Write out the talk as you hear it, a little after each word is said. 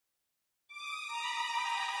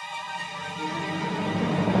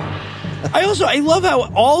I love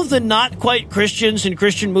how all the not quite Christians in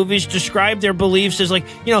Christian movies describe their beliefs as like,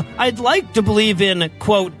 I'd like to believe in,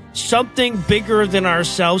 quote, something bigger than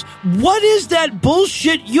ourselves. What is that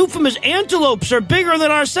bullshit euphemism? Antelopes are bigger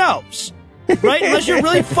than ourselves, right? Unless you're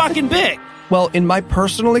really fucking big. Well, in my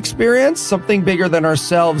personal experience, something bigger than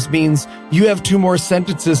ourselves means you have 2 more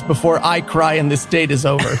sentences before I cry and this date is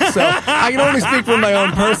over. So I can only speak from my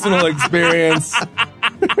own personal experience.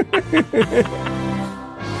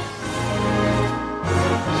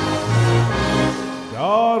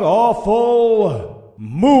 God awful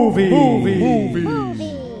movies.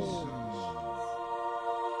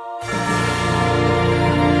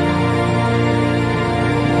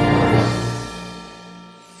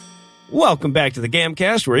 Welcome back to the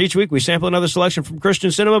GAMcast, where each week we sample another selection from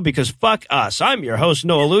Christian cinema because fuck us. I'm your host,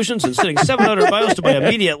 Noah Lugeons, and sitting 700 miles to my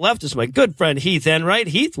immediate left is my good friend Heath Enright.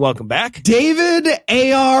 Heath, welcome back. David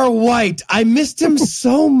A.R. White. I missed him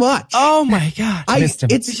so much. Oh my God. I missed him.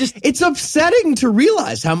 It's upsetting to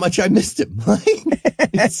realize how much I missed him.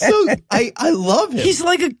 It's so, I love him. He's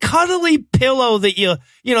like a cuddly pillow that you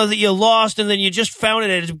lost and then you just found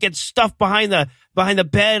it and it gets stuffed behind the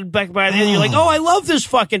bed, back behind the, and you're like, oh, I love this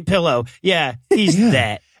fucking pillow. Yeah, he's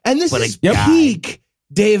that. And this is peak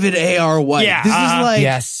David A.R. White. Yeah, this is like,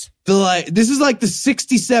 yes. This is like the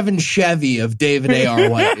 67 Chevy of David A.R.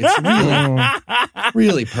 White. It's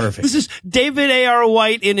really perfect. This is David A.R.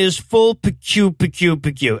 White in his full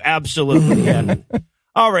PQ. Absolutely. Yeah.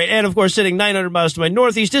 All right. And of course, sitting 900 miles to my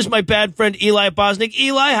northeast is my bad friend Eli Bosnick.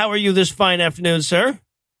 Eli, how are you this fine afternoon, sir?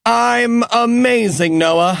 I'm amazing,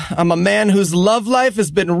 Noah. I'm a man whose love life has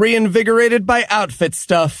been reinvigorated by outfit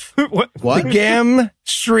stuff. What? The GAM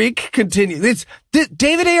streak continues.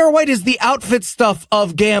 David A.R. White is the outfit stuff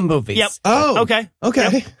of GAM movies. Yep. Oh, okay.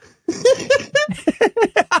 Yep.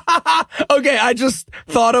 Okay, I just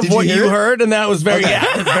thought of what you heard, and that was very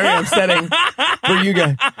upsetting for you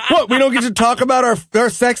guys. What, we don't get to talk about our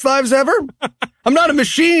sex lives ever? I'm not a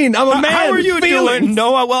machine. I'm a man. How are you doing, doing,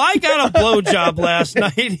 Noah? Well, I got a blowjob last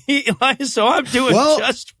night, Eli, so I'm doing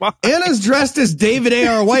just fine. Anna's dressed as David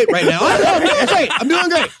A.R. White right now. I'm doing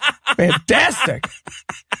great. Fantastic.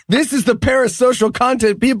 This is the parasocial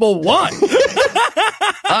content people want.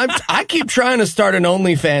 I keep trying to start an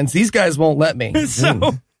OnlyFans. These guys won't let me.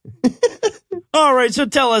 So, all right. So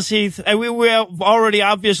tell us, Heath. We have already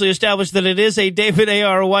obviously established that it is a David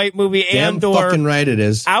A.R. White movie Damn fucking right it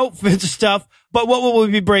is. Outfit stuff. But what will we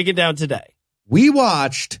be breaking down today? We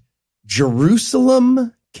watched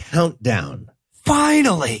Jerusalem Countdown.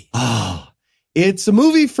 Finally. Oh, it's a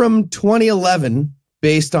movie from 2011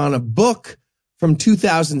 based on a book from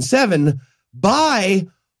 2007 by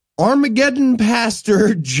Armageddon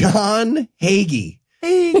pastor John Hagee.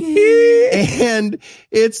 And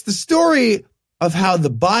it's the story of how the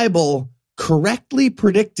Bible correctly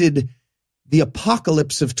predicted the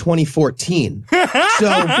apocalypse of 2014. So,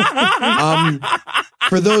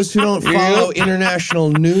 for those who don't follow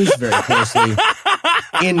international news very closely,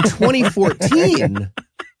 in 2014,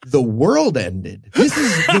 the world ended. This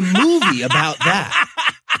is the movie about that.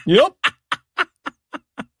 Yep.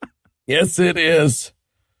 Yes, it is.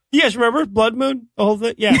 You guys remember Blood Moon? The whole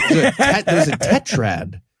thing? Yeah. There's a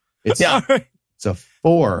tetrad. It's a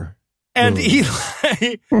 4. And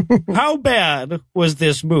Eli, how bad was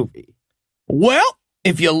this movie? Well,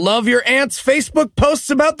 if you love your aunt's Facebook posts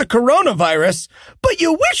about the coronavirus, but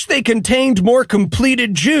you wish they contained more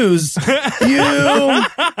completed Jews, you will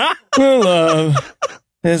love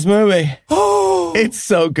this movie. Oh, it's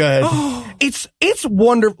so good. It's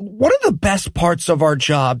wonderful. One of the best parts of our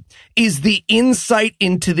job is the insight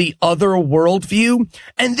into the other worldview.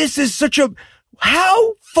 And this is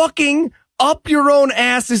how fucking up your own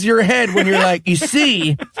ass is your head when you're like, you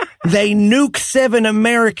see, they nuke 7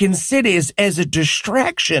 American cities as a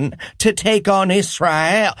distraction to take on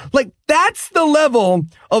Israel. Like, that's the level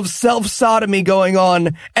of self-sodomy going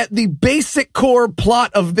on at the basic core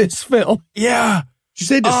plot of this film. Yeah. Did you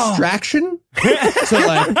say distraction? So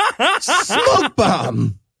like smoke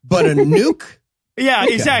bomb, but a nuke? Yeah,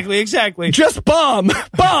 okay. Exactly. Just bomb.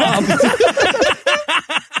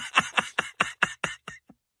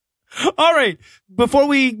 All right. Before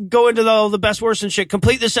we go into the best, worst, and shit,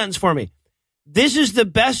 complete the sentence for me. This is the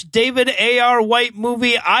best David A.R. White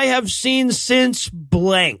movie I have seen since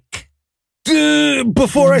blank.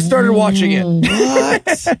 Before I started watching it.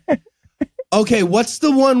 What? Okay, what's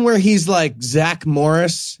the one where he's like Zach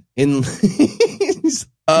Morris in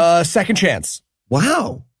Second Chance.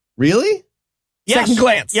 Wow. Really? Yes. Second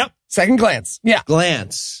Glance. Yep. Second Glance. Yeah.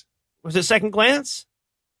 Glance. Was it Second Glance?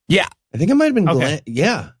 Yeah. I think it might have been Glance.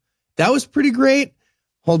 Yeah. That was pretty great.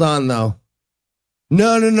 Hold on, though.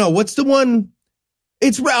 No. What's the one?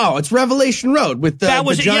 It's Revelation Road with the giant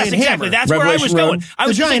yes, exactly. hammer. That's where I was going. I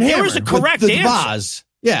was giant saying there hammer was a correct with the answer. vase.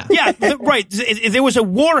 Yeah. Yeah, right. There was a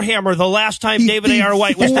Warhammer the last time David A.R.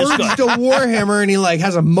 White was this good. He forged a Warhammer, and he like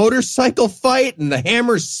has a motorcycle fight, and the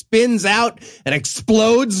hammer spins out and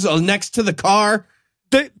explodes next to the car.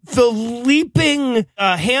 The leaping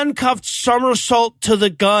handcuffed somersault to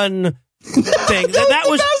the gun thing. that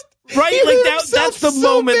was right. Like that's the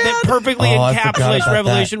moment that perfectly encapsulates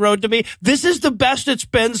Revelation Road to me. This is the best it's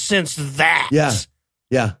been since that. Yeah.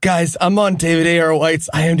 Yeah. Guys, I'm on David A.R. White's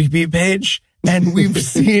IMDb page. And we've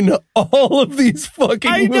seen all of these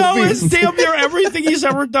fucking movies. I know, it's damn near everything he's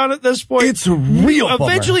ever done at this point. It's real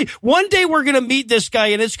Eventually, one day we're going to meet this guy,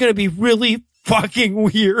 and it's going to be really fucking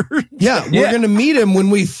weird. Yeah, we're going to meet him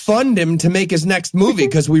when we fund him to make his next movie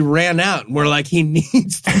because we ran out, and we're like, he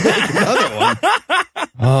needs to make another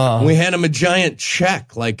one. We hand him a giant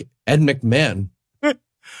check like Ed McMahon.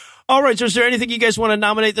 All right, so is there anything you guys want to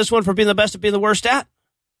nominate this one for being the best at being the worst at?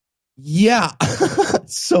 Yeah,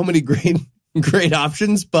 so many great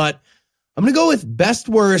options, but I'm going to go with best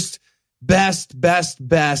worst, best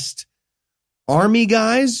army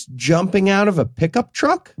guys jumping out of a pickup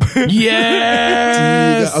truck.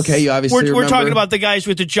 Yes. Okay, you obviously we're talking about the guys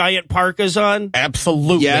with the giant parkas on.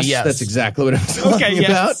 Absolutely. Yes, that's exactly what I'm talking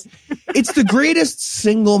about. It's the greatest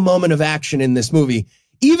single moment of action in this movie.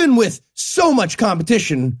 Even with so much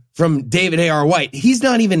competition from David A.R. White, he's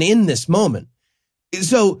not even in this moment.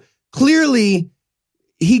 So clearly,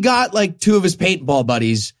 he got like two of his paintball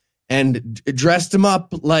buddies and dressed them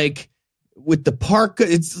up like with the parka.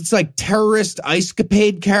 It's like terrorist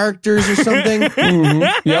ice-capade characters or something.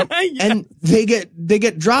 Mm-hmm. Yep. And they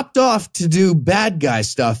get dropped off to do bad guy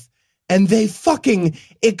stuff, and they fucking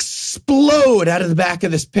explode out of the back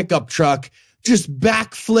of this pickup truck, just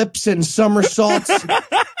backflips and somersaults,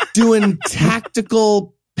 doing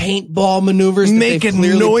tactical paintball maneuvers, making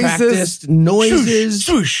noises,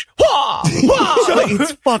 swoosh, wah, wah.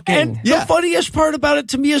 It's fucking. And the funniest part about it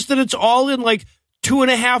to me is that it's all in like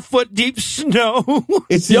 2.5 foot deep snow.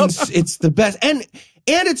 It's the best, and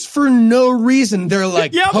it's for no reason. They're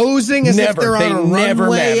like posing as if they're on a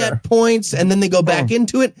runway at points, and then they go back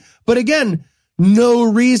into it. But again,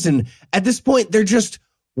 no reason. At this point, they're just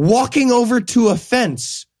walking over to a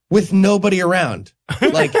fence with nobody around,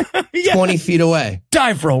 like 20 feet away.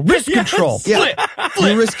 Dive roll, wrist control. Flip.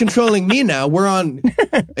 You're risk controlling me now. We're on.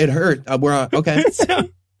 It hurt. We're on. Okay.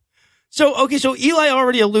 So Eli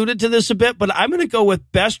already alluded to this a bit, but I'm going to go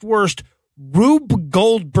with best worst Rube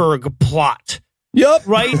Goldberg plot. Yep.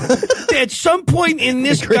 Right? At some point in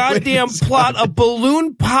this goddamn plot, a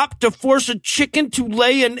balloon popped to force a chicken to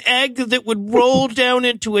lay an egg that would roll down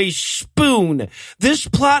into a spoon. This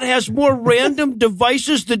plot has more random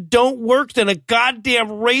devices that don't work than a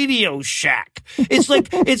goddamn Radio Shack. It's like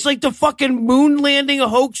the fucking moon landing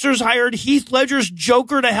hoaxers hired Heath Ledger's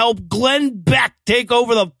Joker to help Glenn Beck take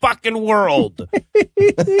over the fucking world.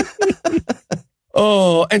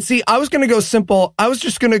 Oh, and see, I was going to go simple. I was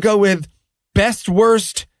just going to go with best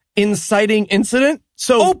worst inciting incident.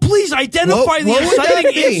 So, please identify the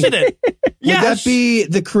inciting incident. Yes. Would that be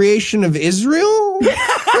the creation of Israel?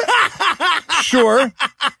 Sure.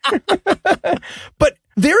 But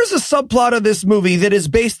there is a subplot of this movie that is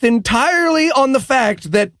based entirely on the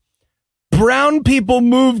fact that brown people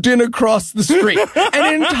moved in across the street.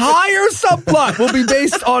 An entire subplot will be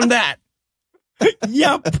based on that.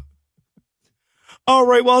 Yep. All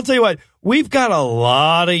right, well, I'll tell you what. We've got a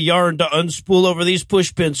lot of yarn to unspool over these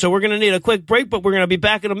push pins, so we're going to need a quick break, but we're going to be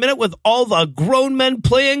back in a minute with all the grown men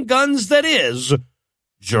playing guns that is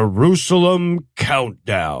Jerusalem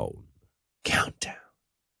Countdown.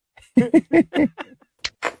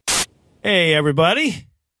 Hey, everybody.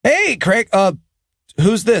 Hey, Craig.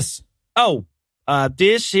 Who's this?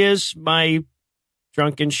 This is my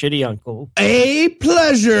drunken shitty uncle. A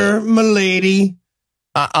pleasure, milady.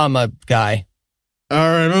 I'm a guy. All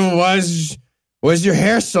right, why's your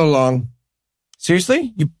hair so long?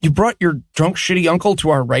 Seriously? You brought your drunk shitty uncle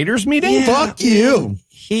to our writers meeting? Yeah, fuck you.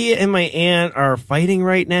 He and my aunt are fighting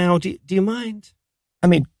right now. Do you mind? I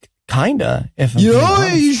mean, kinda. If you know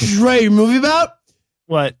what you should write a movie about?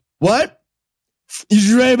 What? You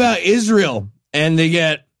should write about Israel, and they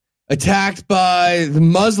get attacked by the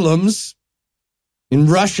Muslims in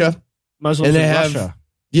Russia. Muslims in Russia.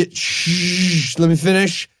 Let me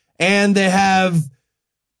finish. And they have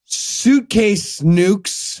suitcase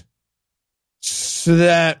nukes, so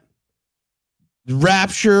that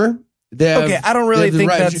rapture. Okay, I don't really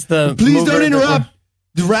think that's the. Please don't interrupt.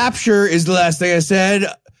 The rapture is the last thing I said.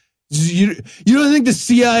 You don't think the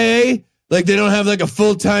CIA, like, they don't have like a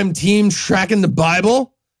full-time team tracking the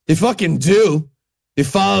Bible? They fucking do. They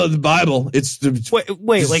follow the Bible. It's the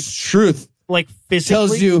wait, like truth. Like physically?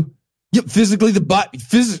 Tells you, yep, physically,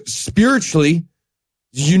 spiritually,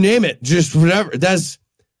 you name it, just whatever. That's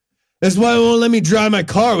why it won't let me drive my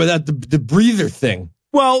car without the breather thing.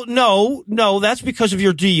 Well, no, that's because of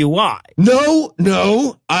your DUI.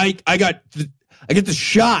 No, I get the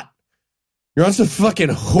shot. You're on some fucking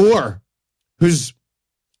whore.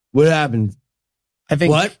 What happened? I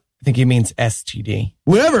think he means STD.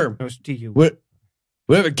 Whatever. STU.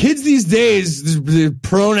 Whatever. Kids these days, the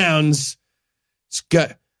pronouns.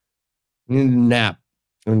 I need a nap.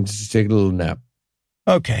 I'm just take a little nap.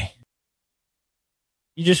 Okay.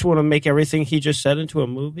 You just want to make everything he just said into a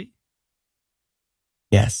movie?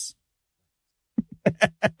 Yes.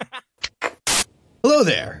 Hello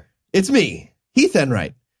there. It's me, Heath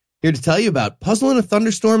Enright, here to tell you about Puzzle in a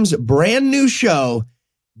Thunderstorm's brand new show,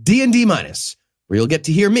 D&D Minus, where you'll get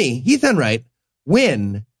to hear me, Heath Enright,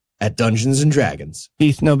 win at Dungeons & Dragons.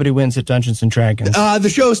 Heath, nobody wins at Dungeons & Dragons. The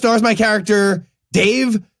show stars my character,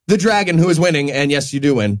 Dave the Dragon, who is winning, and yes, you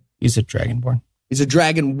do win. He's a Dragonborn. He's a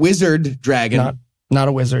dragon wizard dragon. Not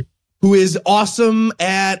a wizard. Who is awesome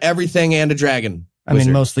at everything and a dragon. I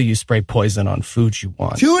mean, mostly you spray poison on food you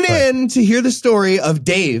want. Tune in to hear the story of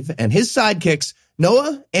Dave and his sidekicks,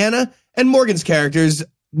 Noah, Anna, and Morgan's characters'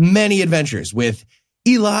 many adventures with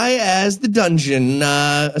Eli as the dungeon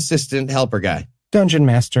assistant helper guy. Dungeon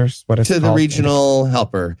Masters, what it's called. To the regional maybe.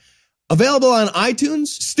 Helper. Available on iTunes,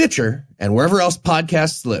 Stitcher, and wherever else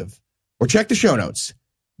podcasts live. Or check the show notes.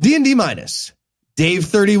 D&D Minus. Dave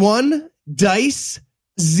 31, Dice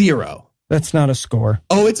 0. That's not a score.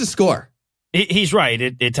 Oh, it's a score. He's right.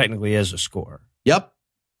 It technically is a score. Yep.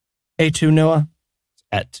 A2, Noah?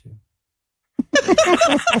 At 2.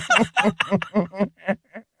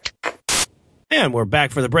 And we're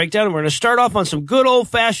back for the breakdown, and we're going to start off on some good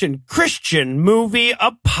old-fashioned Christian movie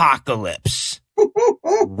apocalypse.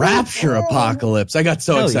 Rapture apocalypse. I got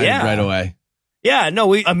so excited right away. Yeah, no,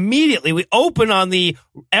 we open on the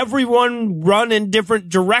everyone run in different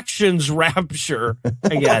directions rapture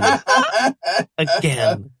again.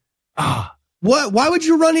 Again. What? Why would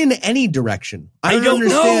you run in any direction? I don't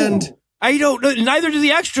understand. Know. I don't know. Neither do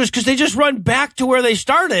the extras, because they just run back to where they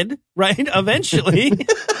started, right? Eventually.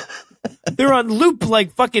 They're on loop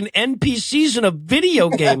like fucking NPCs in a video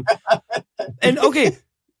game. And okay,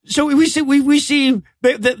 so we see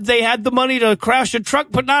they had the money to crash a truck,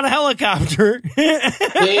 but not a helicopter.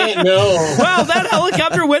 No. Well, that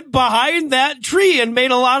helicopter went behind that tree and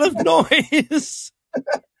made a lot of noise.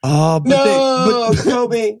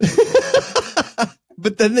 Kobe.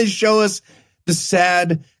 But then they show us the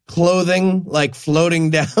sad clothing like floating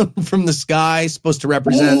down from the sky, supposed to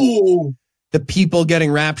represent the people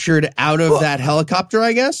getting raptured out of that helicopter,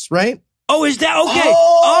 I guess, right? Oh, is that okay?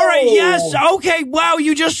 Oh. All right, yes. Okay, wow,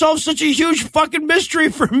 you just solved such a huge fucking mystery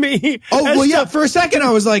for me. Oh, well, yeah, for a second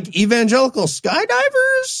I was like, evangelical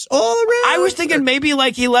skydivers all around? I was thinking maybe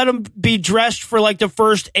like he let them be dressed for like the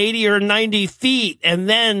first 80 or 90 feet and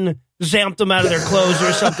then zamped them out of their clothes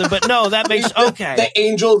or something. But no, that makes, okay. The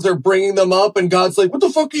angels are bringing them up and God's like, what the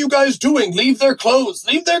fuck are you guys doing? Leave their clothes.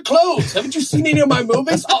 Leave their clothes. Haven't you seen any of my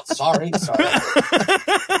movies? Oh, sorry.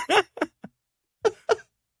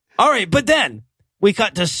 All right, but then we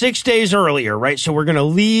cut to 6 days earlier, right? So we're going to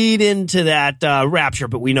lead into that rapture,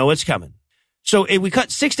 but we know it's coming. So we cut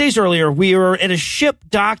 6 days earlier. We were at a ship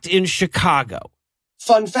docked in Chicago.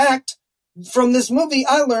 Fun fact, from this movie,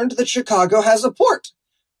 I learned that Chicago has a port.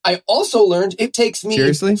 I also learned it takes me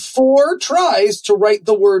 4 tries to write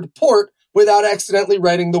the word port without accidentally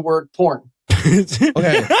writing the word porn.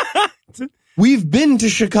 Okay. We've been to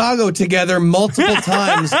Chicago together multiple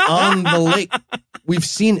times on the lake. We've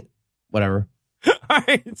seen it. Whatever. All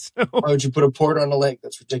right. So, why would you put a port on a lake?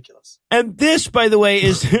 That's ridiculous. And this, by the way,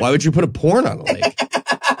 is... Why would you put a porn on a lake?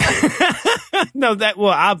 No,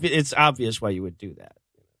 it's obvious why you would do that.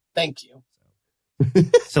 Thank you.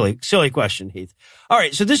 Silly question, Heath. All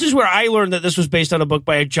right, so this is where I learned that this was based on a book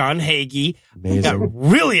by a John Hagee. Amazing. Got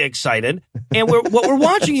really excited. And what we're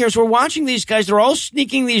watching here is we're watching these guys. They're all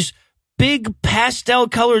sneaking these big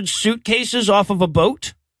pastel-colored suitcases off of a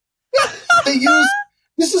boat.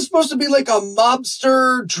 This is supposed to be like a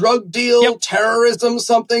mobster, drug deal, terrorism,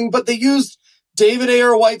 something, but they used David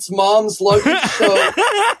A.R. White's mom's luggage. So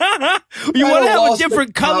you want to have a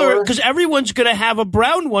different color because everyone's going to have a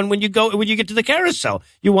brown one when you get to the carousel.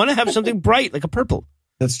 You want to have something bright, like a purple.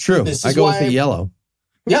 That's true. I go with the yellow.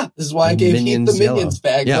 Yeah, this is why I gave Heath the Minions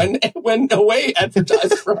bag when Away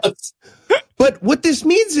advertised for us. But what this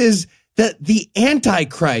means is that the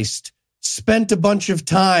Antichrist spent a bunch of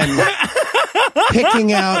time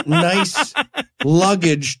picking out nice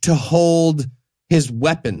luggage to hold his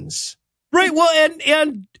weapons. Right. Well,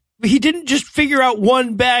 and he didn't just figure out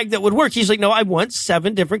one bag that would work. He's like, no, I want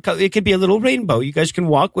 7 different colors. It could be a little rainbow. You guys can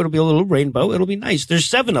walk. It'll be a little rainbow. It'll be nice. There's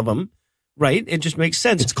 7 of them. Right. It just makes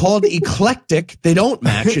sense. It's called eclectic. They don't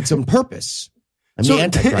match. It's on purpose. I'm the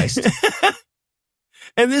Antichrist.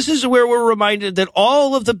 And this is where we're reminded that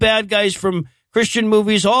all of the bad guys from Christian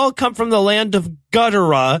movies all come from the land of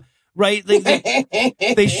Guttera, right?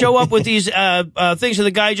 They show up with these things, and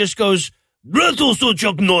the guy just goes,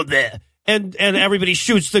 and everybody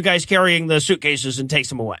shoots the guys carrying the suitcases and takes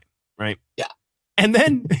them away, right? Yeah. And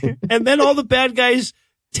then all the bad guys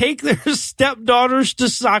take their stepdaughters to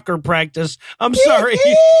soccer practice. I'm sorry.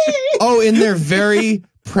 Oh, in their very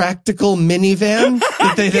practical minivan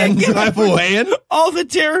that they then drive away in? All the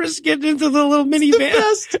terrorists get into the little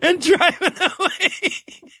minivan and drive it away.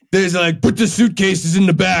 There's like, put the suitcases in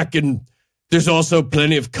the back, and there's also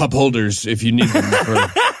plenty of cup holders if you need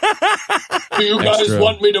them. Do you guys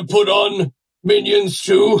want me to put on Minions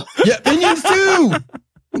too? Yeah, Minions too!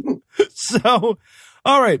 So,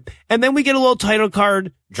 all right. And then we get a little title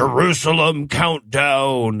card, Jerusalem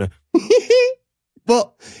Countdown.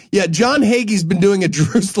 Well, yeah, John Hagee's been doing a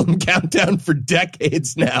Jerusalem countdown for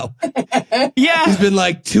decades now. Yeah. He's been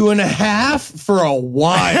like 2.5 for a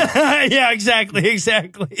while. Yeah,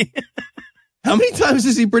 exactly. How many times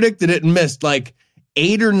has he predicted it and missed? Like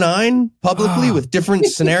 8 or 9 publicly with different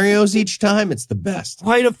scenarios each time? It's the best.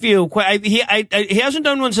 Quite a few. He hasn't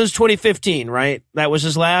done one since 2015, right? That was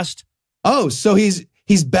his last? Oh, so he's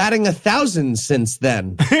batting 1,000 since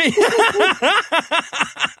then.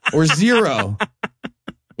 Or 0.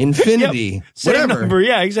 Infinity. Same whatever. Number.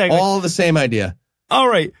 Yeah, exactly. All the same idea. All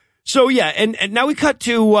right. So, yeah, and now we cut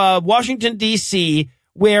to Washington, D.C.,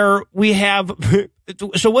 where we have...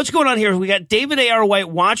 So what's going on here? We got David A.R. White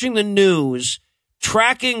watching the news,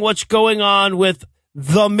 tracking what's going on with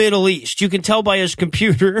the Middle East. You can tell by his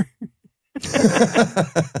computer.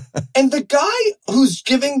 And the guy who's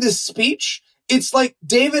giving this speech, it's like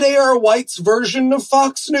David A.R. White's version of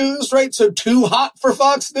Fox News, right? So too hot for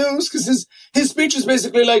Fox News, because his speech is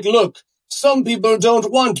basically like, look, some people don't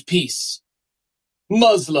want peace.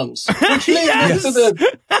 Muslims, which leads to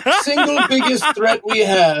the single biggest threat we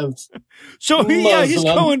have. So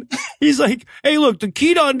he's like, hey, look, the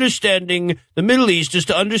key to understanding the Middle East is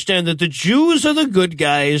to understand that the Jews are the good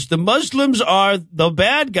guys. The Muslims are the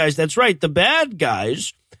bad guys. That's right. The bad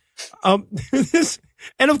guys. And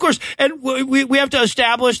of course, and we have to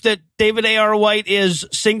establish that David A.R. White is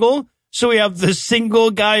single. So we have the single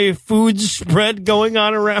guy food spread going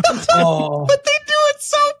on around. Oh. But they do it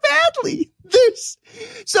so badly.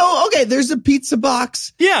 There's a pizza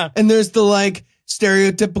box. Yeah. And there's the like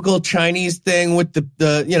stereotypical Chinese thing with the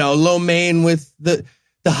lo mein with the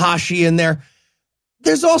hashi in there.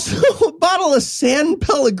 There's also a bottle of San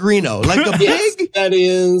Pellegrino, like a big, that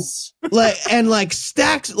is like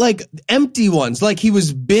stacks, like empty ones. Like he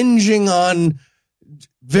was binging on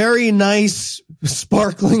very nice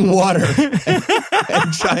sparkling water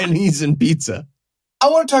and Chinese and pizza. I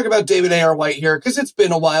want to talk about David A.R. White here because it's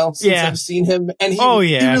been a while since I've seen him, and he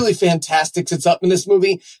really fantastic it up in this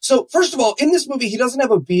movie. So first of all, in this movie, he doesn't have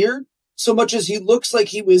a beard so much as he looks like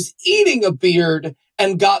he was eating a beard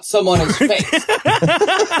and got some on his face.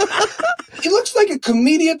 He looks like a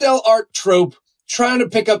commedia dell'arte trope trying to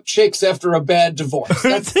pick up chicks after a bad divorce.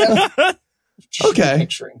 That's okay.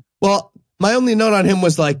 Picturing. Well, my only note on him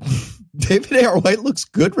was like, David A.R. White looks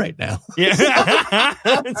good right now. Yeah.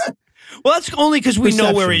 Well, that's only because we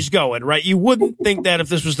know where he's going, right? You wouldn't think that if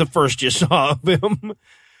this was the first you saw of him.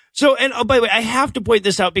 So, and by the way, I have to point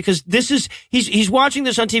this out because he's watching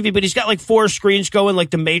this on TV, but he's got like 4 screens going, like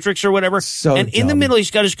the Matrix or whatever. In the middle,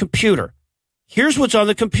 he's got his computer. Here's what's on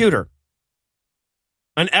the computer.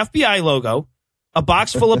 An FBI logo, a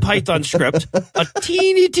box full of Python script, a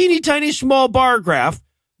teeny, teeny, tiny small bar graph,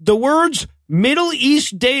 the words Middle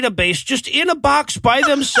East database just in a box by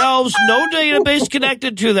themselves, no database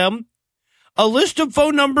connected to them. A list of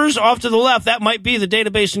phone numbers off to the left, that might be the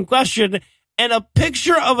database in question, and a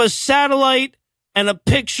picture of a satellite and a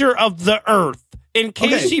picture of the Earth in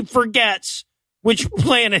case he forgets which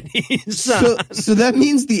planet he's on. So that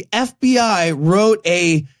means the FBI wrote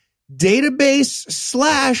a database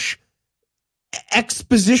 /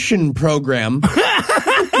 exposition program.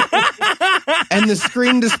 And the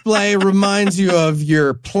screen display reminds you of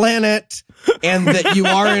your planet and that you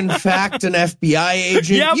are, in fact, an FBI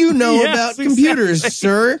agent. Yep, you know about computers,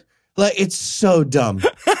 sir. Like, it's so dumb.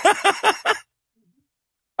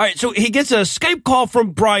 All right, so he gets a Skype call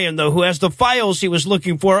from Brian, though, who has the files he was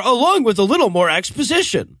looking for, along with a little more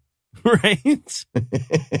exposition, right?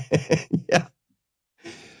 Yeah.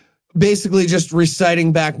 Basically just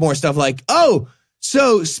reciting back more stuff like, oh,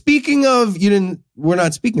 So speaking of, we're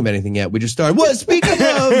not speaking of anything yet. We just started. Well, speaking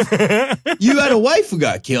of, you had a wife who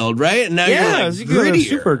got killed, right? And now you're like grittier.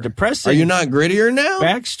 Super depressing. Are you not grittier now?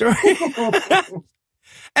 Backstory.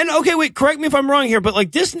 And okay, wait, correct me if I'm wrong here, but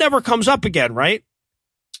like this never comes up again, right?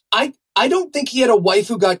 I don't think he had a wife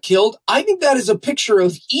who got killed. I think that is a picture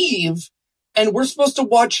of Eve, and we're supposed to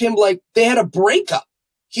watch him like they had a breakup.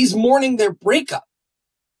 He's mourning their breakup.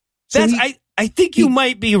 So I think you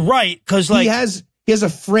might be right, because like he has a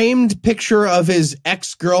framed picture of his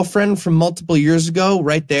ex-girlfriend from multiple years ago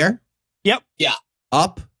right there. Yep. Yeah.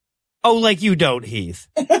 Up. Oh, like you don't, Heath.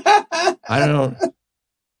 I don't.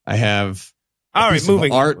 I have all right,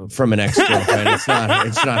 moving art from an ex-girlfriend. It's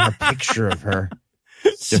not her picture of her.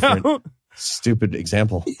 Different, stupid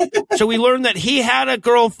example. So we learned that he had a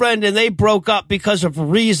girlfriend and they broke up because of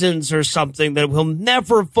reasons or something that will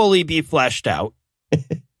never fully be fleshed out.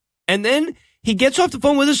 And then he gets off the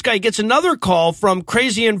phone with this guy, gets another call from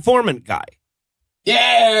crazy informant guy.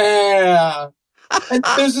 Yeah. And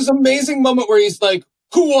there's this amazing moment where he's like,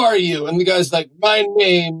 who are you? And the guy's like, my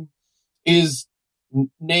name is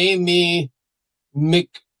Name Me Mc.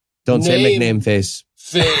 Don't say McName Face.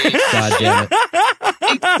 God damn it.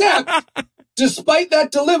 Except, despite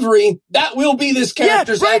that delivery, that will be this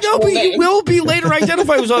character's actual name. He will be later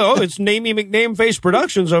identified as, it's Name Me McName Face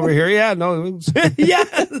Productions over here. Yeah, no.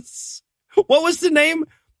 Yes. What was the name?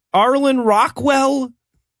 Arlen Rockwell?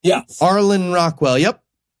 Yeah. Arlen Rockwell. Yep.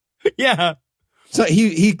 Yeah. So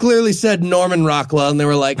he clearly said Norman Rockwell, and they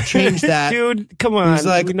were like, change that. Dude, come on. He's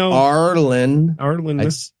like, Arlen.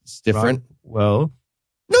 It's different. Well.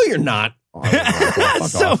 No, you're not.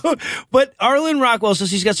 But Arlen Rockwell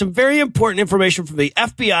says he's got some very important information from the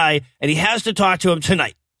FBI, and he has to talk to him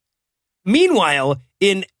tonight. Meanwhile,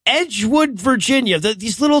 in Edgewood, Virginia,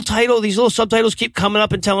 these little subtitles keep coming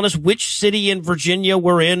up and telling us which city in Virginia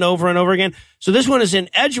we're in over and over again. So this one is in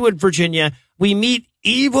Edgewood, Virginia. We meet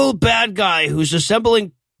evil bad guy who's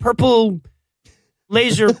assembling purple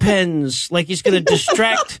laser pens like he's going to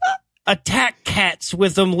distract attack cats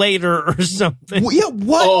with them later or something. Yeah,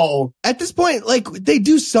 what? Oh. At this point, like, they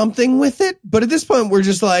do something with it, but at this point, we're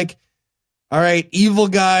just like, all right, evil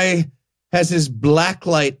guy has his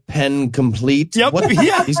blacklight pen complete. Yep.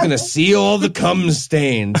 Yeah. He's going to see all the cum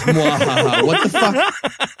stains. What the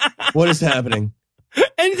fuck? What is happening?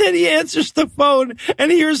 And then he answers the phone,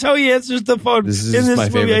 and here's how he answers the phone. This is my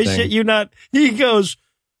favorite I thing. shit you not. He goes,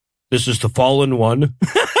 "This is the fallen one."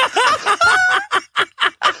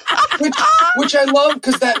 Which I love,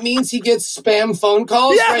 because that means he gets spam phone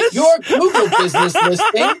calls. Yes! Right? Your Google business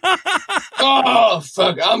listing. Oh,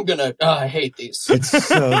 fuck. I hate these. It's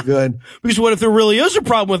so good. Because what if there really is a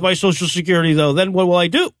problem with my Social Security, though? Then what will I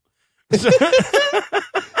do?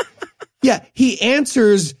 Yeah, he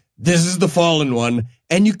answers, "This is the fallen one."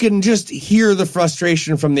 And you can just hear the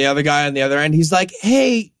frustration from the other guy on the other end. He's like,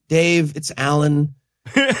 "Hey, Dave, it's Alan."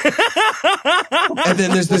 And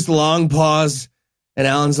then there's this long pause. And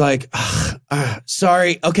Alan's like,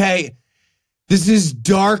 sorry, okay, this is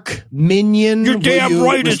Dark Minion. You're damn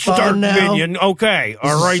right it's Dark Minion. Okay,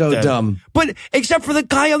 all right so then. Dumb. But except for the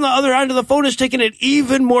guy on the other end of the phone is taking it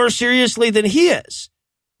even more seriously than he is,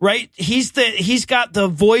 right? He's got the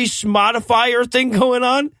voice modifier thing going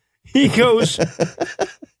on. He goes,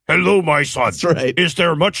 "Hello, my son. That's right. Is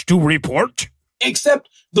there much to report?" Except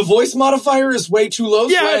the voice modifier is way too low,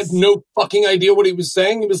 so I had no fucking idea what he was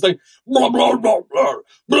saying. He was like, blah, blah, blah, blah,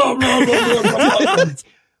 blah, blah, blah, blah, blah.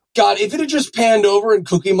 God, if it had just panned over and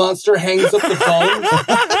Cookie Monster hangs up the phone,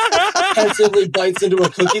 pensively bites into a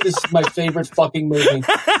cookie, this is my favorite fucking movie.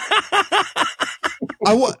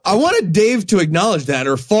 I wanted Dave to acknowledge that,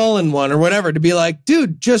 or Fallen One, or whatever, to be like,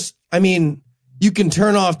 dude, you can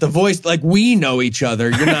turn off the voice. Like, we know each other.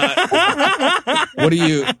 You're not. What are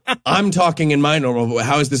you? I'm talking in my normal voice.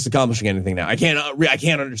 How is this accomplishing anything now? I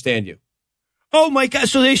can't understand you. Oh my God.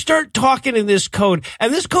 So they start talking in this code,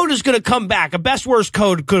 and this code is going to come back. A best worst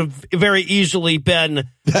code could have very easily been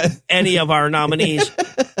any of our nominees.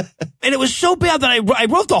 And it was so bad that I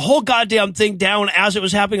wrote the whole goddamn thing down as it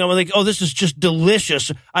was happening. I'm like, oh, this is just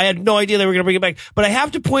delicious. I had no idea they were going to bring it back. But I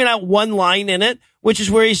have to point out one line in it, which is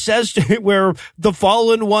where he says, where the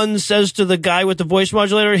fallen one says to the guy with the voice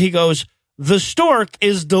modulator, he goes, "The stork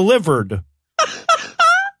is delivered."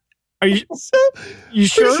 Are you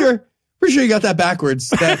sure? Pretty sure you got that backwards.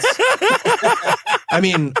 That's,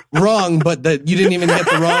 wrong, but you didn't even get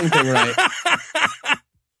the wrong thing right.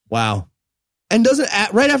 Wow. And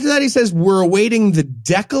right after that, he says, "We're awaiting the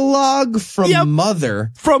Decalogue from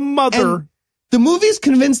Mother." From Mother. And the movie's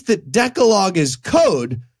convinced that Decalogue is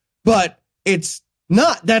code, but it's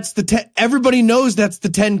not. That's everybody knows that's the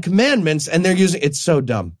 10 Commandments, and they're using it's so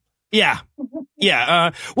dumb. Yeah.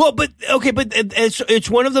 Yeah. But it's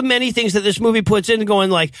one of the many things that this movie puts in, going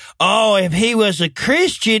like, oh, if he was a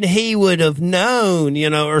Christian, he would have known,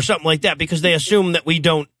 or something like that, because they assume that we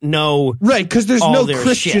don't know. Right. Because there's no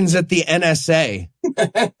Christians at the NSA.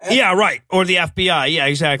 Yeah. Right. Or the FBI. Yeah,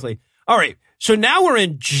 exactly. All right. So now we're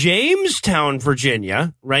in Jamestown,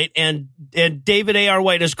 Virginia, right? And David A.R.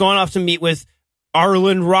 White has gone off to meet with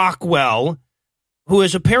Arlen Rockwell, who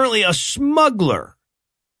is apparently a smuggler.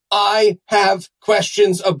 I have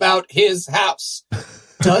questions about his house.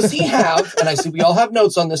 Does he have, and I see we all have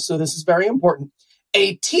notes on this, so this is very important,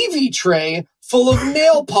 a TV tray full of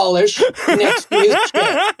nail polish next to his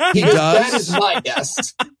chair? He does. That is my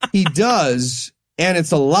guess. He does, and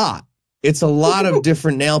it's a lot. It's a lot of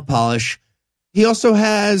different nail polish. He also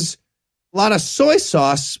has a lot of soy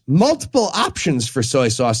sauce, multiple options for soy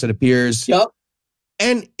sauce, it appears. Yep.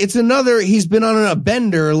 And it's he's been on a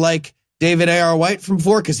bender like David A.R. White from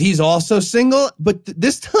 4, because he's also single. But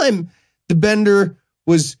this time, the bender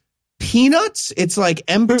was peanuts. It's like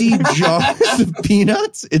empty jars of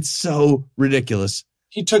peanuts. It's so ridiculous.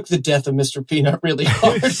 He took the death of Mr. Peanut really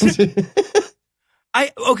hard. So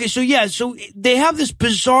they have this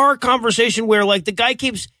bizarre conversation where, like, the guy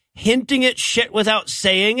keeps hinting at shit without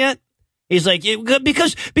saying it. He's like,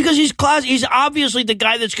 because he's obviously the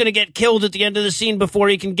guy that's going to get killed at the end of the scene before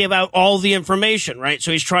he can give out all the information, right?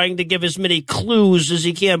 So he's trying to give as many clues as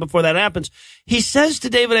he can before that happens. He says to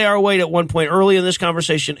David A.R. White at one point early in this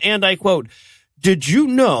conversation, and I quote, "Did you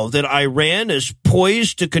know that Iran is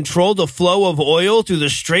poised to control the flow of oil through the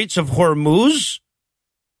Straits of Hormuz?"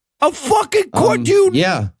 A fucking court, dude.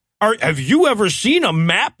 Yeah. Have you ever seen a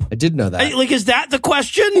map? I did know that. Is that the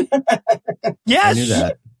question? Yes. I knew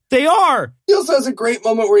that. They are. He also has a great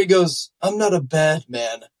moment where he goes, "I'm not a bad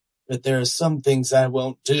man, but there are some things I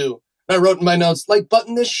won't do." I wrote in my notes, like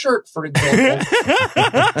button this shirt, for example.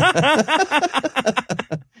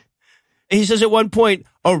 He says at one point,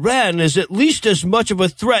 Iran is at least as much of a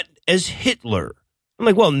threat as Hitler. I'm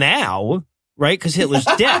like, well, now, right? Because Hitler's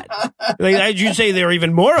dead. You'd say they're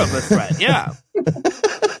even more of a threat. Yeah.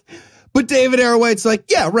 But David A.R. White's like,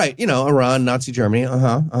 yeah, right. Iran, Nazi Germany.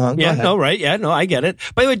 Yeah, no, right. Yeah, no, I get it.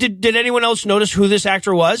 By the way, did anyone else notice who this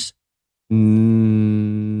actor was?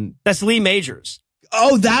 That's Lee Majors.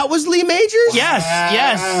 Oh, that was Lee Majors? Yes,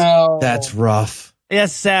 yes. That's rough.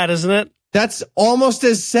 That's sad, isn't it? That's almost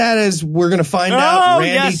as sad as we're going to find out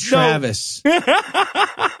Randy Travis. I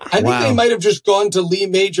think they might have just gone to Lee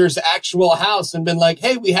Majors' actual house and been like,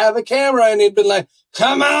 "Hey, we have a camera." And he'd been like,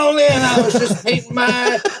 "Come on in. I was just painting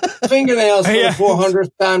my fingernails for the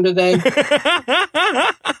 400th time today."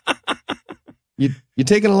 You're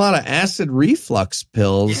taking a lot of acid reflux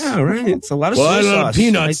pills. Yeah, right. It's a lot of soy sauce. A lot of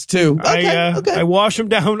peanuts, too. Okay. I wash them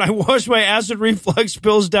down. I wash my acid reflux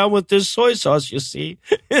pills down with this soy sauce, you see.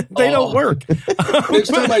 They don't work. Next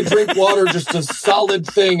time I drink water, just a solid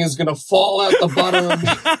thing is going to fall out the bottom of me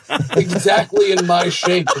exactly in my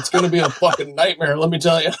shape. It's going to be a fucking nightmare, let me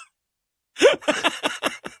tell you.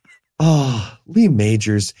 Oh, Lee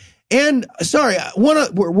Majors. And, sorry, we're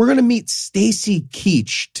going to meet Stacy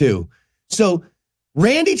Keach, too. So,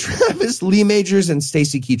 Randy Travis, Lee Majors, and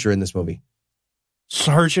Stacy Keach are in this movie.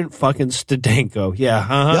 Sergeant fucking Stadenko.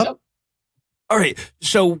 Yeah. Yep. All right.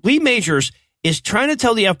 So Lee Majors is trying to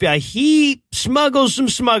tell the FBI he smuggles some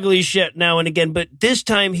smuggly shit now and again, but this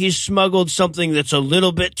time he's smuggled something that's a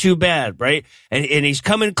little bit too bad, right? And he's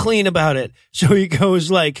coming clean about it. So he goes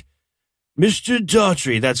like, "Mr.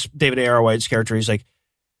 Daughtry," that's David A.R. White's character. He's like,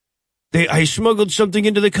 I smuggled something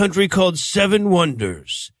into the country called 7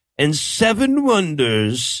 Wonders. And 7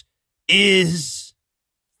 Wonders is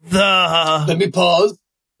the... Let me pause.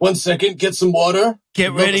 1 second. Get some water.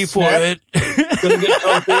 Get ready for it. Gonna get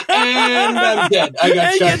coffee. And I'm dead.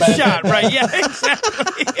 I got shot. Right. Yeah,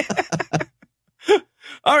 exactly.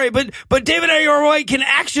 All right. But David A.R. White can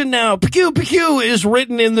action now. Pew, pew is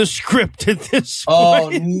written in the script at this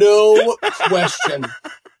point. Oh, no question.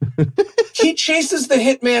 He chases the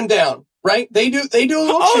hitman down. Right? They do a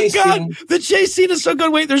little chase scene. The chase scene is so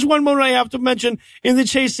good. Wait, there's one moment I have to mention in the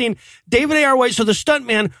chase scene. David A.R. White, so the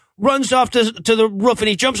stuntman runs off to the roof, and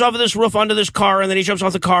he jumps off of this roof onto this car, and then he jumps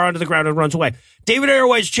off the car onto the ground and runs away. David A.R.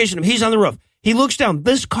 White's chasing him. He's on the roof. He looks down.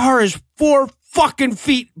 This car is 4 fucking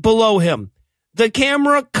feet below him. The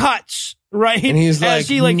camera cuts, right? And he's like,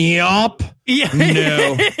 "Yup." Yeah.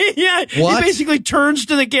 No. Yeah. What? He basically turns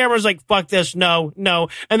to the camera, is like, "Fuck this. No.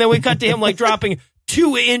 And then we cut to him like dropping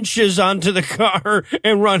 2 inches onto the car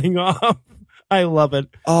and running off. I love it.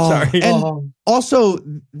 Sorry. And also,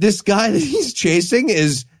 this guy that he's chasing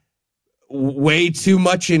is way too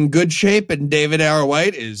much in good shape, and David A.R.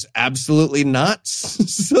 White is absolutely not.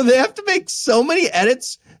 So they have to make so many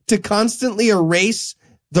edits to constantly erase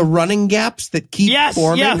the running gaps that keep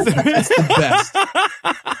forming. Yeah. That's the best.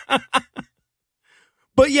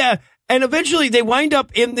 But yeah, and eventually they wind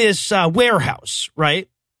up in this warehouse, right?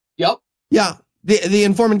 Yep. Yeah. The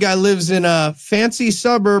informant guy lives in a fancy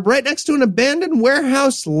suburb right next to an abandoned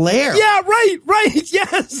warehouse lair. Yeah, right,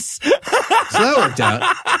 yes. So that worked out.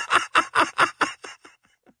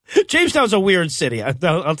 Jamestown's a weird city,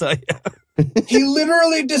 I'll tell you. He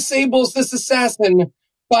literally disables this assassin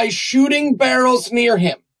by shooting barrels near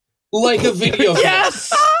him, like a video game.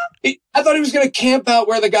 Yes! I thought he was going to camp out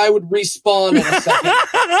where the guy would respawn in a second.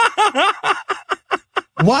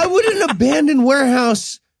 Why would an abandoned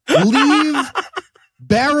warehouse leave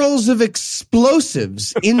barrels of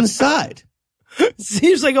explosives inside?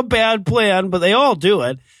 Seems like a bad plan, but they all do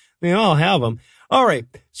it. They all have them. All right.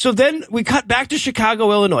 So then we cut back to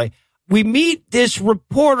Chicago, Illinois. We meet this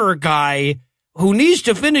reporter guy who needs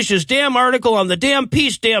to finish his damn article on the damn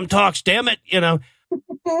piece, damn talks, damn it, you know.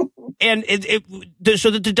 And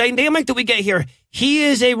so the dynamic that we get here, he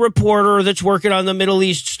is a reporter that's working on the Middle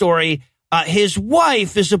East story. His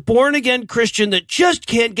wife is a born-again Christian that just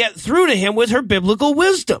can't get through to him with her biblical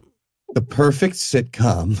wisdom. The perfect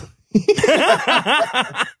sitcom.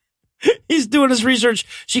 He's doing his research.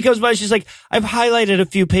 She comes by. She's like, I've highlighted a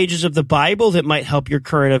few pages of the Bible that might help your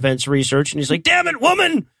current events research. And he's like, damn it,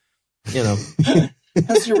 woman. You know.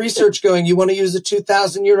 How's your research going? You want to use a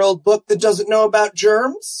 2,000-year-old book that doesn't know about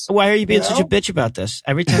germs? Why are you being such a bitch about this?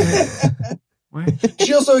 Every time.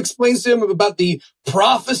 She also explains to him about the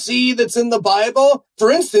prophecy that's in the Bible. For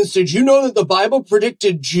instance, did you know that the Bible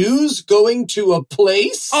predicted Jews going to a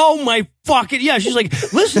place? Oh my fucking, yeah. She's like,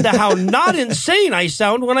 listen to how not insane I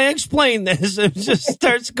sound when I explain this. It just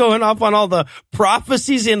starts going off on all the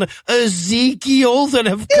prophecies in Ezekiel that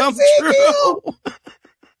have come true.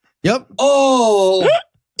 Yep. Oh,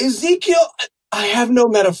 Ezekiel. I have no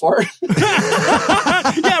metaphor.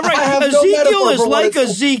 Yeah, right. Ezekiel is like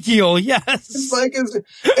Ezekiel. Yes.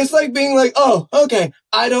 It's like being like, oh, okay,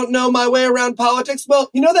 I don't know my way around politics. Well,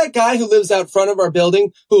 you know that guy who lives out front of our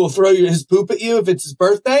building who will throw his poop at you if it's his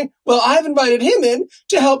birthday? Well, I've invited him in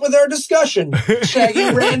to help with our discussion.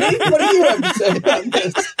 Shaggy Randy, what do you have to say about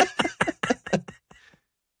this?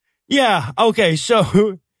 Yeah. Okay.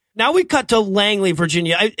 So now we cut to Langley,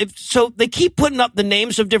 Virginia. So they keep putting up the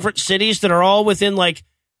names of different cities that are all within like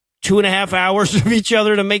 2.5 hours of each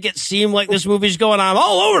other to make it seem like this movie's going on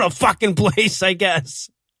all over the fucking place, I guess.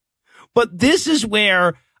 But this is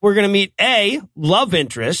where we're going to meet A, love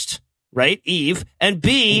interest, right? Eve, and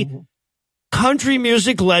B, country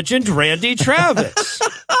music legend Randy Travis.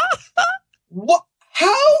 What?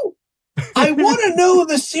 How? I want to know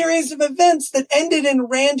the series of events that ended in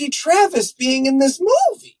Randy Travis being in this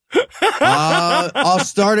movie. I'll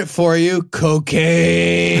start it for you.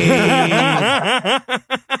 Cocaine. Yeah,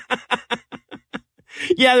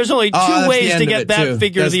 there's only two ways to get that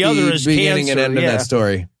figure. The other is beginning cancer. and end of that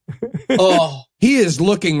story. Oh, he is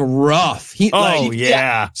looking rough.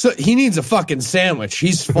 So he needs a fucking sandwich.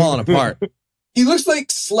 He's falling apart. He looks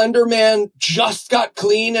like Slender Man just got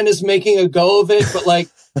clean and is making a go of it, but like,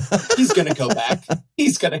 he's going to go back.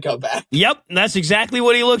 He's going to go back. Yep, that's exactly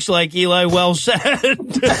what he looks like, Eli. Well said.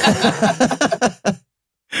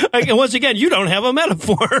 Once again, you don't have a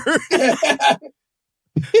metaphor.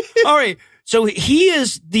 All right, so he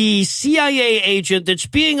is the CIA agent that's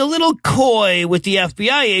being a little coy with the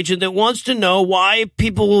FBI agent that wants to know why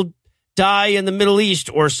people die in the Middle East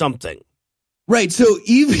or something. Right, so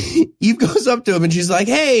Eve goes up to him and she's like,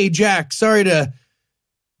 hey, Jack, sorry to,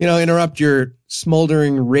 interrupt your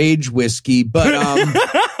smoldering rage whiskey, but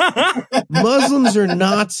Muslims are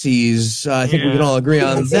Nazis. I think we can all agree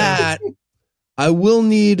on that. I will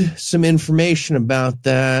need some information about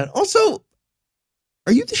that. Also,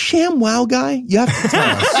 are you the Sham Wow guy? You have to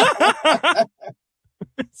tell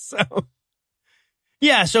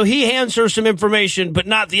us. So he hands her some information, but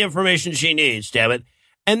not the information she needs, damn it.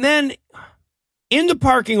 And then in the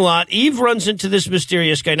parking lot, Eve runs into this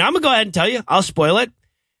mysterious guy. Now, I'm going to go ahead and tell you. I'll spoil it.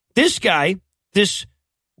 This guy, this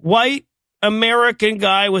white American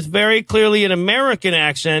guy with very clearly an American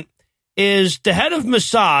accent, is the head of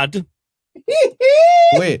Mossad.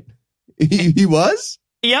 Wait, he was?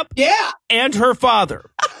 Yep. Yeah. And her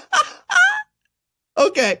father.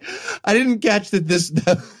 Okay. I didn't catch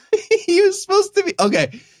that he was supposed to be.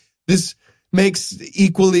 Okay. This makes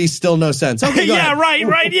equally still no sense. Okay, go ahead.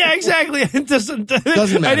 Right. Yeah, exactly. It doesn't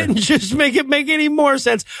matter. I didn't just make it make any more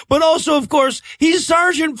sense. But also, of course, he's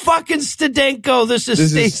Sergeant fucking Stadenko. This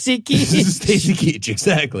is Stacy Keach. This is Stacy Keach,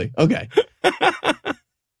 exactly. Okay.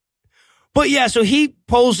 But yeah, so he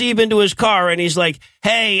pulls Eve into his car and he's like,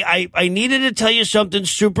 hey, I needed to tell you something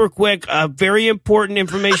super quick, very important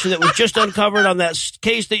information that we just uncovered on that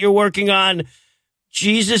case that you're working on.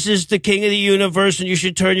 Jesus is the king of the universe and you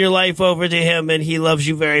should turn your life over to him and he loves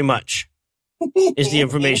you very much. Is the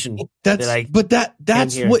information that's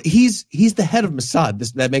what he's the head of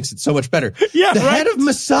Mossad. That makes it so much better. Yeah, the head of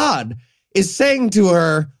Mossad is saying to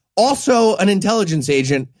her, also an intelligence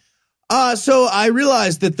agent, so I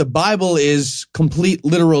realized that the Bible is complete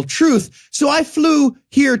literal truth. So I flew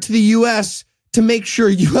here to the U.S. to make sure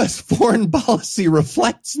U.S. foreign policy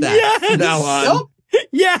reflects that from now on. Yep.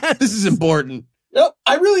 Yes. This is important. Yep.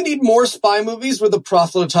 I really need more spy movies with a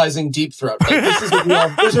proselytizing deep throat. Like, this is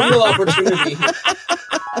there's a real opportunity here.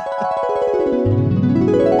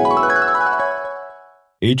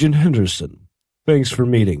 Agent Henderson, thanks for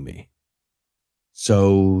meeting me.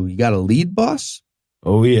 So you got a lead, boss?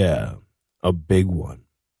 Oh, yeah. A big one.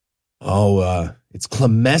 Oh, it's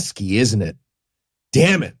Klemeski, isn't it?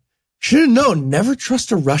 Damn it. Should have known. Never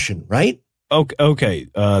trust a Russian, right? Okay.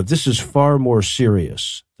 This is far more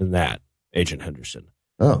serious than that, Agent Henderson.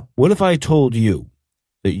 Oh. What if I told you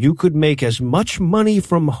that you could make as much money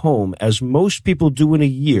from home as most people do in a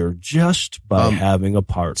year just by having a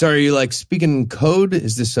partner? So are you like speaking code?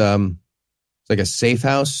 Is this like a safe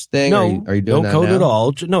house thing? No, are you doing no that code now? at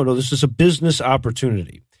all. No, this is a business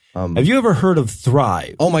opportunity. Have you ever heard of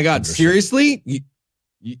Thrive? Oh my God, Henderson? seriously?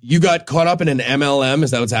 You got caught up in an MLM?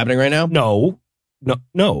 Is that what's happening right now? No.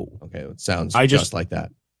 Okay, it sounds just like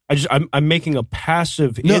that. I'm making a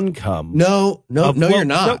passive income. No, you're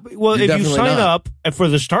not. Well, You're if you sign up for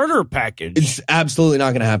the starter package, it's absolutely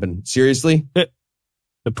not going to happen. Seriously?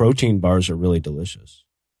 The protein bars are really delicious.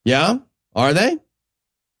 Yeah? Are they?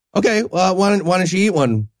 Okay, well, why don't you eat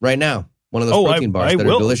one right now? One of those protein bars that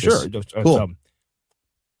are delicious. Sure. Cool.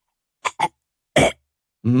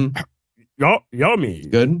 Yummy.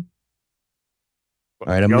 Good?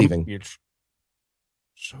 All right, I'm leaving. It's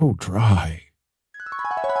so dry.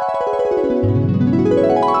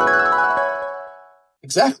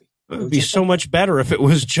 Exactly. It would be so much better if it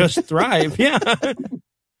was just Thrive. Yeah.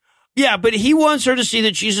 Yeah, but he wants her to see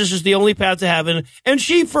that Jesus is the only path to heaven. And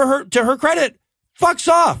she, to her credit, fucks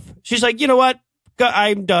off. She's like, you know what?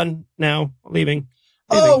 I'm done now. Leaving.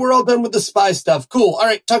 Oh, we're all done with the spy stuff. Cool. All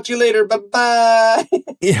right. Talk to you later. Bye-bye.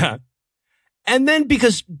 Yeah. And then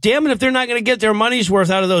because, damn it, if they're not going to get their money's worth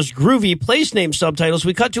out of those groovy place name subtitles,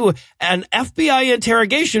 we cut to an FBI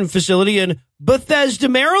interrogation facility in Bethesda,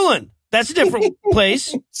 Maryland. That's a different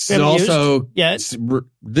place. It's also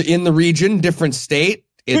in the region, different state.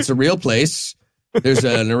 It's a real place. There's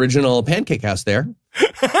an original pancake house there.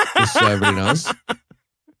 Just so everybody knows.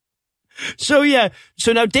 So, yeah.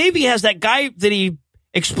 So now Davey has that guy that he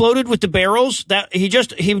exploded with the barrels that he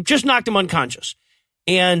just knocked him unconscious.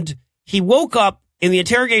 And he woke up in the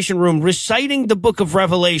interrogation room reciting the book of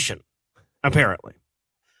Revelation, apparently.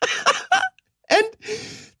 And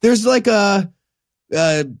there's like a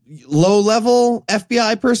low-level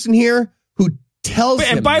FBI person here who tells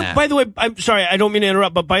him that. By the way, I'm sorry, I don't mean to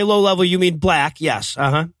interrupt, but by low level, you mean black. Yes.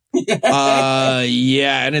 Uh-huh.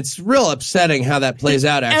 Yeah, and it's real upsetting how that plays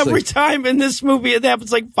out, actually. Every time in this movie, it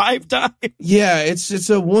happens like 5 times. Yeah, it's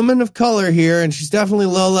a woman of color here, and she's definitely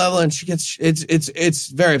low level, and she gets it's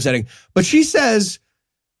very upsetting. But she says,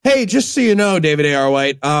 "Hey, just so you know, David A.R.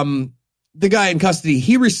 White, the guy in custody,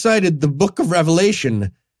 he recited the Book of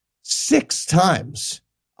Revelation 6 times.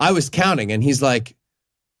 I was counting," and he's like,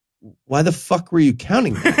 "Why the fuck were you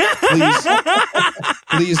counting that?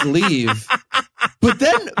 Please leave." But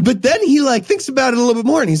then he like thinks about it a little bit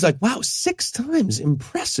more and he's like, wow, 6 times.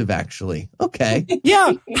 Impressive, actually. Okay.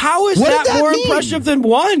 Yeah. How is that more mean? impressive than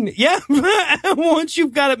 1? Yeah. Once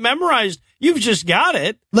you've got it memorized, you've just got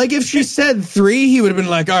it. Like if she said 3, he would have been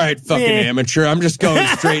like, all right, fucking amateur. I'm just going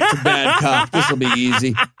straight to bad cop. This will be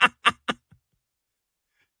easy.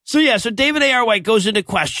 So David A.R. White goes in to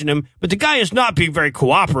question him, but the guy is not being very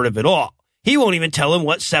cooperative at all. He won't even tell him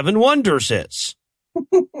what 7 Wonders is.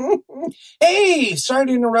 Hey, sorry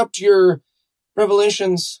to interrupt your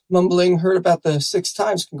Revelations mumbling. Heard about the 6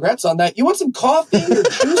 times. Congrats on that. You want some coffee or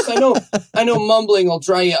juice? I know mumbling will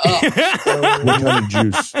dry you up. What kind of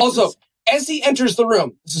juice? Also, as he enters the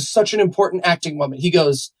room, this is such an important acting moment. He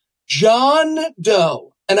goes, John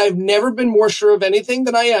Doe. And I've never been more sure of anything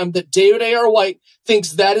than I am that David A.R. White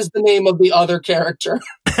thinks that is the name of the other character.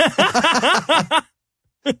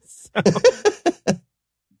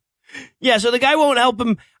 Yeah, so the guy won't help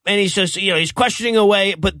him, and he's just, he's questioning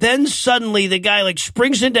away, but then suddenly the guy, like,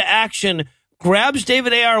 springs into action, grabs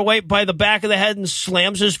David A.R. White by the back of the head and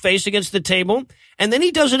slams his face against the table, and then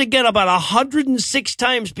he does it again about 106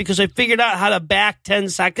 times because I figured out how to back 10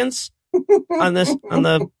 seconds. on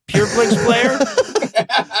the PureFlix player.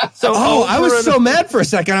 So I was so mad for a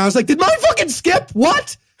second. I was like, did mine fucking skip?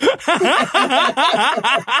 What?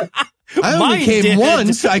 I only came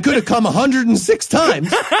once. I could have come 106 times.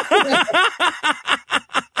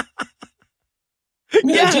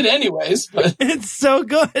 I did anyways, but it's so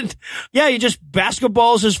good. Yeah, he just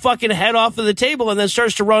basketballs his fucking head off of the table and then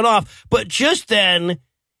starts to run off. But just then,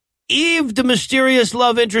 Eve, the mysterious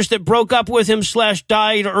love interest that broke up with him /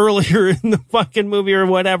 died earlier in the fucking movie or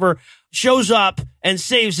whatever, shows up and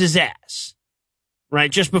saves his ass. Right?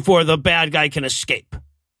 Just before the bad guy can escape.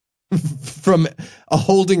 From a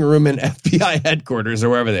holding room in FBI headquarters or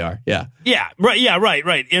wherever they are. Yeah. Yeah,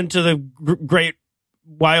 right. Into the great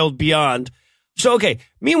wild beyond. So, okay.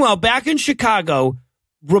 Meanwhile, back in Chicago,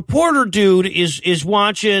 reporter dude is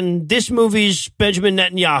watching this movie's Benjamin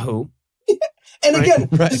Netanyahu. And again,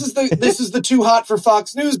 this is the too hot for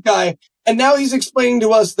Fox News guy. And now he's explaining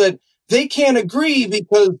to us that they can't agree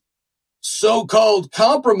because so-called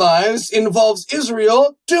compromise involves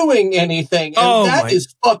Israel doing anything. And that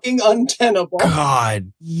is fucking untenable.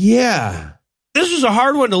 God. Yeah. This was a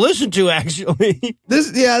hard one to listen to, actually.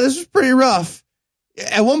 This was pretty rough.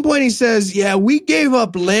 At one point he says, we gave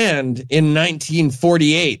up land in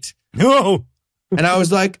 1948. No. And I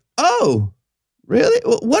was like, oh, really?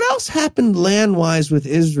 What else happened land-wise with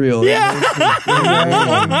Israel? Yeah.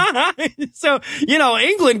 So,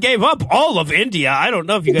 England gave up all of India. I don't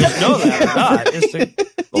know if you guys know that or not. It's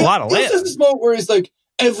a lot of land. This is this moment where he's like,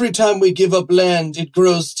 every time we give up land, it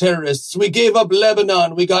grows terrorists. We gave up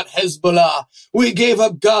Lebanon. We got Hezbollah. We gave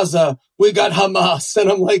up Gaza. We got Hamas. And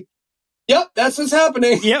I'm like, yep, that's what's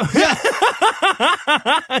happening. Yep.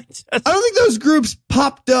 I don't think those groups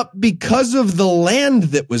popped up because of the land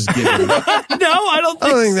that was given. No, I don't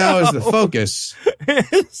think that was the focus.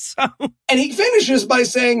 And he finishes by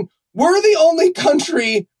saying, we're the only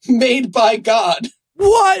country made by God.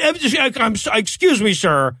 What? Excuse me,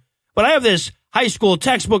 sir, but I have this high school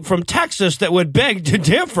textbook from Texas that would beg to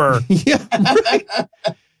differ. Yeah, right.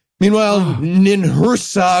 Meanwhile,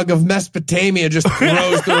 Ninhursag of Mesopotamia just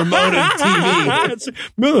throws the remote at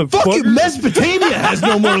TV. Fuck you, Mesopotamia has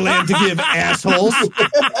no more land to give, assholes.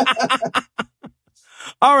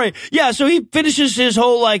 All right. Yeah, so he finishes his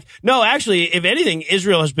whole no, actually, if anything,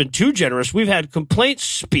 Israel has been too generous. We've had complaint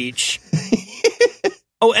speech.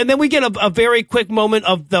 Oh, and then we get a very quick moment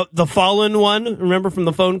of the fallen one, remember from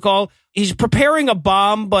the phone call? He's preparing a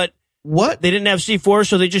bomb, but what? They didn't have C4,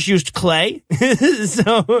 so they just used clay.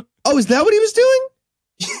 Oh, is that what he was doing?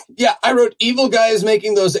 Yeah, I wrote evil guy is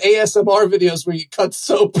making those ASMR videos where you cut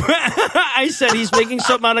soap. I said he's making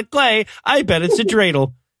something out of clay. I bet it's a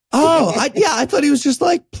dreidel. Oh, I thought he was just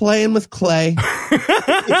playing with clay.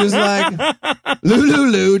 Just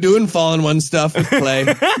Lulu doing fallen one stuff with clay.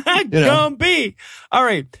 Gonna be. All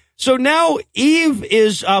right. So now Eve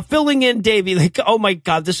is filling in Davy. Oh my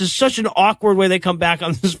God, this is such an awkward way they come back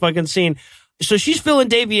on this fucking scene. So she's filling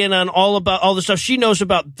Davy in on all the stuff she knows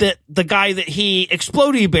about the guy that he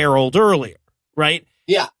explodey barreled earlier, right?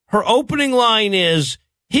 Yeah. Her opening line is,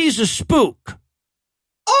 he's a spook.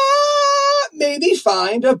 Maybe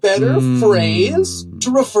find a better phrase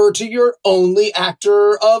to refer to your only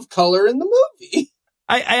actor of color in the movie.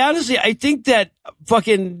 I honestly, I think that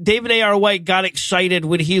fucking David A.R. White got excited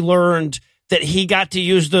when he learned that he got to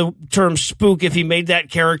use the term spook if he made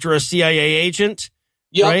that character a CIA agent.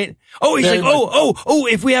 Yep. Right? Oh, he's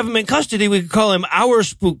if we have him in custody, we could call him our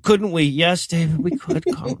spook, couldn't we? Yes, David, we could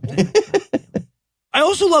call him that. I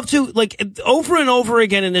also love to, over and over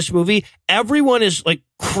again in this movie, everyone is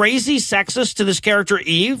crazy sexist to this character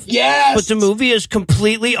Eve. Yes. But the movie is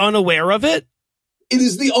completely unaware of it. It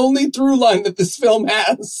is the only through line that this film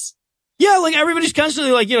has. Yeah, everybody's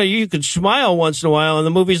constantly you could smile once in a while, and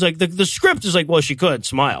the movie's the script is well, she could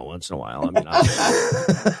smile once in a while. I mean,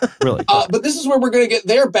 really. But this is where we're going to get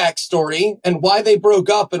their backstory and why they broke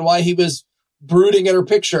up and why he was brooding at her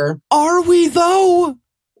picture. Are we, though?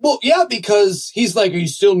 Well, yeah, because he's like, are you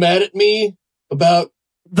still mad at me about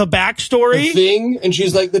the backstory thing? And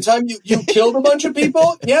she's like, the time you killed a bunch of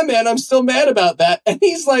people? Yeah, man, I'm still mad about that. And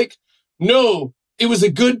he's like, no, it was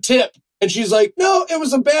a good tip. And she's like, no, it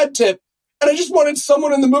was a bad tip. And I just wanted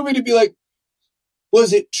someone in the movie to be like,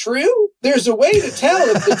 was it true? There's a way to tell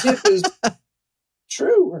if the tip is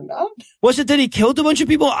true or not. Was it that he killed a bunch of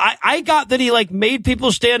people? I got that he made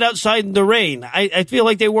people stand outside in the rain. I feel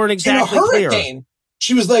like they weren't exactly in a hurricane. Clear.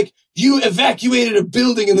 She was like, you evacuated a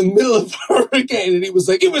building in the middle of a hurricane. And he was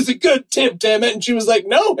like, it was a good tip, damn it. And she was like,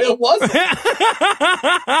 no, it wasn't.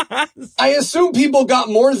 I assume people got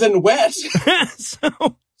more than wet.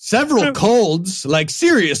 Several colds,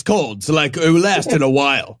 serious colds, who lasted a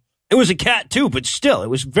while. It was a cat too, but still, it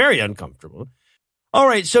was very uncomfortable. All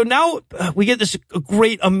right, so now we get this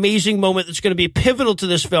great, amazing moment that's going to be pivotal to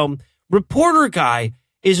this film. Reporter guy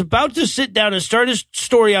is about to sit down and start his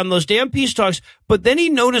story on those damn peace talks, but then he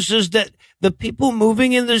notices that the people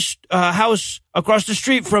moving in this house across the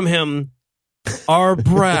street from him are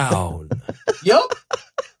brown. Yep.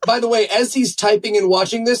 By the way, as he's typing and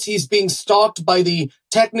watching this, he's being stalked by the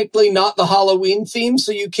technically not the Halloween theme,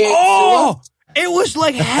 so you can't sue us. It was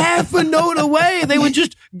like half a note away. They would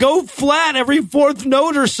just go flat every fourth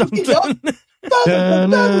note or something. Yep.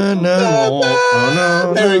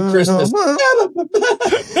 Merry Christmas.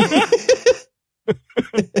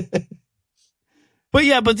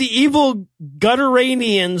 But the evil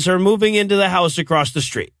Gutteranians are moving into the house across the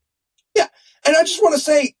street. Yeah. And I just want to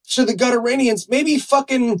say to the Gutteranians, maybe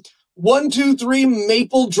fucking 123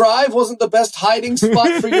 Maple Drive wasn't the best hiding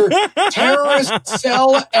spot for your terrorist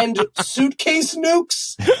cell and suitcase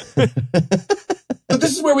nukes. But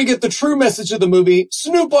this is where we get the true message of the movie.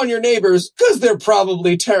 Snoop on your neighbors, because they're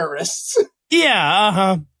probably terrorists. Yeah,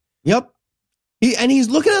 uh-huh. Yep. He's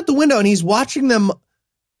looking out the window and he's watching them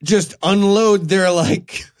just unload their,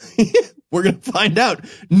 like, we're going to find out,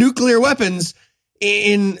 nuclear weapons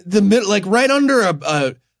in the middle, like right under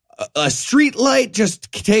a street light,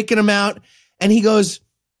 just taking them out. And he's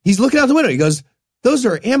looking out the window. He goes, those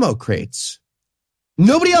are ammo crates.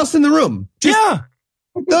 Nobody else in the room.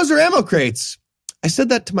 Those are ammo crates. I said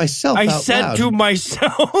that to myself out loud. I said to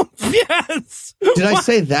myself, yes. Did I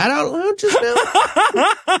say that out loud just now?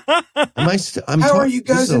 How are you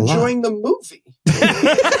guys enjoying the movie?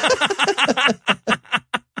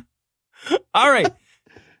 All right.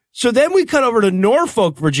 So then we cut over to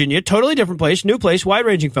Norfolk, Virginia, totally different place, new place,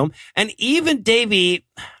 wide-ranging film. And Eve and Davey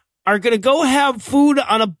are going to go have food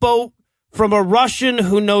on a boat from a Russian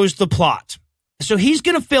who knows the plot. So he's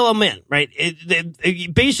going to fill them in, right?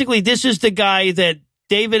 Basically, this is the guy that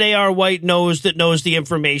David A.R. White knows the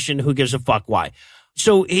information, who gives a fuck why.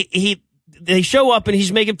 So they show up and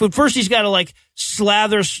he's making food. First, he's got to like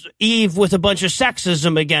slather Eve with a bunch of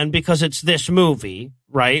sexism again because it's this movie,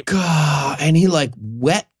 right? God, and he like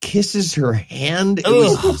wet kisses her hand. It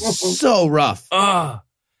was so rough.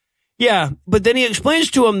 Yeah, but then he explains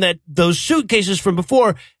to him that those suitcases from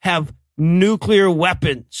before have nuclear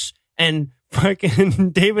weapons. And fucking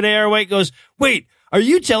David A.R. White goes, wait, are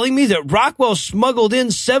you telling me that Rockwell smuggled in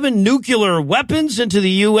 7 nuclear weapons into the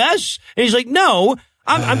U.S.? And he's like, no,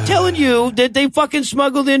 I'm telling you that they fucking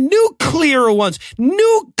smuggled in nuclear ones.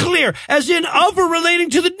 Nuclear, as in other relating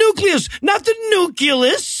to the nucleus, not the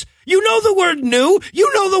nucleus. You know the word new.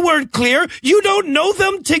 You know the word clear. You don't know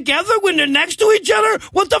them together when they're next to each other?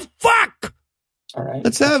 What the fuck? All right.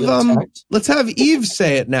 Let's have Eve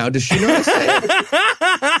say it now. Does she know how to say it?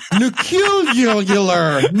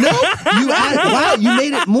 Nuclear. No, wow, you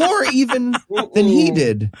made it more even than he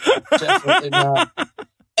did. Definitely not.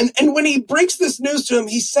 And when he breaks this news to him,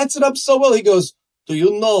 he sets it up so well. He goes, do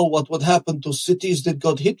you know what would happen to cities that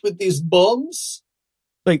got hit with these bombs?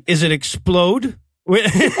 Like, is it explode?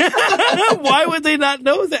 Why would they not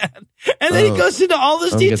know that? And then he goes into all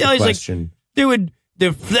this detail. He's like,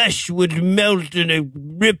 their flesh would melt and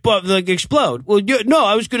rip up, like explode. Well, no,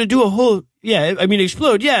 I was going to do a whole,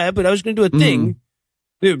 explode, but I was going to do a thing.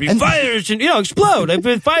 There would be fires and, explode.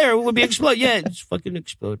 If fire would be explode. Yeah, it's fucking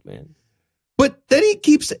explode, man. But then he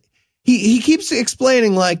keeps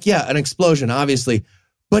explaining like, yeah, an explosion, obviously.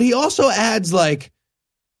 But he also adds like,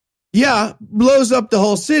 yeah, blows up the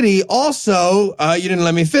whole city. Also, you didn't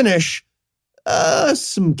let me finish,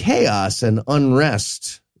 some chaos and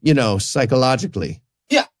unrest, psychologically.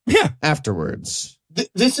 Yeah. Afterwards.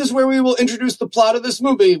 This is where we will introduce the plot of this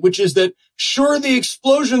movie, which is that, sure, the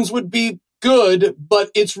explosions would be good, but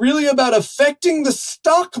it's really about affecting the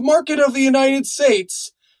stock market of the United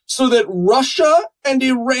States so that Russia and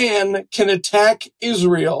Iran can attack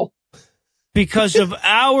Israel. Because of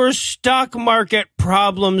our stock market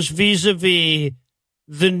problems vis-a-vis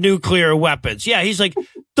the nuclear weapons. Yeah, he's like,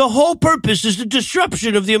 the whole purpose is the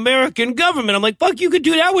disruption of the American government. I'm like, fuck, you could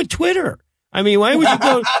do that with Twitter. I mean, why would you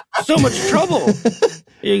go so much trouble?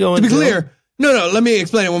 You're going to be clear, no, let me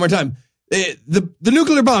explain it one more time. The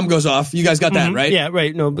nuclear bomb goes off. You guys got that, right? Yeah,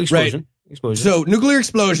 right. No, explosion. Right. Explosion. So nuclear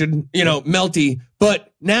explosion, melty.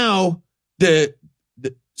 But now the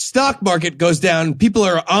stock market goes down. People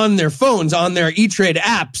are on their phones, on their E-Trade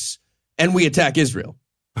apps, and we attack Israel.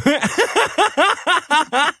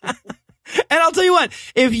 And I'll tell you what,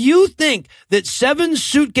 if you think that 7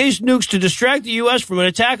 suitcase nukes to distract the U.S. from an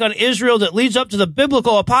attack on Israel that leads up to the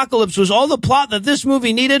biblical apocalypse was all the plot that this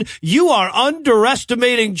movie needed, you are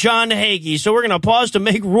underestimating John Hagee. So we're going to pause to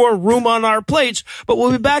make more room on our plates, but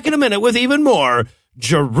we'll be back in a minute with even more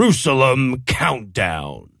Jerusalem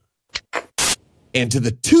Countdown. And to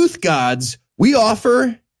the tooth gods, we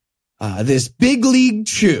offer this big league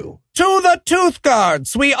chew. To the tooth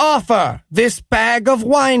guards, we offer this bag of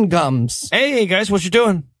wine gums. Hey, guys, what you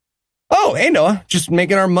doing? Oh, hey, Noah. Just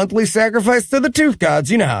making our monthly sacrifice to the tooth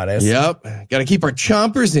gods. You know how it is. Yep. Got to keep our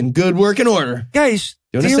chompers in good working order. Guys,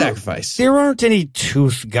 doing a sacrifice. There aren't any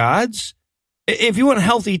tooth gods. If you want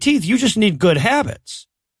healthy teeth, you just need good habits.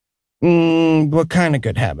 What kind of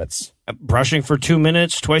good habits? Brushing for 2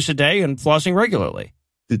 minutes twice a day and flossing regularly.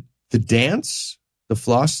 The dance? The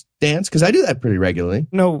floss dance? Because I do that pretty regularly.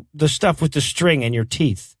 No, the stuff with the string in your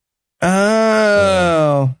teeth.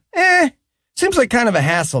 Oh. Seems like kind of a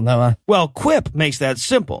hassle, Noah. Well, Quip makes that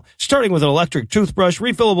simple. Starting with an electric toothbrush,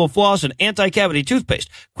 refillable floss, and anti-cavity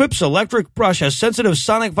toothpaste. Quip's electric brush has sensitive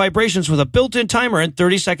sonic vibrations with a built-in timer and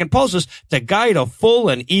 30-second pulses to guide a full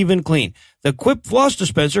and even clean. The Quip floss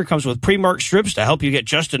dispenser comes with pre-marked strips to help you get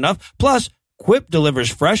just enough. Plus, Quip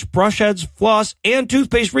delivers fresh brush heads, floss, and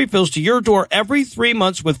toothpaste refills to your door every 3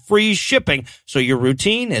 months with free shipping, so your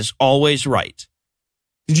routine is always right.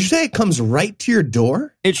 Did you say it comes right to your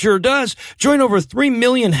door? It sure does. Join over 3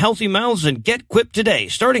 million healthy mouths and get Quip today,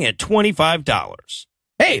 starting at $25.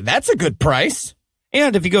 Hey, that's a good price.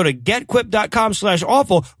 And if you go to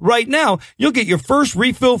getquip.com/awful right now, you'll get your first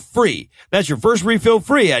refill free. That's your first refill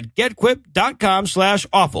free at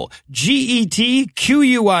getquip.com/awful.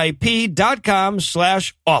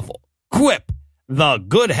 GETQUIP.com/awful. Quip, the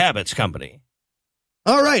good habits company.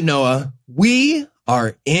 All right, Noah, we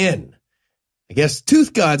are in. I guess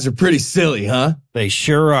tooth gods are pretty silly, huh? They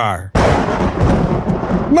sure are.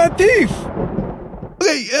 My teeth.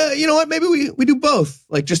 Okay, you know what? Maybe we do both,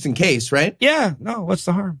 like just in case, right? Yeah, no, what's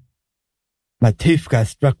the harm? My teeth got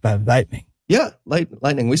struck by lightning. Yeah,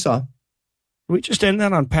 lightning, we saw. Did we just end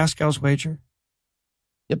that on Pascal's wager?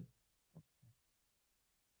 Yep.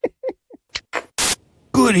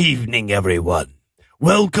 Good evening, everyone.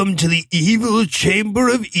 Welcome to the Evil Chamber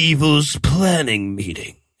of Evil's planning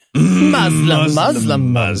meeting. Muslim.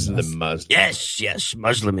 Yes,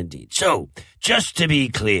 Muslim indeed. So, just to be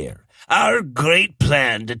clear, our great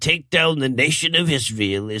plan to take down the nation of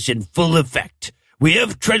Israel is in full effect. We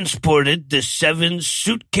have transported the 7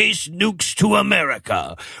 suitcase nukes to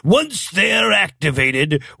America. Once they're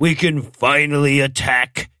activated, we can finally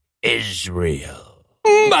attack Israel.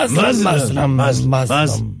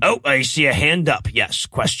 Muslim. Oh, I see a hand up. Yes,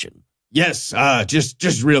 question. Yes,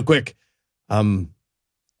 just real quick. I'm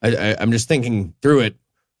just thinking through it.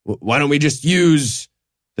 Why don't we just use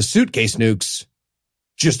the suitcase nukes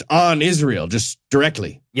just on Israel, just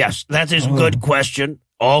directly? Yes, that is a good question.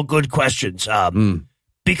 All good questions.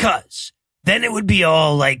 Because then it would be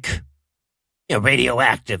all like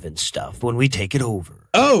radioactive and stuff when we take it over.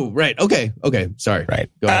 Oh, right. Okay. Sorry. Right.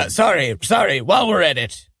 Go ahead. Sorry. While we're at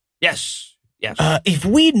it. Yes. If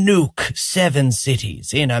we nuke 7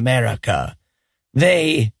 cities in America,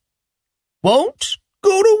 they won't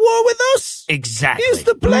go to war with us? Exactly. Is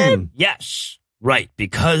the plan? Yes. Right,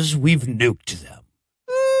 because we've nuked them.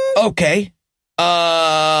 Okay.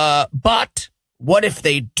 But what if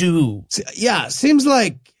they do? Yeah, seems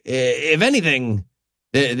like, if anything,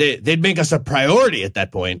 they'd make us a priority at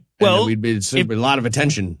that point. Well, we'd be a lot of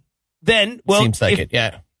attention. Then, seems like it,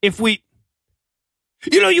 yeah. If we,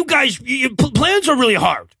 you guys, plans are really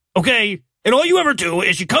hard, okay? And all you ever do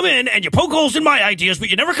is you come in and you poke holes in my ideas, but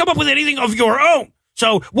you never come up with anything of your own.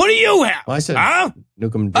 So, what do you have? Well, I said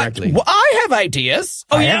nuke them directly. Well, I have ideas.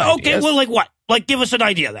 Oh, yeah? Okay, well, like what? Like, give us an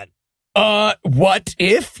idea then. What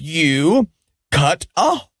if you cut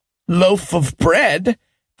a loaf of bread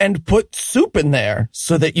and put soup in there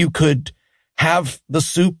so that you could have the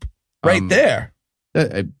soup right there?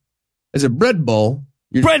 As a bread bowl.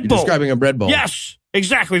 You're describing a bread bowl. Yes,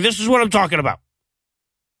 exactly. This is what I'm talking about.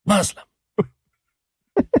 Muslim.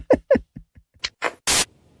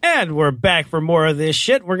 And we're back for more of this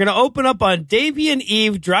shit. We're going to open up on Davey and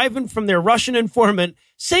Eve driving from their Russian informant,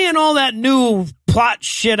 saying all that new plot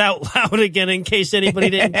shit out loud again in case anybody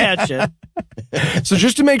didn't catch it. So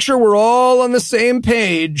just to make sure we're all on the same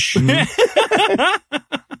page,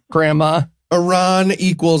 Grandma. Iran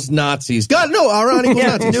equals Nazis. God, no, Iran equals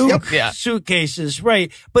Nazis. Nuke suitcases,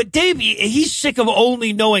 right. But Davey, he's sick of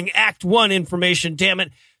only knowing Act 1 information, damn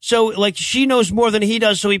it. So, like, she knows more than he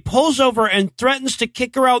does, so he pulls over and threatens to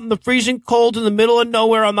kick her out in the freezing cold in the middle of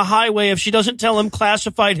nowhere on the highway if she doesn't tell him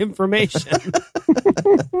classified information.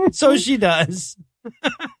 So she does.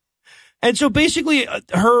 And so basically,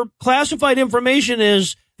 her classified information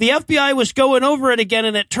is the FBI was going over it again,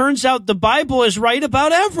 and it turns out the Bible is right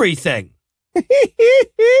about everything.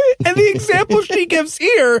 And the example she gives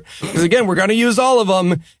here, because again, we're going to use all of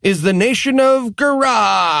them, is the nation of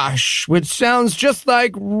Garage, which sounds just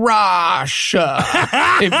like Russia,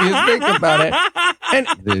 if you think about it. And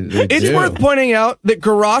it's worth pointing out that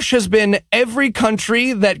Garage has been every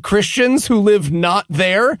country that Christians who live not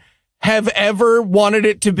there have ever wanted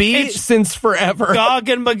it to be since forever. Gog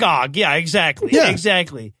and Magog. Yeah, exactly. Yeah.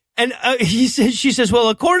 Exactly. And she says, well,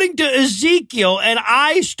 according to Ezekiel, and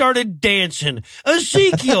I started dancing.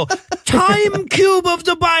 Ezekiel, time cube of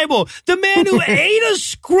the Bible, the man who ate a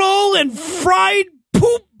scroll and fried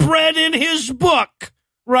poop bread in his book,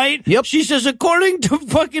 right? Yep. She says, according to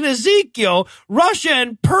fucking Ezekiel, Russia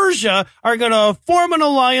and Persia are going to form an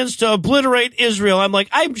alliance to obliterate Israel. I'm like,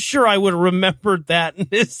 I'm sure I would have remembered that in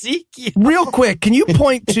Ezekiel. Real quick, can you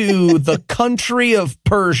point to the country of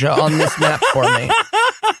Persia on this map for me?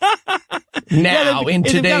 Now, in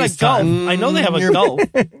today's time. I know they have a Gulf.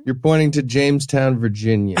 You're pointing to Jamestown,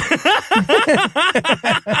 Virginia.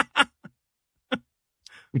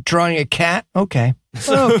 You're drawing a cat? Okay.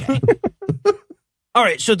 Okay. All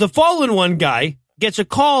right, so the fallen one guy gets a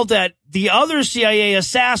call that the other CIA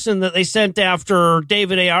assassin that they sent after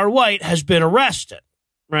David A.R. White has been arrested,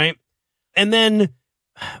 right? And then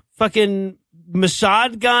fucking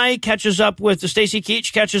Mossad guy catches up with, Stacy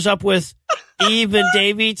Keach catches up with Eve and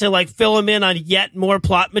Davey to like fill him in on yet more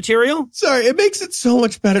plot material. Sorry, it makes it so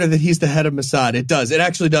much better that he's the head of Mossad. It does. It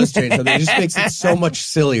actually does change something. It just makes it so much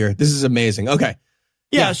sillier. This is amazing. Okay.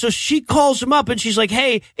 Yeah, so she calls him up and she's like,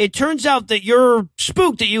 hey, it turns out that your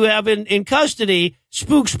spook that you have in custody,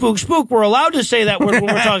 spook, we're allowed to say that when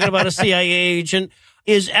we're talking about a CIA agent,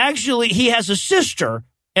 is actually, he has a sister,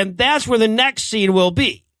 and that's where the next scene will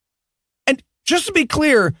be. And just to be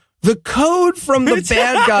clear, the code from the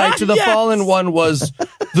bad guy to the fallen one was,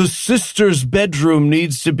 the sister's bedroom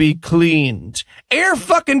needs to be cleaned. Air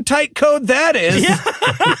fucking tight code that is. Yeah.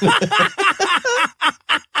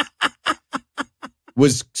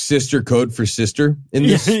 Was sister code for sister in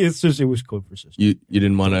this? Yeah, it was code for sister. You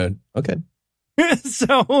didn't want to... Okay.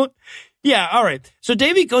 So, yeah, all right. So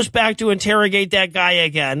Davey goes back to interrogate that guy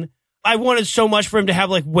again. I wanted so much for him to have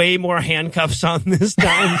like way more handcuffs on this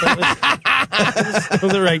time.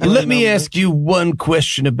 Let me ask you one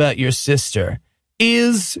question about your sister.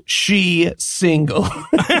 Is she single?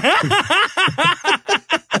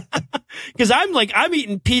 Because I'm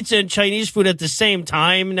eating pizza and Chinese food at the same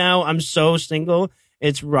time now. I'm so single.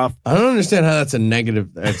 It's rough. I don't understand how that's a negative.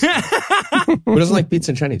 Who doesn't like pizza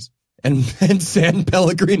and Chinese? And San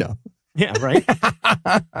Pellegrino. Yeah, right.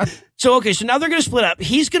 So now they're going to split up.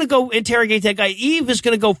 He's going to go interrogate that guy. Eve is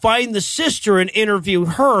going to go find the sister and interview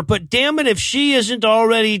her. But damn it, if she isn't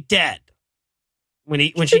already dead when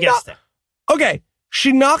she gets there. Okay,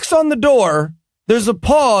 she knocks on the door. There's a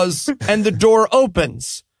pause, and the door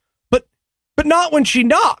opens. But not when she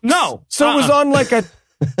knocks. No. So it was on like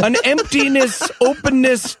an emptiness,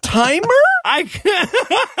 openness timer?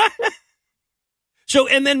 So,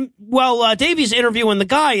 and then while Davey's interviewing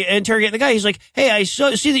interrogating the guy, he's like, hey, I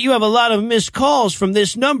see that you have a lot of missed calls from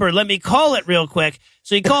this number. Let me call it real quick.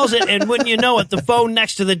 So he calls it, and wouldn't you know it, the phone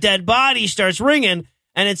next to the dead body starts ringing,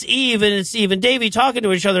 and it's Eve and Davey talking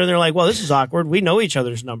to each other, and they're like, well, this is awkward. We know each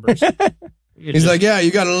other's numbers. He's like, yeah,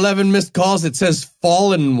 you got 11 missed calls. It says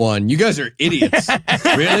fallen one. You guys are idiots.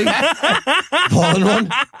 Really? Fallen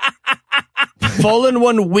one? Fallen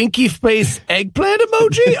one winky face eggplant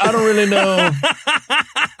emoji? I don't really know.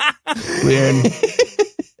 Weird.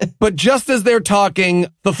 But just as they're talking,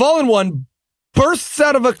 the fallen one bursts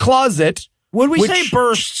out of a closet. When we say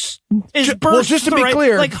bursts, is bursts well, just to be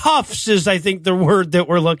clear, like huffs is, I think, the word that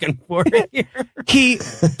we're looking for here.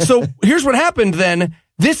 So here's what happened then.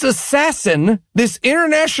 This assassin, this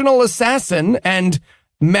international assassin and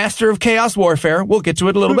master of chaos warfare, we'll get to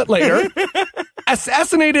it a little bit later,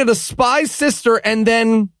 assassinated a spy sister and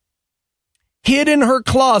then hid in her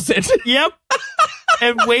closet. Yep.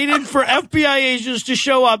 And waited for FBI agents to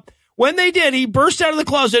show up. When they did, he burst out of the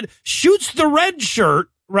closet, shoots the red shirt,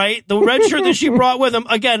 right? The red shirt that she brought with him.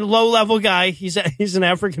 Again, low-level guy. He's an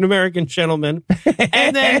African-American gentleman.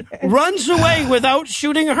 And then runs away without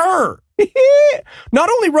shooting her.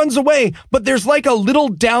 Not only runs away, but there's like a little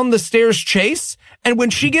down the stairs chase. And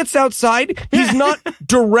when she gets outside, he's not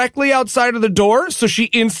directly outside of the door. So she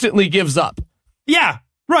instantly gives up. Yeah,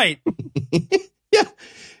 right. Yeah.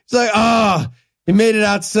 It's like, he made it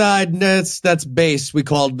outside. That's base. We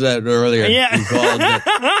called that earlier. Yeah. We called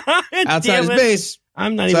it outside his base.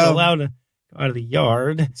 I'm not even allowed to go out of the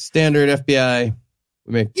yard. Standard FBI.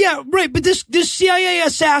 Yeah, right. But this CIA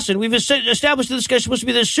assassin, we've established that this guy's supposed to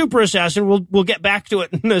be the super assassin. We'll get back to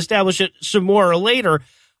it and establish it some more later.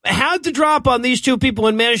 had the drop on these two people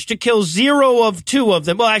and managed to kill 0 of 2 of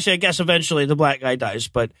them. Well, actually, I guess eventually the black guy dies,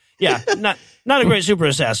 but yeah, not a great super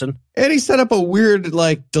assassin. And he set up a weird,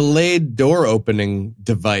 like, delayed door opening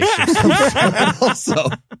device of some sort also.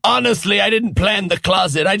 Honestly, I didn't plan the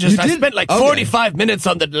closet. I spent like 45 minutes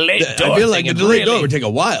on the delayed door. I feel like the delayed door would take a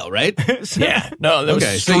while, right? Yeah. No, there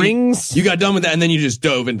was strings. So you got done with that, and then you just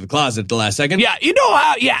dove into the closet at the last second? Yeah, you know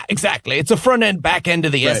how, yeah, exactly. It's a front end, back end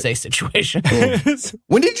of the essay situation. Cool.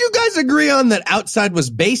 When did you guys agree on that outside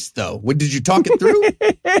was base, though? Did you talk it through?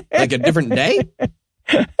 Like a different day?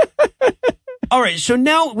 All right, so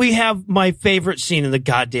now we have my favorite scene in the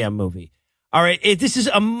goddamn movie. All right, this is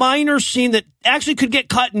a minor scene that actually could get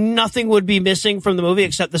cut and nothing would be missing from the movie,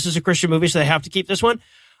 except this is a Christian movie, so they have to keep this one.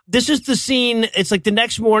 This is the scene, it's like the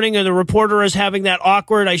next morning, and the reporter is having that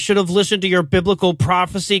awkward, I should have listened to your biblical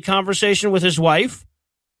prophecy conversation with his wife.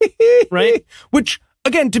 Right? Which,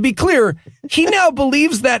 again, to be clear, he now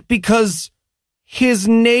believes that because his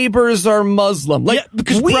neighbors are Muslim. Like, yeah,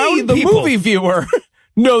 because we, the movie viewer,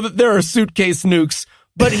 know that there are suitcase nukes.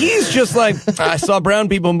 But he's just like, I saw brown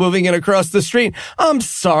people moving in across the street. I'm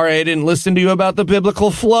sorry I didn't listen to you about the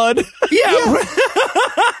biblical flood. Yeah.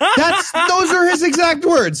 Those are his exact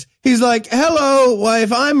words. He's like, hello,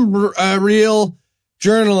 wife, I'm a real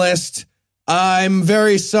journalist. I'm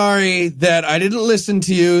very sorry that I didn't listen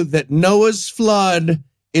to you, that Noah's flood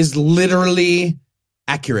is literally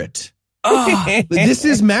accurate. This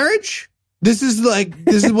is marriage? This is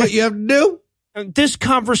what you have to do? This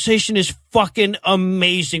conversation is fucking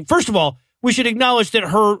amazing. First of all, we should acknowledge that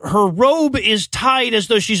her robe is tied as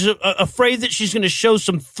though she's afraid that she's going to show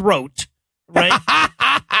some throat, right?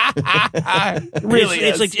 Really,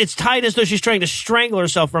 it's tied as though she's trying to strangle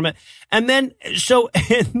herself from it. And then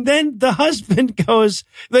the husband goes,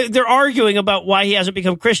 they're arguing about why he hasn't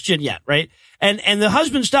become Christian yet, right? And the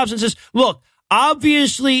husband stops and says, look,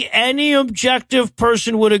 obviously, any objective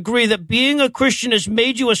person would agree that being a Christian has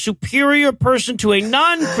made you a superior person to a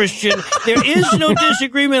non-Christian. There is no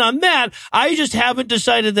disagreement on that. I just haven't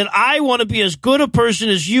decided that I want to be as good a person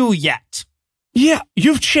as you yet. Yeah,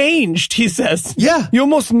 you've changed, he says. Yeah. You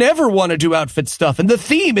almost never want to do outfit stuff. And the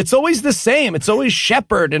theme, it's always the same. It's always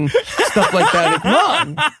shepherd and stuff like that. Come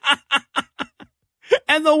on.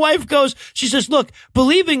 And the wife goes, she says, look,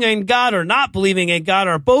 believing in God or not believing in God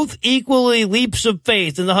are both equally leaps of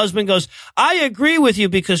faith. And the husband goes, I agree with you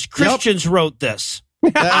because Christians wrote this.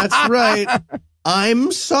 That's right.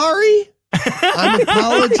 I'm sorry. I'm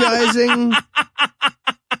apologizing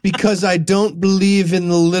because I don't believe in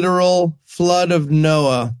the literal flood of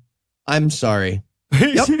Noah. I'm sorry.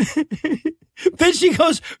 Yep. Then she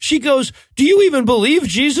goes, do you even believe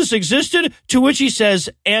Jesus existed? To which he says,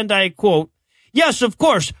 and I quote, yes, of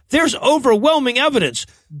course, there's overwhelming evidence.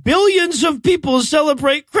 Billions of people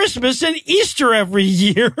celebrate Christmas and Easter every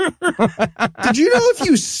year. Did you know if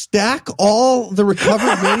you stack all the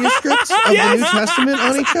recovered manuscripts of the New Testament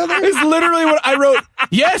on each other? It's literally what I wrote.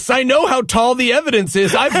 Yes, I know how tall the evidence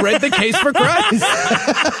is. I've read the case for Christ.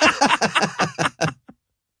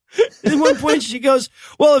 At one point she goes,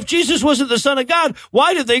 well, if Jesus wasn't the Son of God,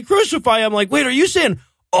 why did they crucify him? I'm like, wait, are you saying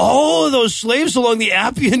all of those slaves along the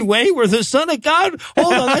Appian Way were the Son of God?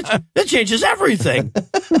 Hold on, that changes everything.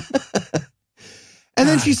 And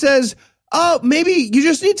then she says, oh, maybe you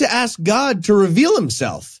just need to ask God to reveal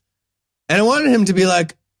himself. And I wanted him to be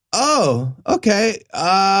like, oh, okay,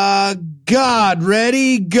 God,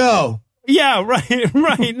 ready, go. Yeah,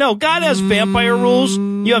 right. No, God has vampire rules.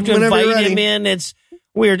 You have to invite him in. It's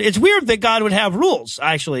weird. It's weird that God would have rules,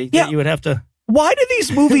 actually, that you would have to... Why do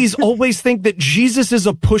these movies always think that Jesus is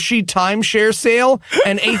a pushy timeshare sale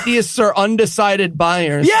and atheists are undecided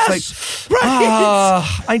buyers? Yes, right.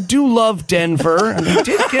 I do love Denver, and they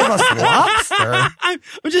did give us lobster. I'm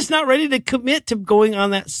just not ready to commit to going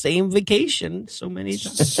on that same vacation so many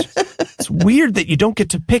times. It's weird that you don't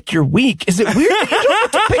get to pick your week. Is it weird that you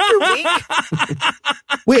don't get to pick your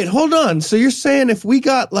week? Wait, hold on. So you're saying if we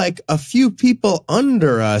got like a few people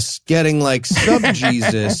under us getting like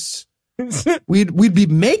sub-Jesus... We'd be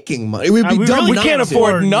making money. We'd be dumb. We can't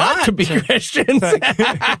afford not to be Christians.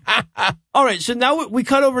 All right, so now we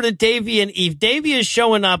cut over to Davy and Eve. Davy is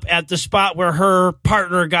showing up at the spot where her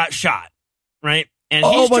partner got shot, right? And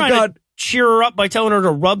he's trying to cheer her up by telling her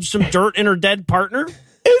to rub some dirt in her dead partner.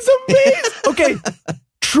 It's amazing. Okay.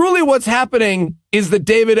 Truly what's happening is that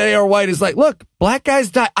David A.R. White is like, look, black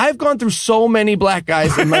guys die. I've gone through so many black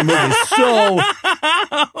guys in my movies. So,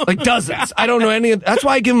 like dozens. I don't know any of that's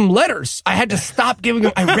why I give them letters. I had to stop giving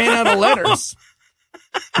them. I ran out of letters.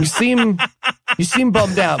 You seem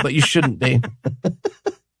bummed out, but you shouldn't be.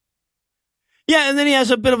 Yeah, and then he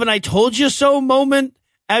has a bit of an I told you so moment.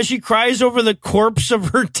 as she cries over the corpse of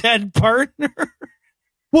her dead partner.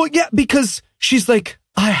 Well, yeah, because she's like,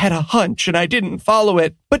 I had a hunch and I didn't follow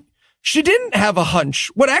it. But she didn't have a hunch.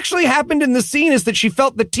 What actually happened in the scene is that she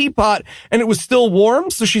felt the teapot and it was still warm,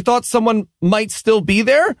 so she thought someone might still be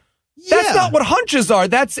there. Yeah. That's not what hunches are.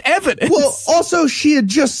 That's evidence. Well, also, she had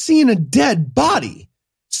just seen a dead body.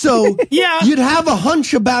 So yeah. You'd have a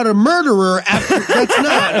hunch about a murderer after. That's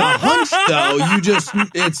not a hunch, though.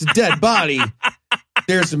 It's a dead body.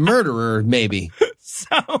 There's a murderer, maybe.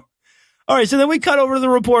 So, all right. So then we cut over to the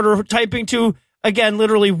reporter typing to, again,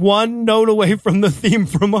 literally one note away from the theme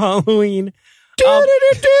from Halloween.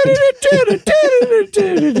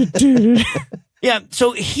 Yeah.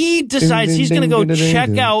 So he decides he's going to go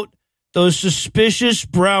check out those suspicious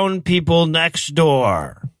brown people next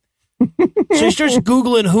door. So he starts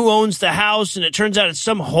Googling who owns the house, and it turns out it's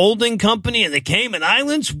some holding company in the Cayman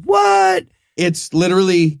Islands. What? It's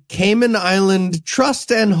literally Cayman Island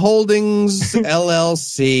Trust and Holdings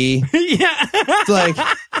LLC. Yeah. It's like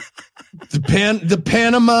the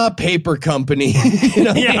Panama Paper Company. You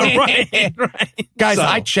know? Yeah, right. Guys,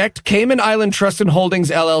 I checked. Cayman Island Trust and Holdings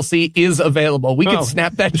LLC is available. We can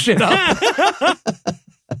snap that shit up.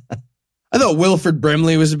 I thought Wilford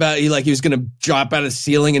Brimley was he was going to drop out of the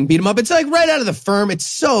ceiling and beat him up. It's like right out of the firm. It's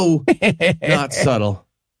so not subtle.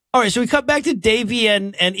 All right, so we cut back to Davy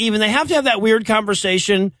and Eve, and they have to have that weird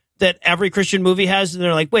conversation that every Christian movie has, and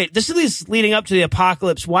they're like, wait, this is leading up to the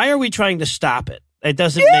apocalypse. Why are we trying to stop it? It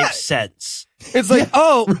doesn't make sense. It's like,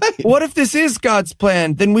 what if this is God's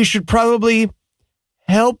plan? Then we should probably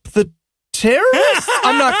help the terrorists?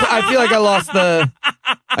 I feel like I lost the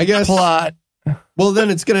plot. Well,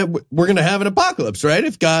 then we're gonna have an apocalypse, right?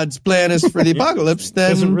 If God's plan is for the apocalypse,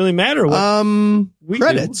 then it doesn't really matter what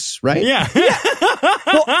credits, right? Yeah.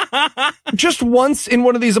 Well, just once in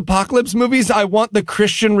one of these apocalypse movies, I want the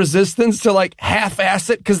Christian resistance to like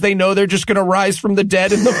half-ass it because they know they're just gonna rise from the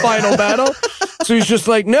dead in the final battle. So he's just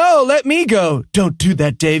like, no, let me go. Don't do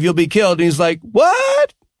that, Dave. You'll be killed. And he's like,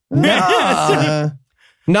 what? Nah.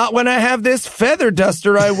 Not when I have this feather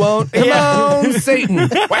duster, I won't. Come on, Satan.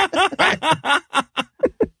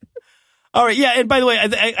 All right, yeah, and by the way,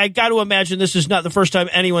 I got to imagine this is not the first time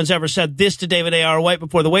anyone's ever said this to David A.R. White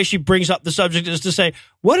before. The way she brings up the subject is to say,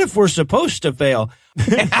 what if we're supposed to fail?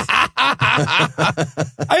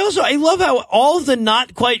 I love how all the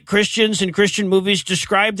not quite Christians in Christian movies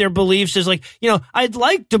describe their beliefs as like, I'd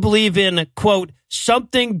like to believe in, quote,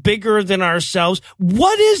 something bigger than ourselves.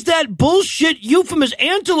 What is that bullshit euphemism?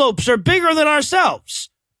 Antelopes are bigger than ourselves,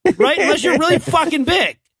 right? Unless you're really fucking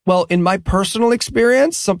big. Well, in my personal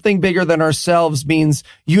experience, something bigger than ourselves means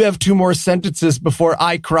you have 2 more sentences before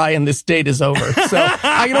I cry and this date is over. So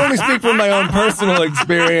I can only speak from my own personal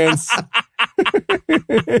experience.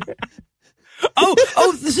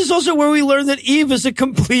 Oh, this is also where we learn that Eve is a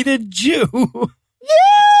completed Jew.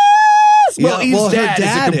 Yes! Well, Eve's dad is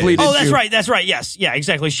a completed Jew. Oh, that's right. Yes. Yeah,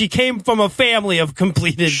 exactly. She came from a family of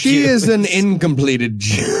completed Jews. She is an incompleted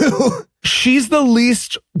Jew. She's the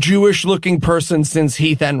least Jewish-looking person since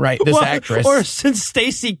Heath Enright, this actress. Or since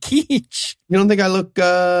Stacy Keach. You don't think I look,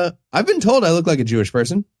 I've been told I look like a Jewish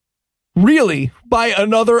person. Really? By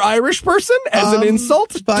another Irish person as an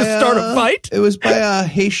insult to start a fight? It was by a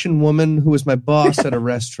Haitian woman who was my boss at a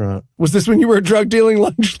restaurant. Was this when you were a drug-dealing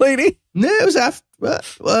lunch lady? No, it was after,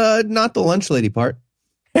 not the lunch lady part.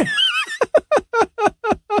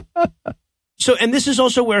 So, and this is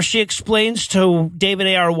also where she explains to David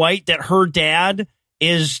A.R. White that her dad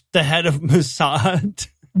is the head of Mossad.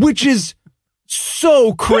 Which is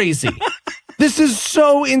so crazy. This is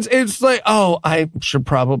so, it's like, I should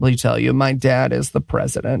probably tell you, my dad is the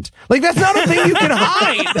president. Like, that's not a thing you can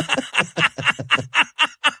hide.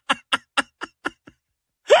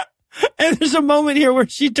 And there's a moment here where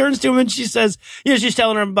she turns to him and she says, she's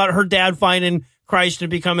telling him about her dad finding Christ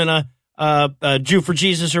and becoming a Jew for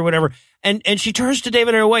Jesus or whatever. And she turns to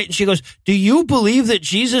David A.R. White and she goes, do you believe that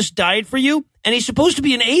Jesus died for you? And he's supposed to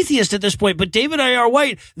be an atheist at this point, but David A.R.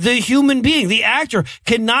 White, the human being, the actor,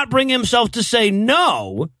 cannot bring himself to say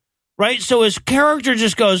no, right? So his character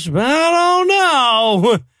just goes, I don't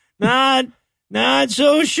know. Not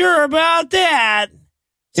so sure about that.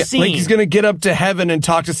 Yeah, like he's going to get up to heaven and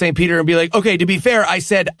talk to St. Peter and be like, okay, to be fair, I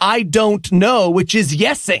said, I don't know, which is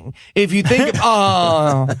yesing. If you think,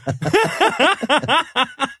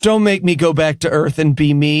 don't make me go back to earth and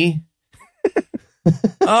be me.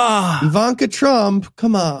 Ivanka Trump,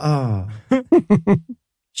 come on.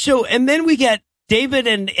 So, and then we get David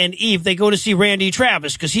and Eve, they go to see Randy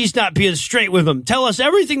Travis because he's not being straight with them. Tell us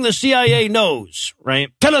everything the CIA knows, right?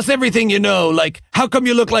 Tell us everything you know. Like, how come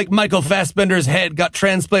you look like Michael Fassbender's head got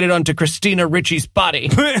transplanted onto Christina Ricci's body?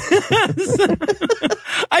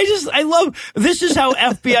 I love, this is how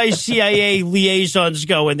FBI CIA liaisons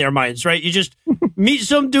go in their minds, right? You just meet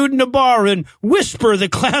some dude in a bar and whisper the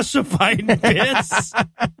classified bits.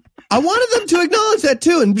 I wanted them to acknowledge that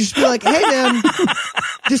too and just be like, hey man,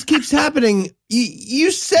 this keeps happening.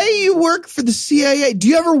 You say you work for the CIA. Do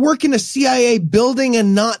you ever work in a CIA building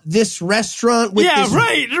and not this restaurant with this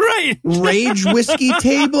right. rage whiskey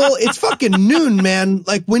table? It's fucking noon, man.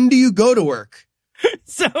 Like, when do you go to work?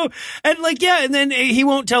 So, and like, yeah, and then he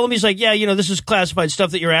won't tell him. He's like, yeah, this is classified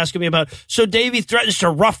stuff that you're asking me about. So Davey threatens to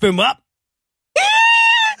rough him up.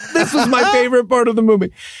 This was my favorite part of the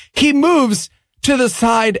movie. He moves to the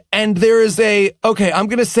side, and there is I'm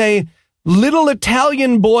going to say, little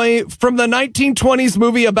Italian boy from the 1920s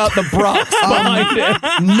movie about the Bronx behind it.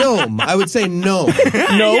 Gnome. I would say gnome.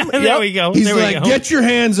 Gnome? Yeah, there we go. He's like, get your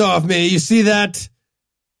hands off me. You see that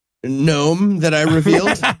gnome that I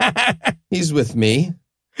revealed? He's with me.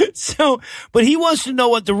 So, but he wants to know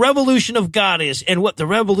what the revolution of God is. And what the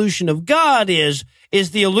revolution of God is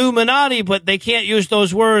the Illuminati, but they can't use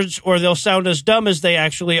those words or they'll sound as dumb as they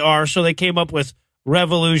actually are. So they came up with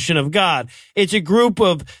Revolution of God. It's a group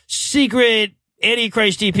of secret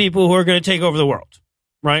antichristy people who are going to take over the world,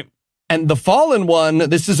 right? And the fallen one,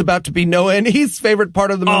 this is about to be Noah and his favorite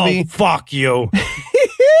part of the movie. Oh, fuck you.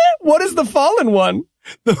 What is the fallen one?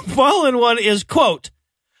 The fallen one is, quote,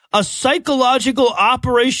 a psychological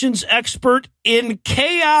operations expert in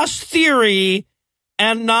chaos theory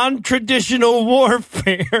and non-traditional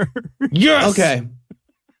warfare. Yes.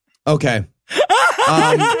 Okay.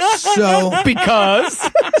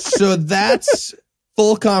 So that's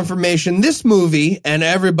full confirmation. This movie and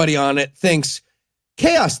everybody on it thinks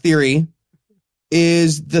chaos theory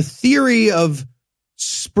is the theory of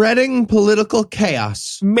spreading political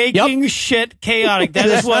chaos. Making shit chaotic. That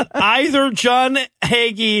is what either John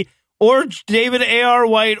Hagee or David A.R.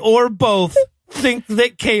 White or both think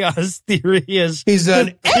that chaos theory is. He's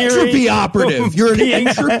an entropy operative. You're an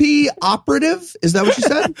entropy operative? Is that what you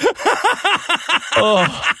said? Oh.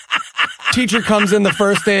 Teacher comes in the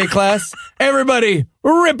first day of class. Everybody,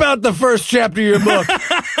 rip out the first chapter of your book.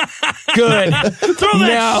 Good. Throw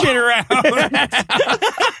that shit around.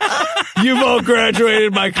 You've all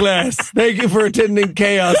graduated my class. Thank you for attending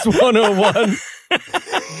Chaos 101.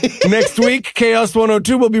 Next week, Chaos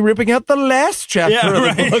 102 will be ripping out the last chapter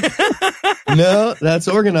of the book. No, that's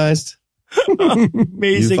organized.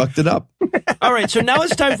 Amazing. You fucked it up. All right, so now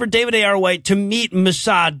it's time for David A.R. White to meet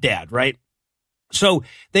Mossad Dad, right? So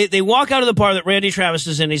they walk out of the bar that Randy Travis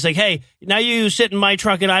is in. He's like, hey, now you sit in my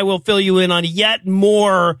truck and I will fill you in on yet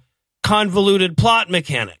more convoluted plot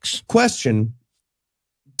mechanics. Question.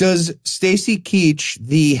 Does Stacy Keach,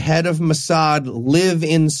 the head of Mossad, live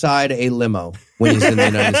inside a limo when he's in the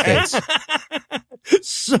United States?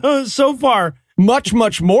 So far. Much,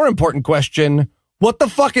 much more important question. What the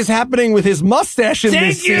fuck is happening with his mustache in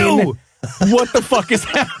this scene? What the fuck is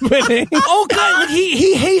happening? Oh, God. Like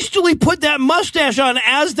he hastily put that mustache on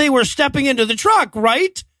as they were stepping into the truck,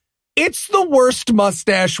 right? It's the worst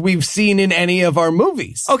mustache we've seen in any of our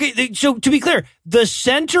movies. Okay, so to be clear, the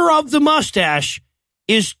center of the mustache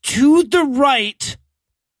is to the right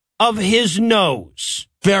of his nose.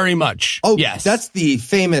 Very much. Oh, yes. That's the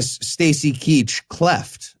famous Stacy Keach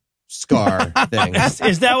cleft scar thing.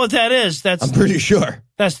 Is that what that is? I'm pretty sure.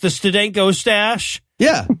 That's the Stadenko stash?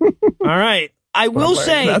 Yeah. All right. I will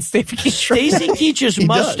say Stacy Keach's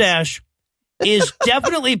mustache is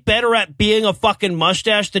definitely better at being a fucking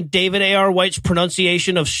mustache than David A.R. White's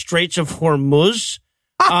pronunciation of Straits of Hormuz.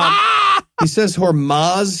 He says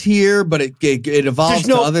Hormuz here, but it evolves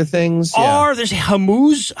to other things. There's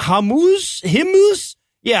Hummus.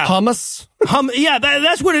 Yeah. Hummus? Yeah,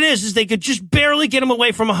 that's what it is they could just barely get him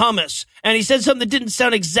away from hummus. And he said something that didn't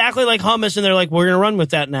sound exactly like hummus, and they're like, we're going to run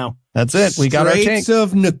with that now. That's it. We got our Straits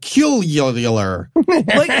of Nuclear. Yeah,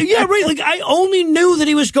 right. Like, I only knew that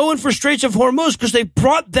he was going for Straits of Hormuz because they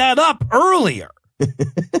brought that up earlier.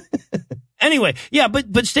 Anyway, yeah,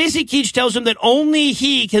 but Stacy Keach tells him that only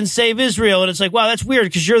he can save Israel, and it's like, wow, that's weird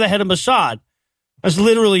because you're the head of Mossad. That's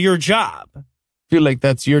literally your job. I feel like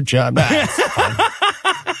that's your job.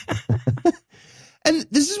 And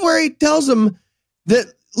this is where he tells him that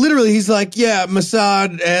literally he's like, yeah,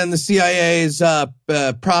 Mossad and the CIA's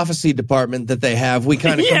prophecy department that they have, we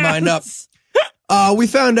kind of combined up. We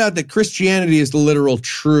found out that Christianity is the literal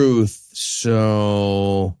truth.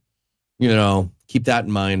 So, keep that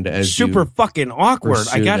in mind as super fucking awkward.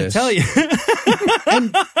 I gotta tell you.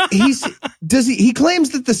 And he claims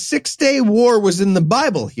that the 6-Day War was in the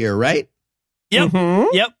Bible here, right? Yep.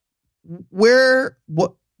 Mm-hmm. Yep.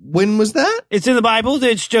 When was that? It's in the Bible.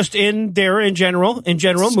 It's just in there in general.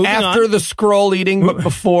 Moving after on. the scroll eating, but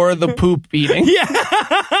before the poop eating. Yeah.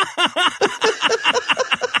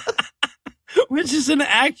 Which is an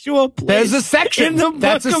actual place. There's a section. In the book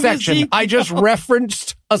That's a section. Ezekiel. I just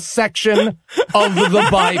referenced a section of the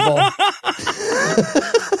Bible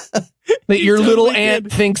that your little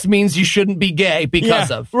aunt thinks means you shouldn't be gay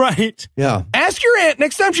because of. Right. Yeah. Ask your aunt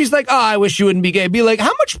next time she's like, oh, I wish you wouldn't be gay. Be like,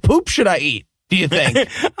 how much poop should I eat, do you think?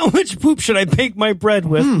 How much poop should I bake my bread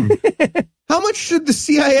with? How much should the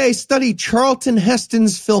CIA study Charlton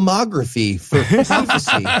Heston's filmography for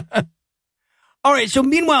prophecy? All right, so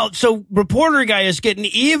meanwhile, reporter guy is getting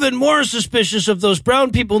even more suspicious of those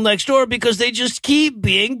brown people next door because they just keep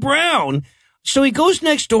being brown. So he goes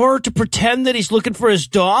next door to pretend that he's looking for his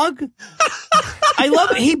dog. I love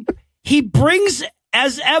it. He brings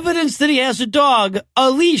as evidence that he has a dog, a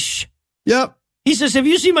leash. Yep. He says, have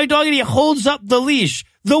you seen my dog? And he holds up the leash.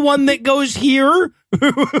 The one that goes here?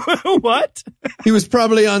 What? He was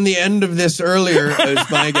probably on the end of this earlier,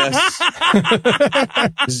 is my guess.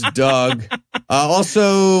 His dog.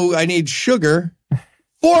 Also, I need sugar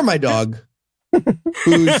for my dog,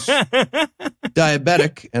 who's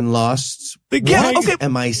diabetic and lost. What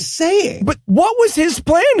am I saying? But what was his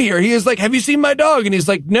plan here? He is like, have you seen my dog? And he's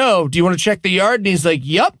like, no. Do you want to check the yard? And he's like,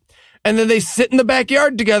 yep. And then they sit in the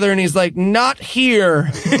backyard together, and he's like, not here.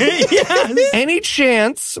 Yes. Any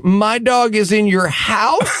chance my dog is in your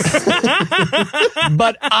house,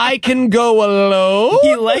 but I can go alone?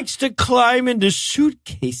 He likes to climb into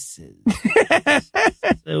suitcases.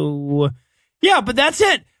 So, yeah, but that's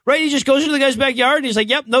it, right? He just goes into the guy's backyard, and he's like,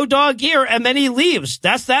 yep, no dog here, and then he leaves.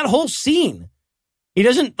 That's that whole scene. He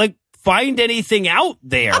doesn't, find anything out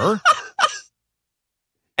there.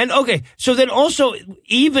 And okay, so then also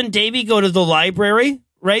Eve and Davey go to the library,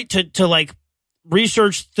 right? To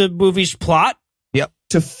research the movie's plot. Yep.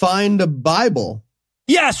 To find a Bible.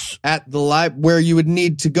 Yes. At the where you would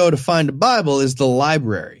need to go to find a Bible is the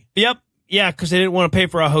library. Yep. Yeah, because they didn't want to pay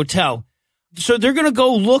for a hotel. So they're going to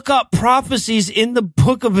go look up prophecies in the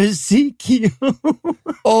book of Ezekiel.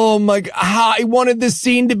 Oh my God. I wanted this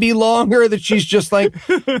scene to be longer, that she's just like,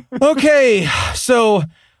 okay, so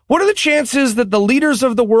what are the chances that the leaders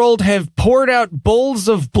of the world have poured out bowls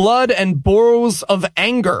of blood and bowls of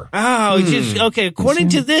anger? Oh, okay. According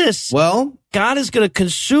to this, well, God is going to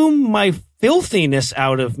consume my filthiness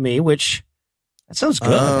out of me, which that sounds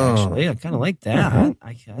good, actually. I kind of like that,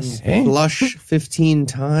 I guess. Okay. Blush 15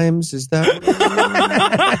 times, is that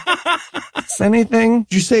Is anything?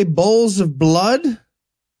 Did you say bowls of blood?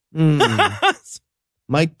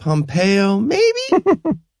 Mike Pompeo,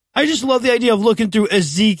 maybe? I just love the idea of looking through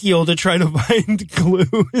Ezekiel to try to find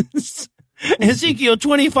clues. Ezekiel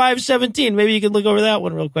 25:17. Maybe you can look over that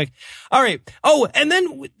one real quick. All right. Oh, and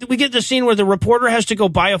then we get the scene where the reporter has to go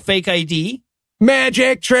buy a fake ID.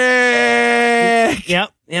 Magic trick.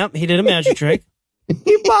 Yep. He did a magic trick.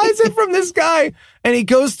 He buys it from this guy, and he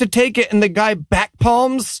goes to take it, and the guy back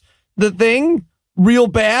palms the thing real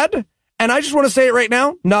bad. And I just want to say it right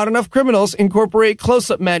now, not enough criminals incorporate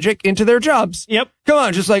close-up magic into their jobs. Yep. Come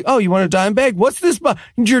on, just like, oh, you want a dime bag? What's this?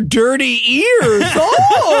 Your dirty ears.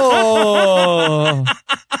 Oh.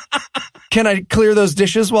 Can I clear those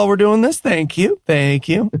dishes while we're doing this? Thank you.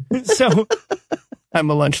 So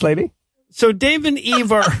I'm a lunch lady. So Dave and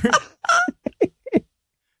Eve are...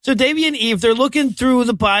 So Davey and Eve, they're looking through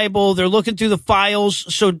the Bible. They're looking through the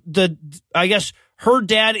files. So I guess her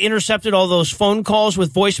dad intercepted all those phone calls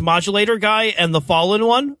with voice modulator guy and the fallen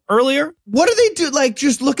one earlier. What do they do?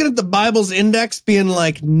 Just looking at the Bible's index being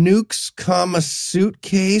like, nukes,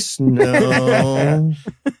 suitcase? No.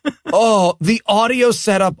 Oh, the audio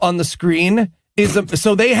setup on the screen is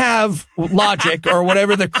so they have Logic or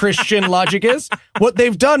whatever the Christian Logic is. What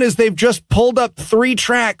they've done is they've just pulled up 3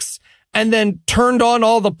 tracks and then turned on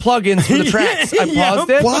all the plugins for the tracks. I paused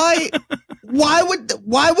it. Why would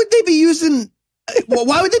they be using...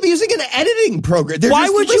 Why would they be using an editing program? Why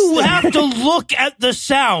would you have to look at the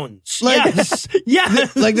sounds? Yes.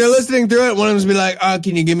 Like they're listening through it. One of them's be like,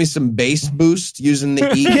 can you give me some bass boost using the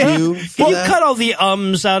EQ? Well, cut all the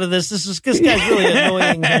ums out of this. This guy's really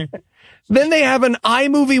annoying here. Then they have an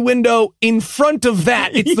iMovie window in front of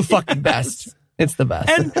that. It's the fucking best. It's the best.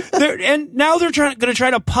 And now they're going to try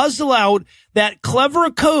to puzzle out that clever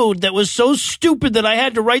code that was so stupid that I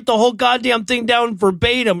had to write the whole goddamn thing down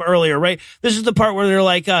verbatim earlier, right? This is the part where they're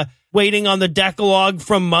like, waiting on the Decalogue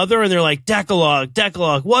from Mother, and they're like, Decalogue.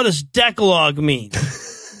 What does Decalogue mean?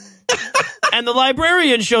 And the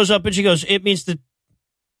librarian shows up and she goes, it means the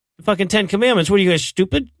fucking 10 Commandments. What are you guys,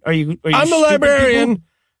 stupid? Are you I'm the librarian. People?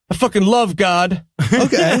 I fucking love God.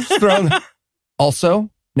 Okay.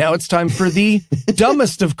 Also, now it's time for the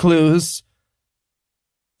dumbest of clues.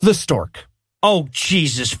 The stork. Oh,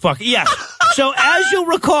 Jesus fuck. Yes. So as you'll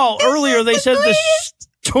recall earlier, they said the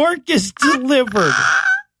stork is delivered.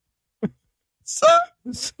 So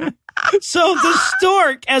the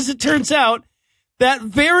stork, as it turns out, that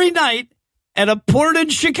very night at a port in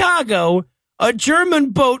Chicago, a German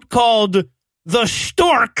boat called the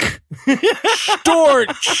Stork.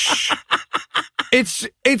 Storch.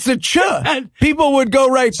 It's a ch. People would go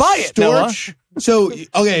right by it. Storch. So,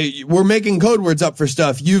 okay, we're making code words up for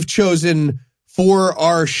stuff. You've chosen for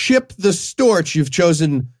our ship, the Storch, you've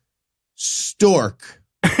chosen stork.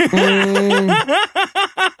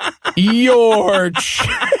 Yorch.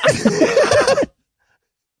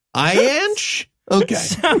 Ianch? Okay.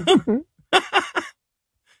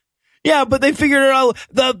 Yeah, but they figured it out.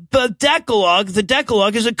 The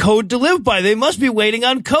Decalogue is a code to live by. They must be waiting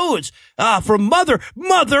on codes. From Mother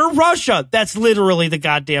Russia. That's literally the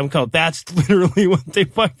goddamn code. That's literally what they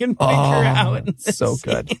fucking figure out. It's so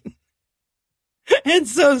good.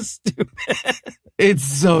 It's so stupid. It's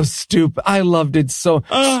so stupid. I loved it so.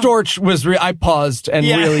 Storch was I paused and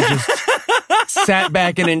really just sat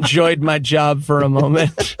back and enjoyed my job for a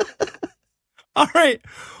moment. All right.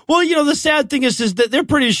 Well, you know, the sad thing is that they're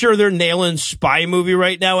pretty sure they're nailing Spy Movie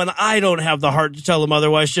right now, and I don't have the heart to tell them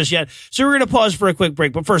otherwise just yet. So we're going to pause for a quick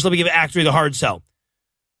break. But first, let me give Act 3 the hard sell.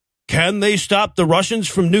 Can they stop the Russians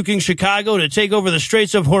from nuking Chicago to take over the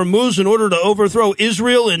Straits of Hormuz in order to overthrow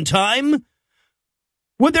Israel in time?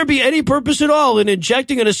 Would there be any purpose at all in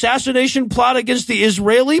injecting an assassination plot against the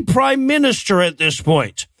Israeli prime minister at this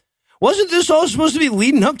point? Wasn't this all supposed to be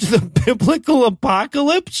leading up to the biblical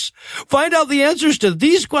apocalypse? Find out the answers to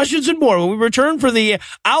these questions and more when we return for the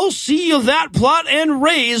I'll see you that plot and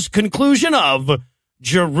Ray's conclusion of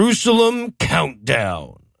Jerusalem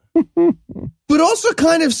Countdown. But also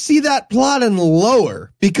kind of see that plot and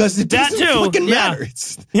lower because it doesn't fucking matter.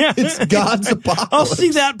 It's God's apocalypse. I'll see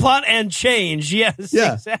that plot and change. Yes,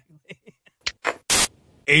 exactly.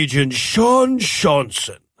 Agent Sean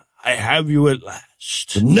Johnson, I have you at last.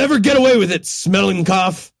 You'll never get away with it, smelling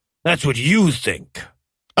cough. That's what you think.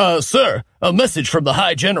 Sir, a message from the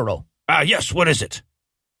High General. Yes, what is it?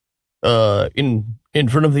 In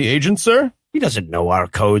front of the agent, sir? He doesn't know our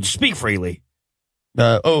codes. Speak freely.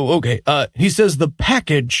 Okay. He says the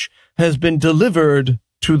package has been delivered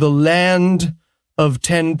to the land of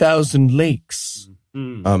 10,000 lakes.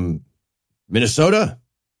 Minnesota?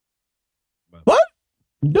 What?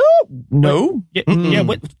 No. Yeah,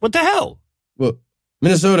 what the hell? Well,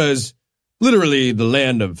 Minnesota is literally the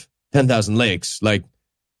land of 10,000 lakes. Like,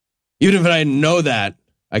 even if I didn't know that,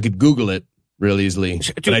 I could Google it real easily.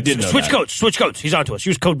 But I did know that. Switch codes. He's onto us.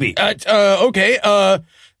 Use code B. Okay.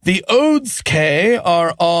 The Odes K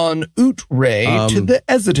are on Oot Ray to the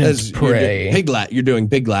Esident Pray. You're doing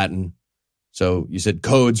Big Latin. So you said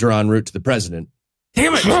codes are en route to the president.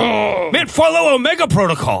 Damn it. Man, follow Omega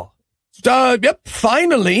Protocol. Yep.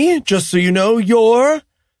 Finally, just so you know, you're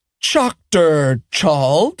Choctor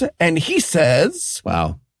Chald, and he says,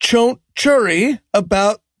 wow, "Chont churry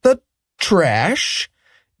about the trash.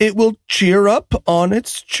 It will cheer up on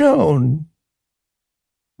its chone."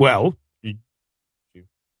 Well,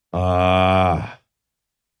 yeah,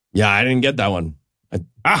 I didn't get that one.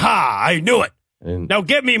 Aha, I knew it. Now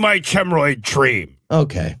get me my chemroid dream.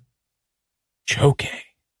 Okay. Choke.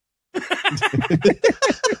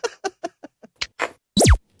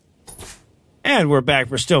 And we're back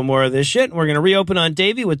for still more of this shit. We're going to reopen on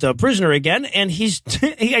Davey with the prisoner again. And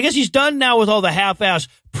I guess he's done now with all the half-ass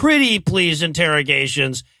pretty please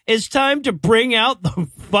interrogations. It's time to bring out the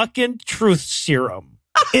fucking truth serum.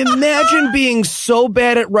 Imagine being so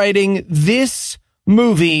bad at writing this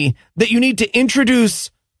movie that you need to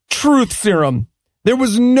introduce truth serum. There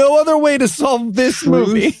was no other way to solve this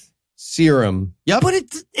movie. Serum. Yep. But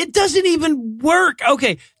it doesn't even work.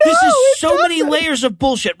 Okay, this is so many layers of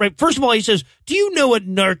bullshit, right? First of all, he says, do you know what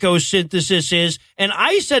narcosynthesis is? And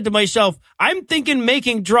I said to myself, I'm thinking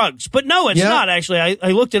making drugs. But no, it's not, actually.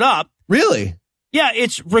 I looked it up. Really? Yeah,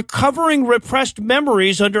 it's recovering repressed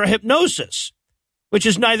memories under hypnosis, which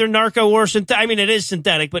is neither narco or synthetic. I mean, it is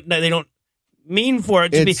synthetic, but they don't mean for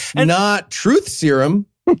it to be. It's not truth serum.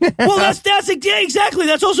 Well, that's exactly.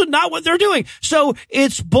 That's also not what they're doing. So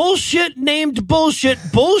it's bullshit named bullshit,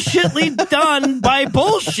 bullshitly done by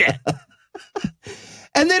bullshit.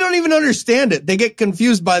 And they don't even understand it. They get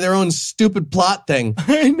confused by their own stupid plot thing.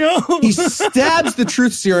 I know. He stabs the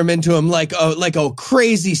truth serum into him like a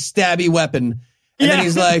crazy stabby weapon. And then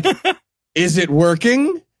he's like, is it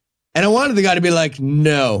working? And I wanted the guy to be like,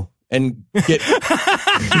 no. And get.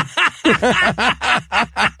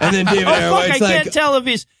 And then David Ayer White's I can't tell if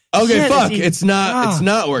he's. Okay, fuck. It's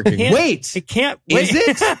not working. Wait. It can't. Wait. Is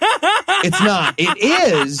it? It's not. It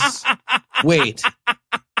is. Wait.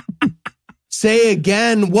 Say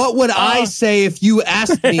again. What would I say if you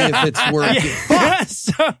asked me if it's working? Yeah.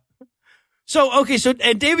 So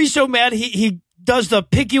and Davey's so mad he does the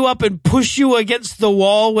pick you up and push you against the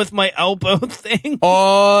wall with my elbow thing.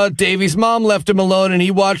 Oh, Davey's mom left him alone and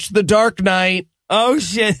he watched The Dark Knight. Oh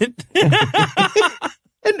shit.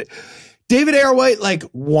 And David Ayer White, like,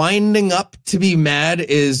 winding up to be mad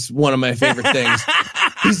is one of my favorite things.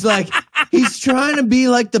 He's trying to be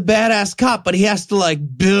like the badass cop, but he has to, like,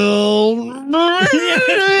 build into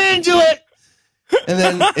it. And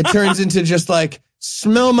then it turns into just like,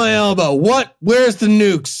 smell my elbow. What? Where's the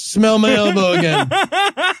nukes? Smell my elbow again.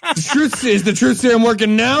 Is the truth serum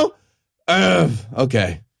working now?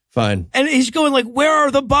 Okay. Fine. And he's going like, where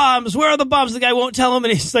are the bombs? Where are the bombs? The guy won't tell him.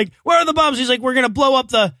 And he's like, where are the bombs? He's like, we're going to blow up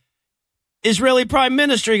the Israeli prime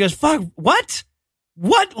minister. He goes, fuck, what?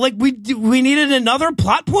 What? Like, we needed another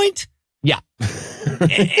plot point? Yeah.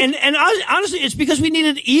 and honestly, it's because we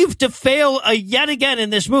needed Eve to fail yet again in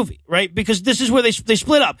this movie, right? Because this is where they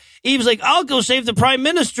split up. Eve's like, I'll go save the prime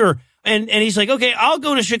minister. And he's like, okay, I'll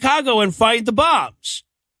go to Chicago and find the bombs.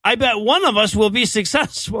 I bet one of us will be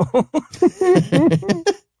successful.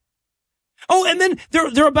 Oh, and then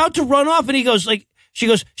they're about to run off, and she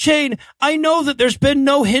goes, Shane, I know that there's been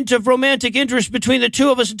no hint of romantic interest between the two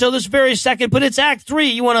of us until this very second, but it's Act 3.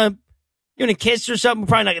 You want to kiss or something? We're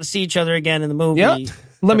probably not going to see each other again in the movie. Yep.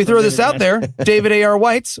 Let me throw this out there. David Ayer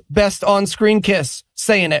White's best on-screen kiss.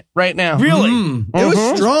 Saying it right now. Really? It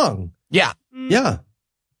was strong. Yeah. Yeah.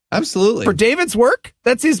 Absolutely. For David's work,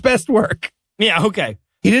 that's his best work. Yeah, okay.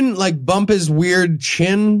 He didn't, like, bump his weird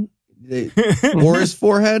chin or his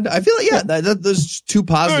forehead. I feel like, those two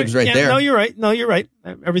positives right there. No, you're right.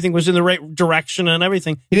 Everything was in the right direction and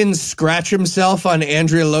everything. He didn't scratch himself on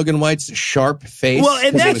Andrea Logan White's sharp face. Well,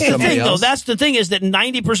 and that's the thing, though. That's the thing, is that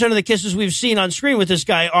 90% of the kisses we've seen on screen with this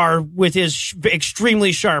guy are with his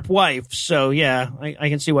extremely sharp wife. So, yeah, I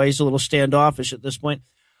can see why he's a little standoffish at this point.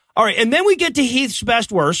 All right, and then we get to Heath's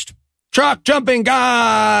best worst. Truck jumping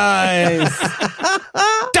guys.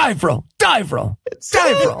 Dive roll.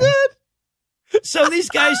 So these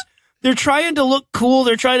guys, they're trying to look cool.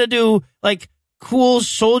 They're trying to do like cool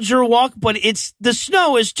soldier walk, but the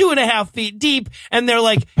snow is 2.5 feet deep, and they're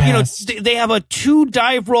like, they have a 2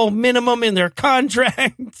 dive roll minimum in their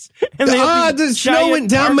contracts. And the snow went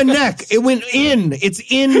down my neck. It went in. It's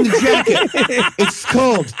in the jacket. It's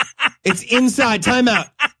cold. It's inside. Time out.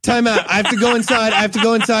 I have to go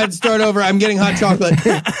inside and start over. I'm getting hot chocolate.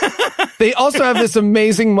 They also have this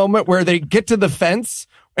amazing moment where they get to the fence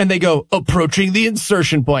and they go, approaching the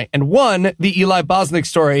insertion point. And 1, the Eli Bosnick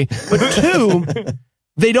story, but 2,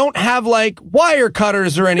 they don't have like wire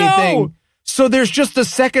cutters or anything. No. So there's just a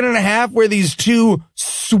second and a half where these 2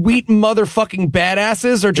 sweet motherfucking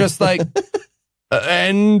badasses are just like,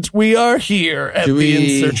 and we are here at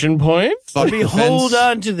the insertion point. Let me hold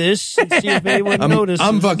on to this and see if anyone notices.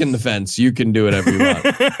 I'm fucking the fence. You can do whatever you want.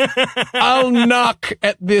 I'll knock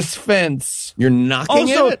at this fence. You're knocking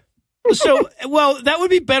it? So, well, that would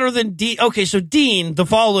be better than Dean. Okay, so Dean, the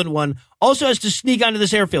fallen one, also has to sneak onto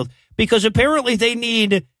this airfield because apparently they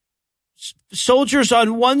need soldiers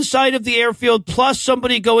on one side of the airfield plus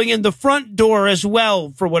somebody going in the front door as well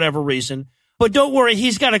for whatever reason. But don't worry,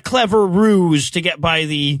 he's got a clever ruse to get by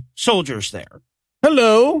the soldiers there.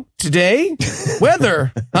 Hello, today,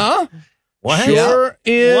 weather, huh? What? Sure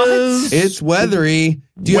is. What? It's weathery.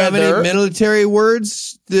 Do you have any military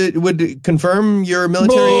words that would confirm your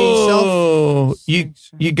military self?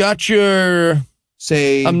 You got your...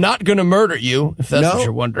 Say... I'm not going to murder you, if that's what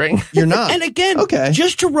you're wondering. You're not. And again,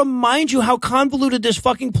 just to remind you how convoluted this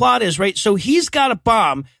fucking plot is, right? So he's got a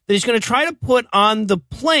bomb that he's going to try to put on the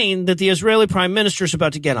plane that the Israeli prime minister is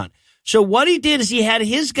about to get on. So what he did is he had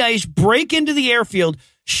his guys break into the airfield,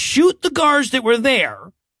 shoot the guards that were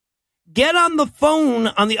there, get on the phone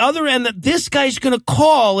on the other end that this guy's going to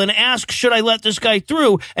call and ask, should I let this guy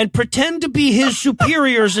through, and pretend to be his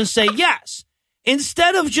superiors and say yes.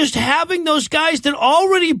 Instead of just having those guys that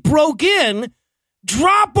already broke in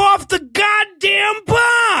drop off the goddamn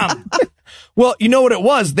bomb. Well, you know what it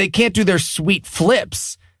was? They can't do their sweet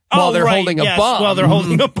flips while they're holding a bomb. While they're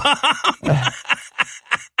holding a bomb.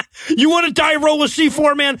 You want to dive roll with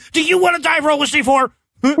C4, man? Do you want to dive roll with C4?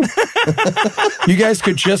 You guys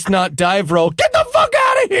could just not dive roll. Get the fuck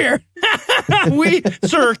out of here. We,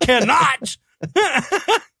 sir, cannot.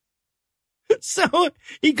 So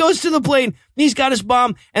he goes to the plane. He's got his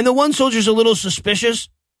bomb, and the one soldier's a little suspicious.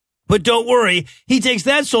 But don't worry, he takes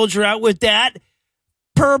that soldier out with that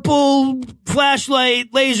purple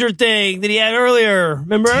flashlight laser thing that he had earlier.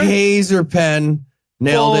 Remember? Taser pen.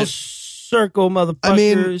 Nailed Full it. Circle, motherfuckers. I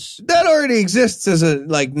mean, that already exists as a,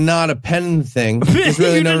 like, not a pen thing. There's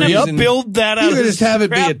really you no didn't have reason. to build that out. You could just have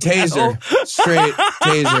it be a taser. Straight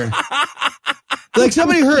taser. Like,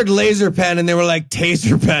 somebody heard laser pen and they were like,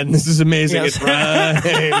 taser pen. This is amazing. Yes. It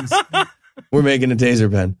rhymes. We're making a taser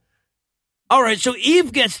pen. All right, so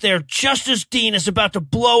Eve gets there just as Dean is about to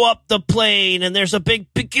blow up the plane, and there's a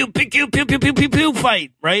big pew, pew, pew, pew, pew, pew, pew, pew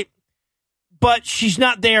fight, right? But she's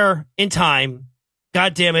not there in time.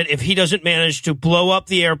 God damn it, if he doesn't manage to blow up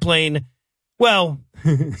the airplane, well,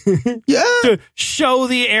 to show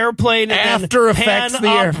the airplane and After then effects pan the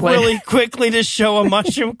up airplane. really quickly to show a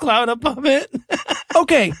mushroom cloud above it.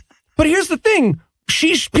 Okay, but here's the thing.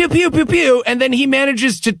 She's pew, pew, pew, pew, and then he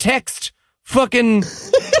manages to text fucking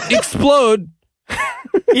explode.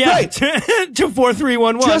 Yeah, Right. to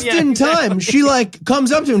 4311. Just in time, she like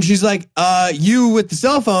comes up to him. She's like, you with the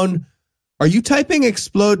cell phone, are you typing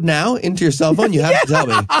explode now into your cell phone? You have to tell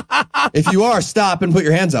me. If you are, stop and put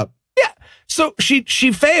your hands up. Yeah. So she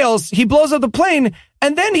fails. He blows up the plane,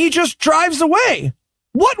 and then he just drives away.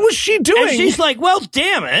 What was she doing? And she's like, well,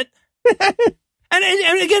 damn it.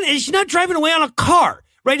 and again, she's not driving away on a car,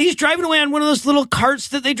 right? He's driving away on one of those little carts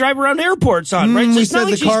that they drive around airports on, right? So We it's not said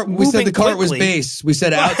like the cart. she's We said the cart moving was quickly. base. We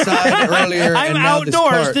said outside earlier. I'm and now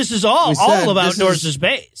outdoors. This is all We said of this outdoors is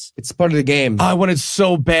base. It's part of the game. I wanted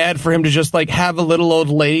so bad for him to just like have a little old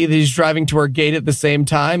lady that he's driving to her gate at the same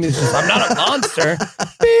time. He's just, I'm not a monster.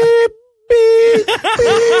 Beep, beep,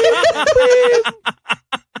 beep, beep.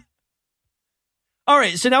 All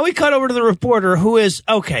right, so now we cut over to the reporter who is,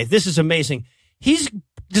 okay, this is amazing. He's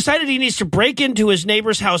decided he needs to break into his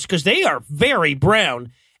neighbor's house because they are very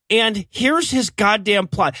brown. And here's his goddamn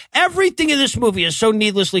plot. Everything in this movie is so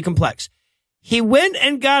needlessly complex. He went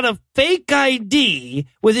and got a fake ID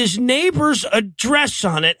with his neighbor's address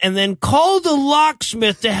on it and then called a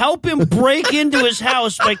locksmith to help him break into his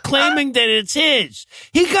house by claiming that it's his.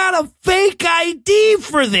 He got a fake ID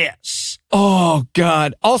for this. Oh,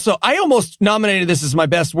 God. Also, I almost nominated this as my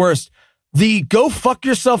best worst. The Go Fuck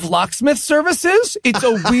Yourself Locksmith Services. It's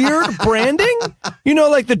a weird branding. You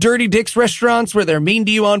know, like the Dirty Dicks restaurants where they're mean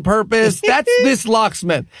to you on purpose. That's this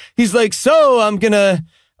locksmith. He's like, so I'm gonna,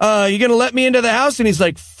 you gonna let me into the house? And he's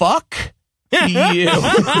like, fuck you.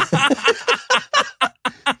 I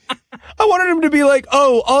wanted him to be like,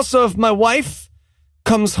 oh, also if my wife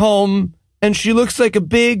comes home and she looks like a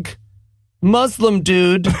big Muslim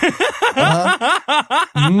dude,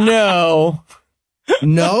 no.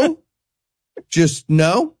 No? Just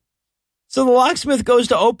no? So the locksmith goes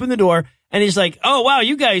to open the door and he's like, oh, wow,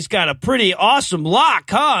 you guys got a pretty awesome lock,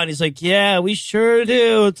 huh? And he's like, yeah, we sure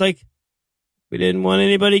do. It's like, we didn't want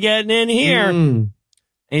anybody getting in here. And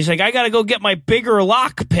he's like, I got to go get my bigger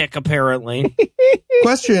lock pick, apparently.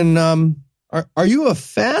 Question, are you a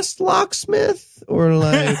fast locksmith or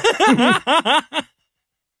like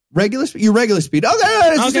regular speed? You're regular speed. Okay,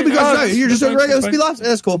 it's Okay, just you're just a regular speed locksmith.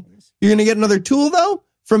 That's cool. You're going to get another tool though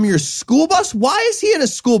from your school bus? Why is he in a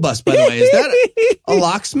school bus, by the way? Is that a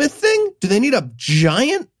locksmith thing? Do they need a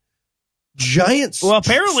giant Well,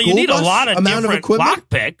 apparently you need a lot of different equipment? lock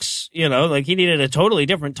picks. You know, like he needed a totally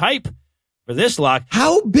different type for this lock.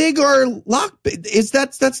 How big are lock?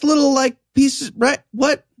 That's little like pieces, right?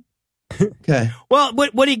 What? Okay. Well,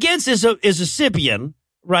 what he gets is a Sibian,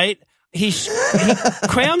 right? He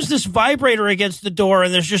crams this vibrator against the door,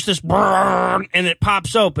 and there's just this brrrr, and it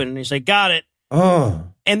pops open. And he's like, got it. Oh.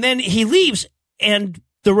 And then he leaves, and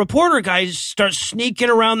the reporter guy starts sneaking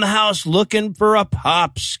around the house looking for a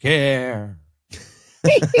pop scare.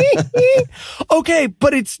 Okay,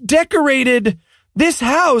 but it's decorated. This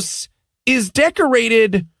house is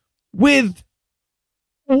decorated with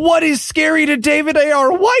what is scary to David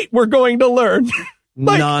A.R. White, we're going to learn.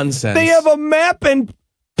 Nonsense. They have a map and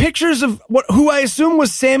pictures of who I assume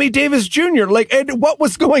was Sammy Davis Jr. Like, and what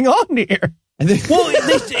was going on here? Well,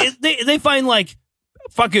 they find like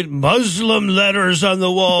fucking Muslim letters on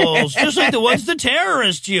the walls, just like the ones the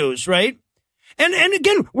terrorists use, right? And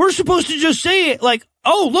again, we're supposed to just say like,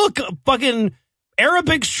 oh, look, fucking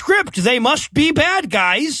Arabic script. They must be bad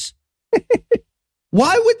guys.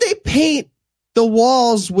 Why would they paint the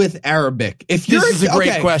walls with Arabic? If you're This is a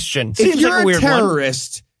great question. If Seems you're like a a weird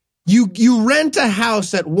terrorist, you rent a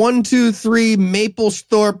house at 123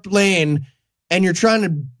 Maplethorpe Lane, and you're trying to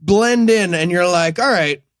blend in, and you're like, all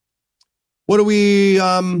right, what do we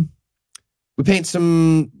paint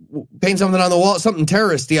something on the wall, something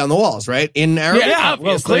terroristy on the walls, right? In Arabic? Yeah,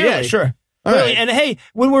 well, clearly. Yeah, sure. Really. And hey,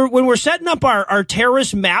 when we're setting up our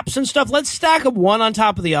terrorist maps and stuff, let's stack them one on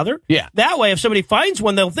top of the other. Yeah. That way, if somebody finds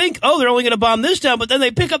one, they'll think, oh, they're only going to bomb this town, but then they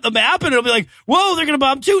pick up the map and it'll be like, whoa, they're going to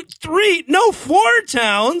bomb 2, 3, no 4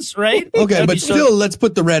 towns, right? Okay, but still, let's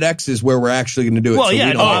put the red X's where we're actually going to do it. Well, so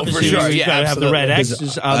yeah, for obviously, sure. you got to have the red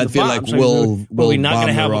X's on I the feel bombs. like we're not going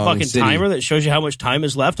to have a fucking city. timer that shows you how much time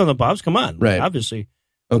is left on the bombs? Come on, right? Obviously.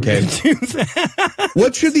 Okay.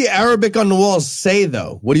 What should the Arabic on the walls say,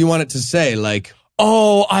 though? What do you want it to say? Like,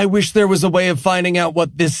 oh, I wish there was a way of finding out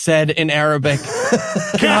what this said in Arabic.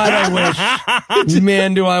 God, I wish.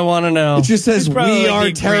 Man, do I want to know. It just says, we are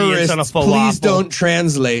terrorists. Please don't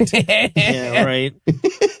translate. Yeah, right.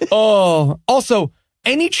 Oh, also,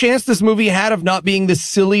 any chance this movie had of not being the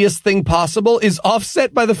silliest thing possible is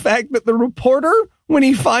offset by the fact that the reporter, when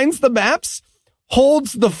he finds the maps,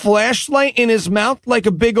 holds the flashlight in his mouth like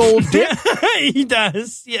a big old dick. He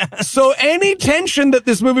does, yeah. So any tension that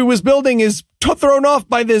this movie was building is thrown off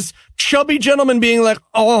by this chubby gentleman being like,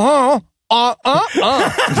 oh no,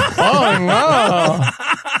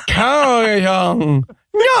 Carry Young,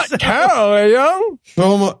 not Carry Young.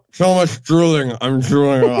 So much drooling. I'm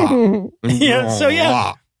drooling.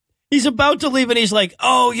 Yeah. He's about to leave and he's like,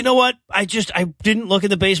 oh, you know what? I didn't look in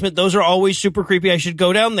the basement. Those are always super creepy. I should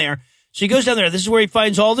go down there. So he goes down there. This is where he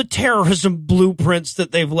finds all the terrorism blueprints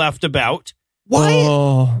that they've left about.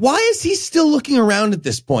 Why is he still looking around at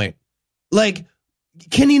this point? Like,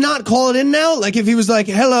 can he not call it in now? Like, if he was like,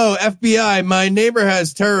 hello, FBI, my neighbor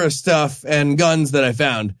has terrorist stuff and guns that I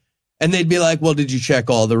found. And they'd be like, well, did you check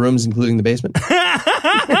all the rooms, including the basement?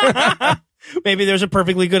 Maybe there's a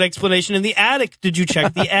perfectly good explanation in the attic. Did you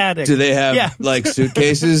check the attic? Do they have like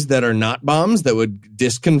suitcases that are not bombs that would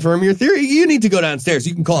disconfirm your theory? You need to go downstairs.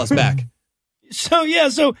 You can call us back. So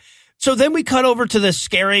then we cut over to the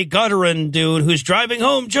scary Gutterin dude who's driving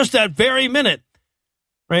home just that very minute.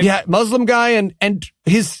 Right? Yeah, Muslim guy and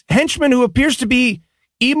his henchman who appears to be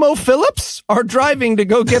Emo Phillips are driving to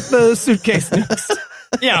go get the suitcase nukes.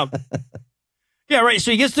 Yeah. Yeah, right.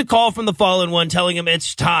 So he gets the call from the fallen one telling him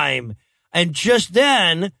it's time. And just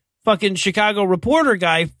then, fucking Chicago reporter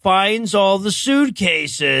guy finds all the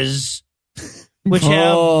suitcases, which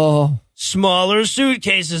have smaller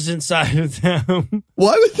suitcases inside of them.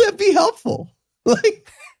 Why would that be helpful? Like,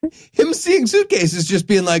 him seeing suitcases just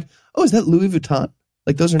being like, oh, is that Louis Vuitton?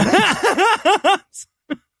 Like, those are nice.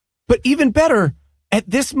 But even better, at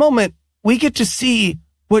this moment, we get to see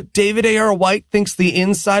what David A.R. White thinks the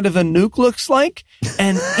inside of a nuke looks like,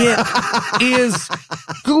 and it is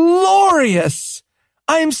glorious.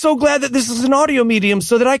 I am so glad that this is an audio medium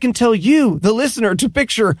so that I can tell you, the listener, to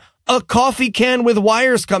picture a coffee can with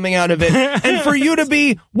wires coming out of it, and for you to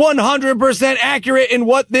be 100% accurate in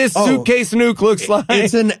what this suitcase nuke looks like.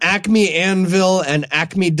 It's an Acme anvil and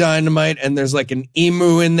Acme dynamite, and there's like an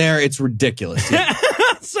emu in there. It's ridiculous. Yeah.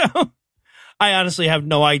 So I honestly have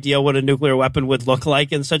no idea what a nuclear weapon would look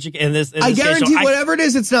like in such a in this I guarantee whatever it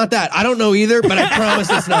is, it's not that. I don't know either, but I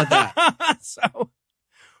promise it's not that.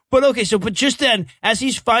 But just then, as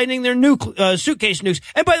he's finding their suitcase nukes,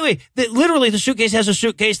 and by the way, literally the suitcase has a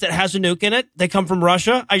suitcase that has a nuke in it. They come from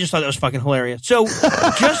Russia. I just thought that was fucking hilarious. So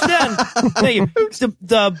just then,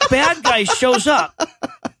 the bad guy shows up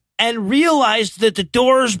and realized that the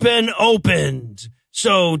door's been opened.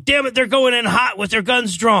 So damn it, they're going in hot with their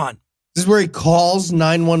guns drawn. This is where he calls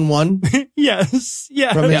 911? Yes.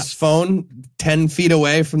 Yeah. From his phone 10 feet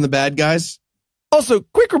away from the bad guys? Also,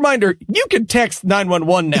 quick reminder, you can text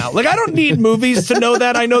 911 now. Like, I don't need movies to know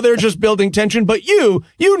that. I know they're just building tension, but you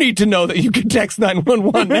need to know that you can text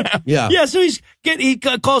 911 now. Yeah. Yeah, so he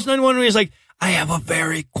calls 911 and he's like, I have a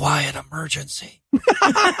very quiet emergency.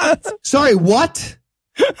 Sorry, what?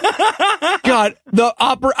 God,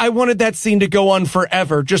 I wanted that scene to go on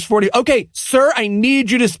forever. Just 40. Okay, sir, I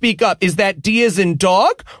need you to speak up. Is that D as in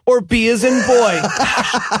dog or B as in boy?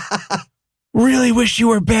 Really wish you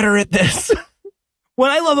were better at this.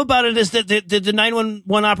 What I love about it is that the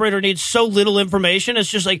 911 operator needs so little information. It's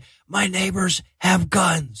just like, my neighbors have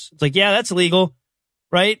guns. It's like, yeah, that's legal,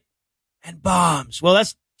 right? And bombs. Well,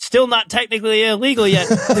 that's still not technically illegal yet.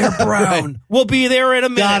 They're brown. Right. We'll be there in a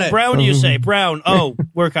minute. Brown, you say. Brown. Oh,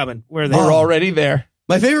 we're coming. We're there. We're already there.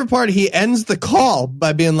 My favorite part, he ends the call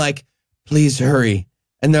by being like, please hurry.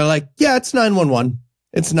 And they're like, yeah, it's 911.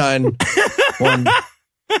 It's 911.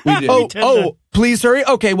 Please hurry.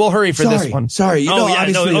 Okay, we'll hurry for this one. Sorry.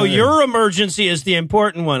 Your emergency is the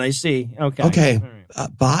important one. I see. Okay. Okay.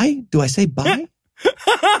 Bye? Do I say bye?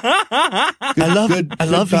 I love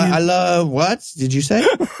you. I love what did you say?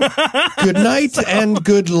 Good night and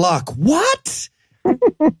good luck. What?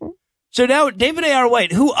 So now David A.R.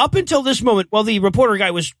 White, who up until this moment, while the reporter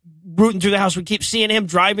guy was rooting through the house, we keep seeing him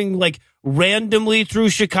driving like randomly through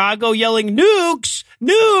Chicago yelling, nukes,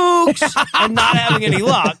 nukes, and not having any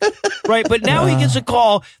luck, right? But now he gets a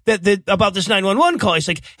call about this 911 call. He's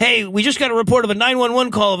like, hey, we just got a report of a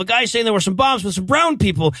 911 call of a guy saying there were some bombs with some brown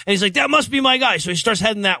people. And he's like, that must be my guy. So he starts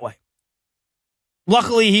heading that way.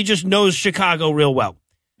 Luckily, he just knows Chicago real well.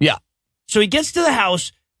 Yeah. So he gets to the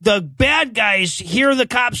house. The bad guys hear the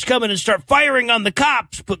cops coming and start firing on the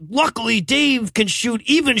cops, but luckily Dave can shoot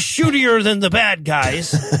even shootier than the bad guys.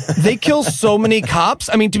 They kill so many cops.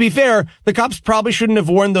 I mean, to be fair, the cops probably shouldn't have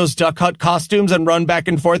worn those duck hut costumes and run back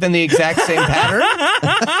and forth in the exact same pattern.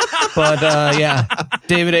 But, yeah,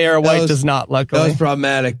 David A.R. White does not, luckily. That was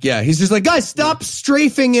problematic, yeah. He's just like, guys, stop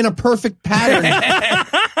strafing in a perfect pattern.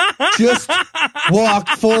 Just walk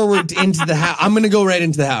forward into the house. I'm going to go right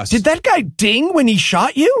into the house. Did that guy ding when he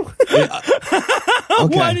shot you? Okay.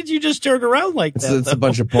 Why did you just turn around like that? It's a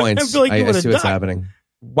bunch of points. I feel like I see what's happening.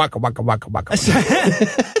 Waka, waka, waka, waka.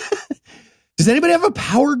 Does anybody have a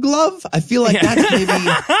power glove? I feel like that's maybe an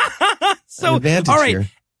advantage all right. here.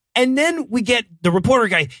 And then we get the reporter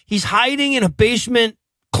guy. He's hiding in a basement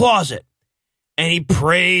closet. And he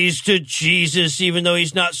prays to Jesus, even though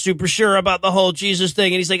he's not super sure about the whole Jesus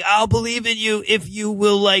thing. And he's like, I'll believe in you if you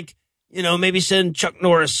will, like, you know, maybe send Chuck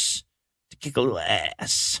Norris to kick a little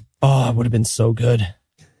ass. Oh, it would have been so good.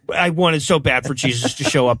 I wanted so bad for Jesus to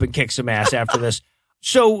show up and kick some ass after this.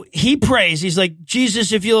 So he prays. He's like,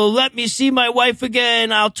 Jesus, if you'll let me see my wife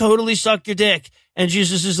again, I'll totally suck your dick. And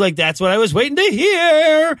Jesus is like, that's what I was waiting to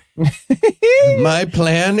hear. My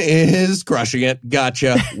plan is crushing it.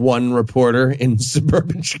 Gotcha. One reporter in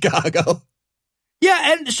suburban Chicago.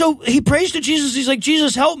 Yeah, and so he prays to Jesus. He's like,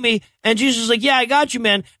 Jesus, help me. And Jesus is like, yeah, I got you,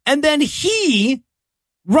 man. And then he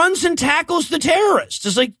runs and tackles the terrorist.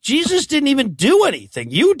 It's like, Jesus didn't even do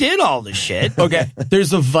anything. You did all the shit. Okay,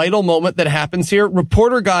 there's a vital moment that happens here.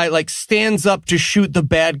 Reporter guy, like, stands up to shoot the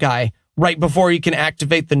bad guy right before he can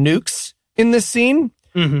activate the nukes in this scene.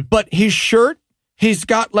 Mm-hmm. But his shirt, he's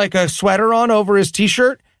got, like, a sweater on over his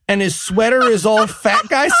T-shirt, and his sweater is all fat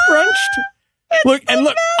guy scrunched. Look,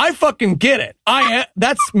 I fucking get it.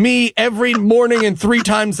 That's me every morning and 3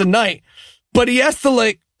 times a night. But he has to,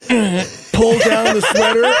 like, pull down the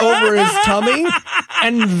sweater over his tummy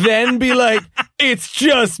and then be like, it's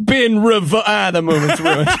just been the movement's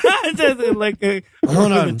ruined. Like,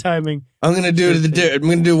 hold on. The timing. I'm gonna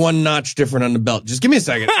do one notch different on the belt. Just give me a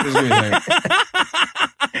second.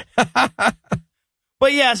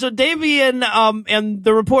 But yeah, so Davey and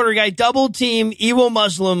the reporter guy double team evil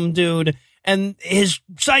Muslim dude, and his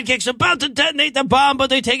sidekick's about to detonate the bomb, but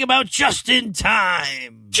they take him out just in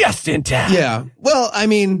time. Just in time. Yeah. Well, I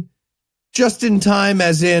mean, just in time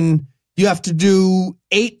as in you have to do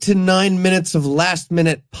 8 to 9 minutes of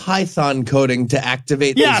last-minute Python coding to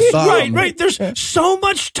activate this bomb. Right. There's so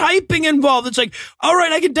much typing involved. It's like, all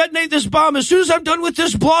right, I can detonate this bomb as soon as I'm done with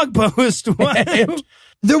this blog post.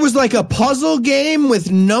 There was like a puzzle game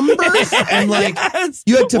with numbers and like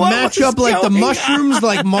you had to match up like the mushrooms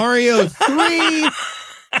like Mario 3.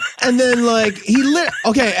 And then like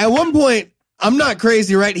at one point, I'm not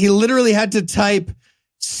crazy, right? He literally had to type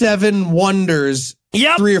 7 wonders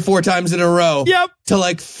 3 or 4 times in a row to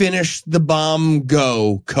like finish the bomb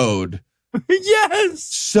go code. Yes.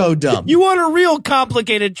 So dumb. You want a real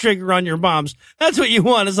complicated trigger on your bombs. That's what you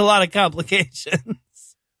want, is a lot of complications.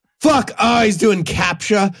 Fuck. Oh, he's doing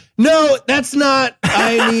CAPTCHA. No, that's not.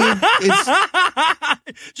 I mean, it's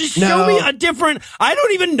just show me a different. I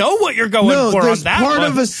don't even know what you're going for on that part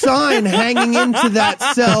one. of a sign hanging into that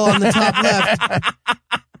cell on the top left.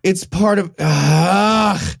 It's part of.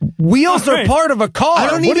 Wheels are part of a car.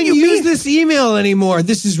 I don't even use this email anymore.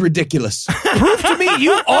 This is ridiculous. Prove to me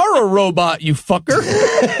you are a robot, you fucker.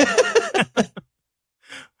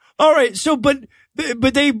 All right. So, but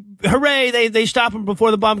they, hooray, they stop him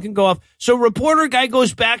before the bomb can go off. So reporter guy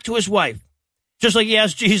goes back to his wife, just like he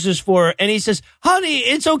asked Jesus for her. And he says, honey,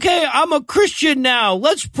 it's okay. I'm a Christian now.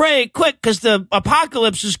 Let's pray quick because the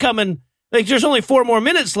apocalypse is coming. Like, there's only 4 more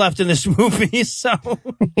minutes left in this movie. So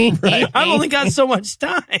I've only got so much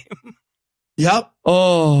time. Yep.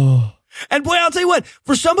 Oh. And boy, I'll tell you what,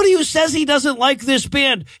 for somebody who says he doesn't like this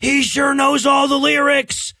band, he sure knows all the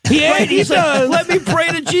lyrics. Yeah, right? He's like, let me pray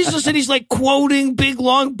to Jesus. And he's like quoting big,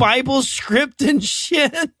 long Bible script and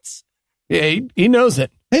shit. Yeah, he knows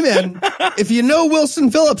it. Hey, man, if you know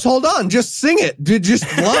Wilson Phillips, hold on. Just sing it. Just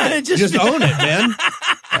love it. Just own it, man.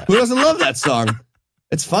 Who doesn't love that song?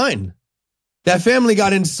 It's fine. That family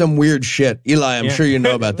got into some weird shit. Eli, I'm sure you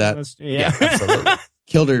know about that. Yeah, absolutely.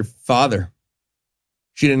 Killed her father.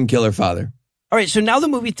 She didn't kill her father. All right, so now the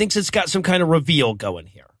movie thinks it's got some kind of reveal going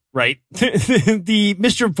here, right? The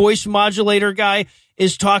Mr. Voice Modulator guy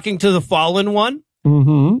is talking to the fallen one.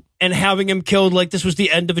 Mm-hmm. and having him killed like this was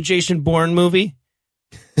the end of a Jason Bourne movie.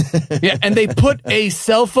 Yeah, and they put a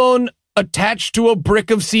cell phone attached to a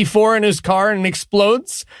brick of C4 in his car and it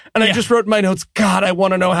explodes. And I just wrote in my notes, God, I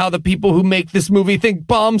want to know how the people who make this movie think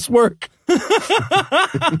bombs work.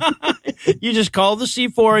 You just call the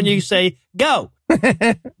C4 and you say, go.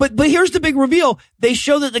 But here's the big reveal. They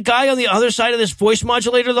show that the guy on the other side of this voice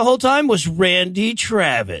modulator the whole time was Randy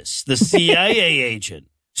Travis, the CIA agent.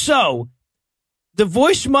 So the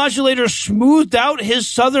voice modulator smoothed out his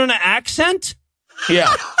southern accent?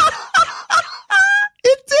 Yeah.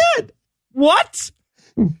 It did. What?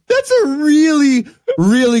 That's a really,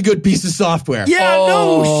 really good piece of software. Yeah,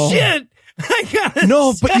 no shit.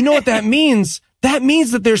 No, but you know what that means? That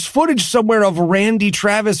means that there's footage somewhere of Randy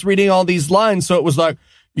Travis reading all these lines. So it was like,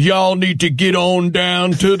 y'all need to get on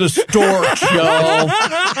down to the storch, y'all.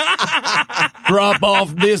 Drop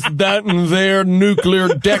off this, that, and their nuclear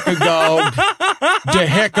decagogue, de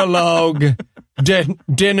hecalogue,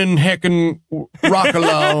 denin heckin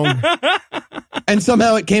rockalong. And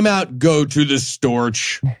somehow it came out, go to the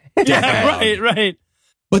storch. Yeah, right.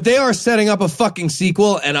 But they are setting up a fucking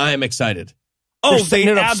sequel, and I am excited. Oh, they're setting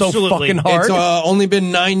it up so fucking hard. It's only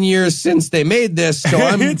been 9 years since they made this, so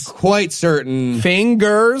I'm quite certain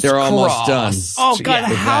fingers they're almost done. Oh, God,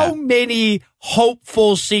 how many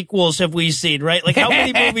hopeful sequels have we seen, right? Like, how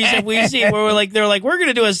many movies have we seen where they're like, we're going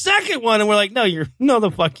to do a second one, and we're like, no,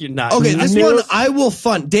 the fuck you're not. Okay, this one I will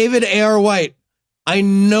fund. David A.R. White, I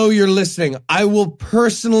know you're listening. I will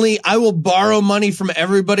borrow money from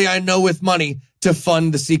everybody I know with money to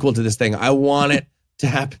fund the sequel to this thing. I want it to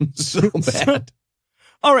happen so bad.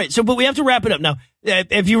 All right, but we have to wrap it up now.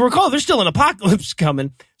 If you recall, there's still an apocalypse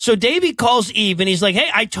coming. So Davey calls Eve, and he's like, hey,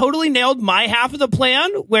 I totally nailed my half of the plan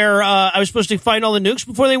where I was supposed to find all the nukes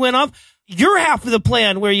before they went off. Your half of the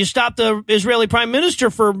plan where you stopped the Israeli prime minister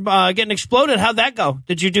for getting exploded, how'd that go?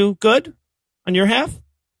 Did you do good on your half?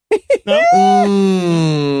 No?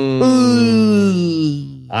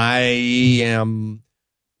 I am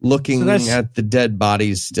looking at the dead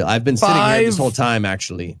bodies still. I've been sitting here this whole time,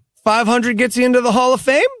 actually. 500 gets you into the Hall of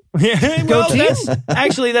Fame? Well,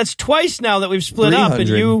 that's twice now that we've split up, and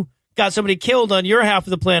you got somebody killed on your half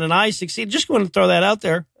of the plan, and I succeeded. Just want to throw that out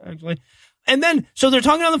there, actually. And then, so they're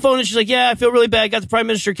talking on the phone, and she's like, yeah, I feel really bad. Got the prime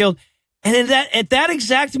minister killed. And at that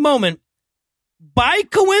exact moment, by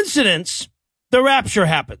coincidence, the rapture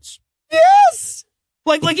happens. Yes!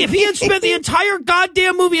 Like if he had spent the entire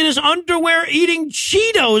goddamn movie in his underwear eating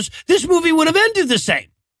Cheetos, this movie would have ended the same.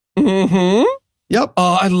 Mm-hmm. Yep.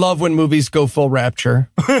 Oh, I love when movies go full rapture.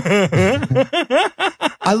 I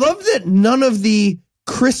love that none of the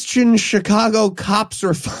Christian Chicago cops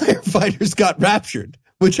or firefighters got raptured.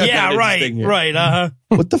 Which right.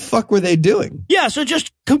 What the fuck were they doing? Yeah, so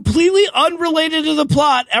just completely unrelated to the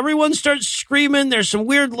plot. Everyone starts screaming. There's some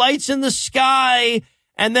weird lights in the sky,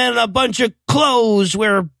 and then a bunch of clothes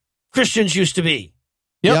where Christians used to be.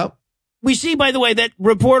 Yep. We see, by the way, that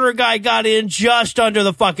reporter guy got in just under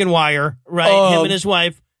the fucking wire, right? Him and his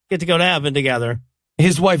wife get to go to heaven together.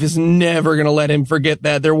 His wife is never going to let him forget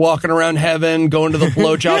that. They're walking around heaven, going to the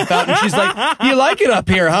blowjob fountain. She's like, you like it up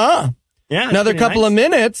here, huh? Yeah. Another couple of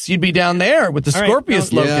minutes, you'd be down there with the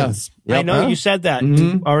Scorpius Lugeons. Yeah. I know you said that.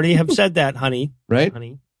 Mm-hmm. You already have said that, honey. Right?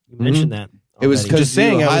 Honey, you mentioned that. It was because you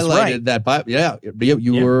highlighted that. Yeah.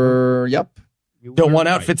 You were, yep. You don't want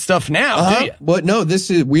outfit stuff now, do you? Well, no,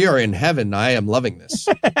 we are in heaven. I am loving this.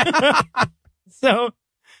 So,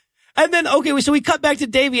 and then, so we cut back to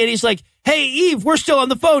Davey, and he's like, hey, Eve, we're still on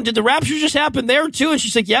the phone. Did the rapture just happen there, too? And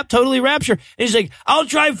she's like, yep, totally rapture. And he's like, I'll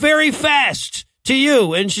drive very fast to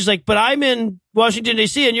you. And she's like, but I'm in Washington,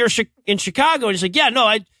 D.C., and you're in Chicago. And he's like, yeah, no,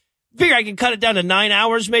 I figure I can cut it down to 9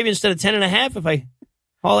 hours, maybe instead of 10 and a half if I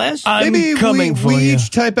haul ass. Maybe we each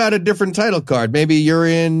type out a different title card. Maybe you're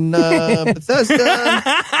in Bethesda,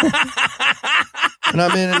 and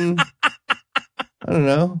I'm in, I don't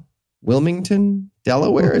know, Wilmington,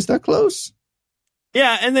 Delaware. Is that close?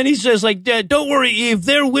 Yeah, and then he says, like, don't worry, Eve,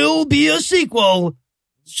 there will be a sequel.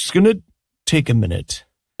 It's just going to take a minute.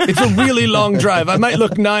 It's a really long drive. I might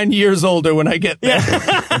look 9 years older when I get there.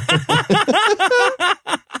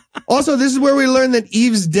 Also, this is where we learn that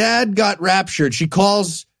Eve's dad got raptured. She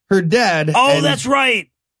calls her dad. Oh, that's right.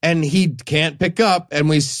 And he can't pick up. And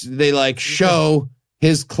they show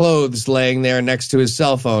his clothes laying there next to his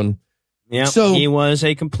cell phone. Yeah, so he was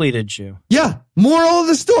a completed Jew. Yeah. Moral of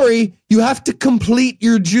the story, you have to complete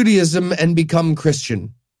your Judaism and become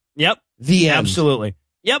Christian. Yep. The end. Absolutely.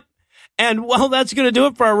 Yep. And, well, that's going to do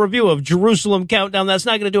it for our review of Jerusalem Countdown. That's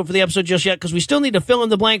not going to do it for the episode just yet because we still need to fill in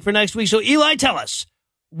the blank for next week. So, Eli, tell us,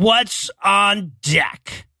 what's on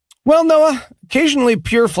deck? Well, Noah, occasionally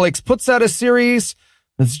Pure Flakes puts out a series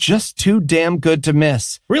that's just too damn good to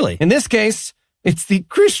miss. Really? In this case, it's the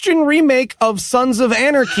Christian remake of Sons of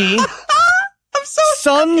Anarchy. I'm so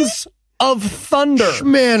Sons of Thunder.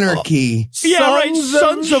 Schmanarchy. Yeah, right.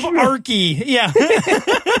 Sons of Archy. Yeah.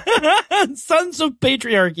 Sons of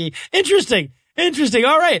Patriarchy. Interesting.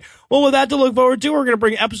 All right. Well, with that to look forward to, we're going to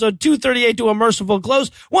bring episode 238 to a merciful close.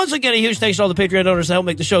 Once again, a huge thanks to all the Patreon donors that help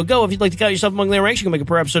make the show go. If you'd like to count yourself among their ranks, you can make a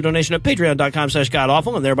per episode donation at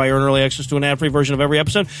patreon.com/godawful and thereby earn early access to an ad-free version of every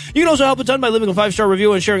episode. You can also help a ton by leaving a 5-star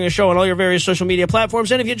review and sharing the show on all your various social media platforms.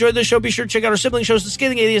 And if you enjoyed this show, be sure to check out our sibling shows, The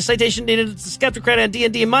Scathing Atheist, Citation Needed, The Skeptocrat, and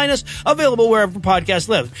D&D Minus, available wherever podcasts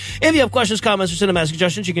live. If you have questions, comments, or cinematic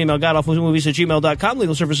suggestions, you can email godawfulmovies@gmail.com.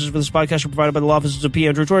 Legal services for this podcast are provided by the law offices of P.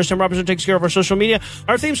 Andrew Torres. Tim Robertson takes care of our social media.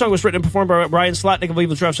 Our theme song was written and performed by Brian Slotnick of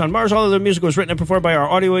Evil Drafts on Mars. All other music was written and performed by our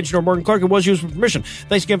audio engineer, Morgan Clark, and was used with permission.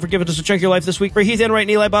 Thanks again for giving us a chunk of your life this week. For Heath Enright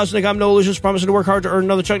and Eli Bosnick, I'm Noah Lugeons, promising to work hard to earn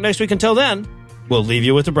another chunk next week. Until then, we'll leave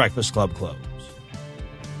you with the Breakfast Club close.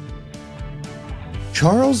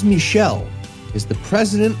 Charles Michel is the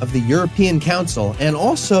president of the European Council and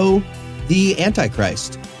also the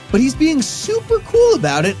Antichrist. But he's being super cool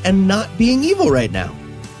about it and not being evil right now.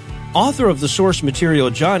 Author of the source material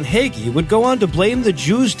John Hagee would go on to blame the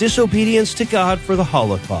Jews' disobedience to God for the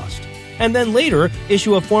Holocaust, and then later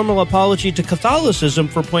issue a formal apology to Catholicism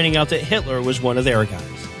for pointing out that Hitler was one of their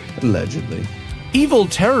guys. Allegedly. Evil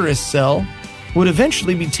terrorist cell would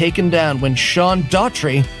eventually be taken down when Sean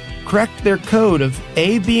Daughtry cracked their code of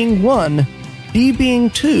A being 1, B being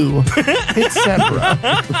 2, etc.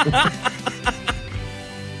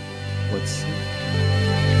 What's...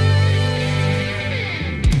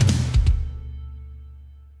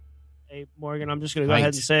 Hey, Morgan, I'm just going to go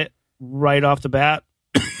ahead and say it right off the bat.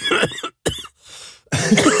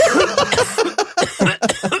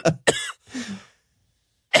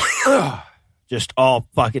 Just all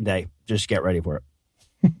fucking day. Just get ready for it.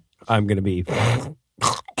 I'm going to be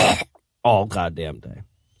all goddamn day.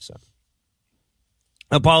 So,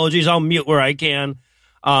 apologies. I'll mute where I can.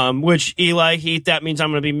 Which, Eli, Heath, that means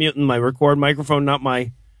I'm going to be muting my record microphone, not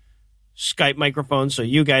my Skype microphone, so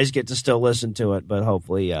you guys get to still listen to it, but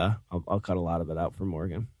hopefully I'll cut a lot of it out for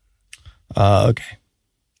Morgan. Okay.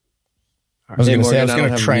 I was going to say I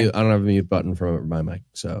don't have a mute button for my mic,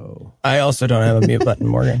 so I also don't have a mute button,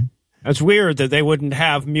 Morgan. It's weird that they wouldn't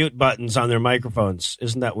have mute buttons on their microphones.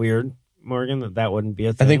 Isn't that weird, Morgan? That wouldn't be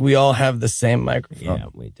a thing. I think we all have the same microphone. Yeah,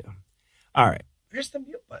 we do. All right. Where's the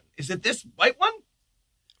mute button? Is it this white one?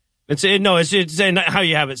 It's how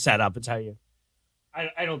you have it set up. It's how you.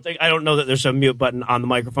 I don't know that there's a mute button on the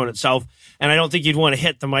microphone itself, and I don't think you'd want to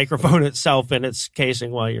hit the microphone itself in its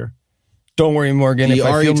casing while you're. Don't worry, Morgan. The if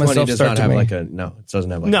I feel myself does start not to have me. like a no. It doesn't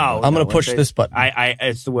have like no. I'm going to push this button.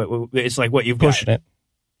 It's like what you've pushing got.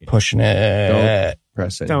 Pushing it. Don't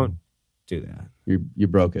press it. Don't do that. You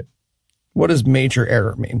broke it. What does major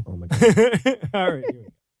error mean? Oh my god! All right.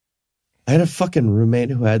 I had a fucking roommate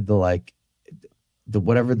who had the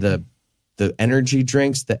energy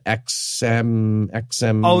drinks, the XM.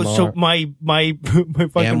 Oh, so my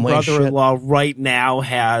fucking brother-in-law right now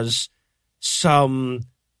has some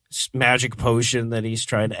magic potion that he's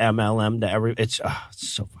trying to MLM to every. It's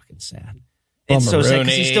so fucking sad. It's so sad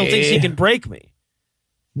because he still thinks he can break me.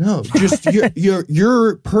 No, just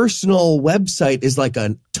your personal website is like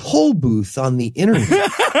a toll booth on the internet.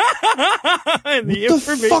 What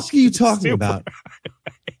the fuck are you talking about?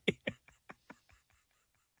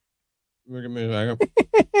 Look at me a second.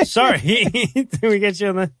 Sorry, did we get you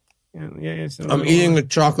on the? Yeah, I'm eating a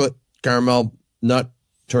chocolate caramel nut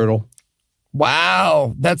turtle.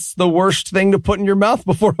 Wow, that's the worst thing to put in your mouth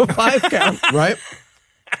before a 5 count. Right?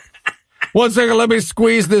 1 second, let me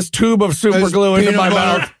squeeze this tube of super glue into my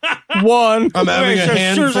mouth. 1. I'm having a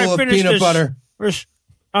handful of peanut butter. This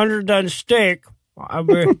underdone steak. I'm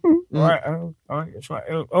having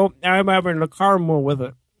the caramel with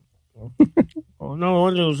it. Oh, no,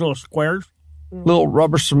 one of those little squares. Little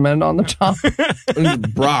rubber cement on the top.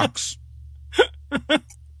 Brox.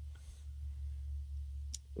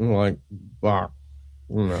 Like, Brock.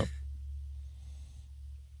 No.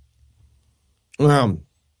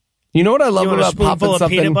 You know what I love about popping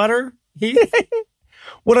something? Peanut butter?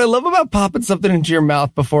 What I love about popping something into your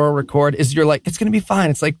mouth before a record is you're like, it's going to be fine.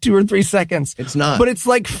 It's like 2 or 3 seconds. It's not. But it's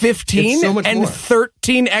like 15 it's so much and more.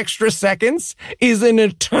 13 extra seconds is an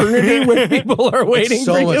eternity when people are waiting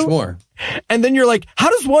for you. So much more. And then you're like,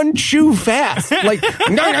 how does one chew fast? Like,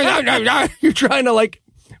 no. You're trying to like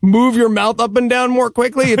move your mouth up and down more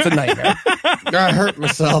quickly. It's a nightmare. I hurt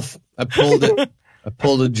myself. I pulled it. I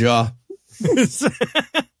pulled a jaw. Is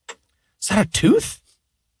that a tooth?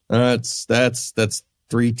 That's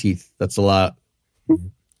 3 teeth. That's a lot. All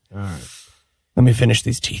right. Let me finish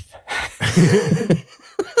these teeth.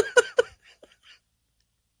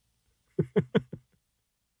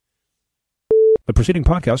 The preceding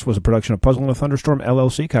podcast was a production of Puzzle and a Thunderstorm,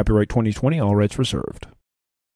 LLC, copyright 2020, all rights reserved.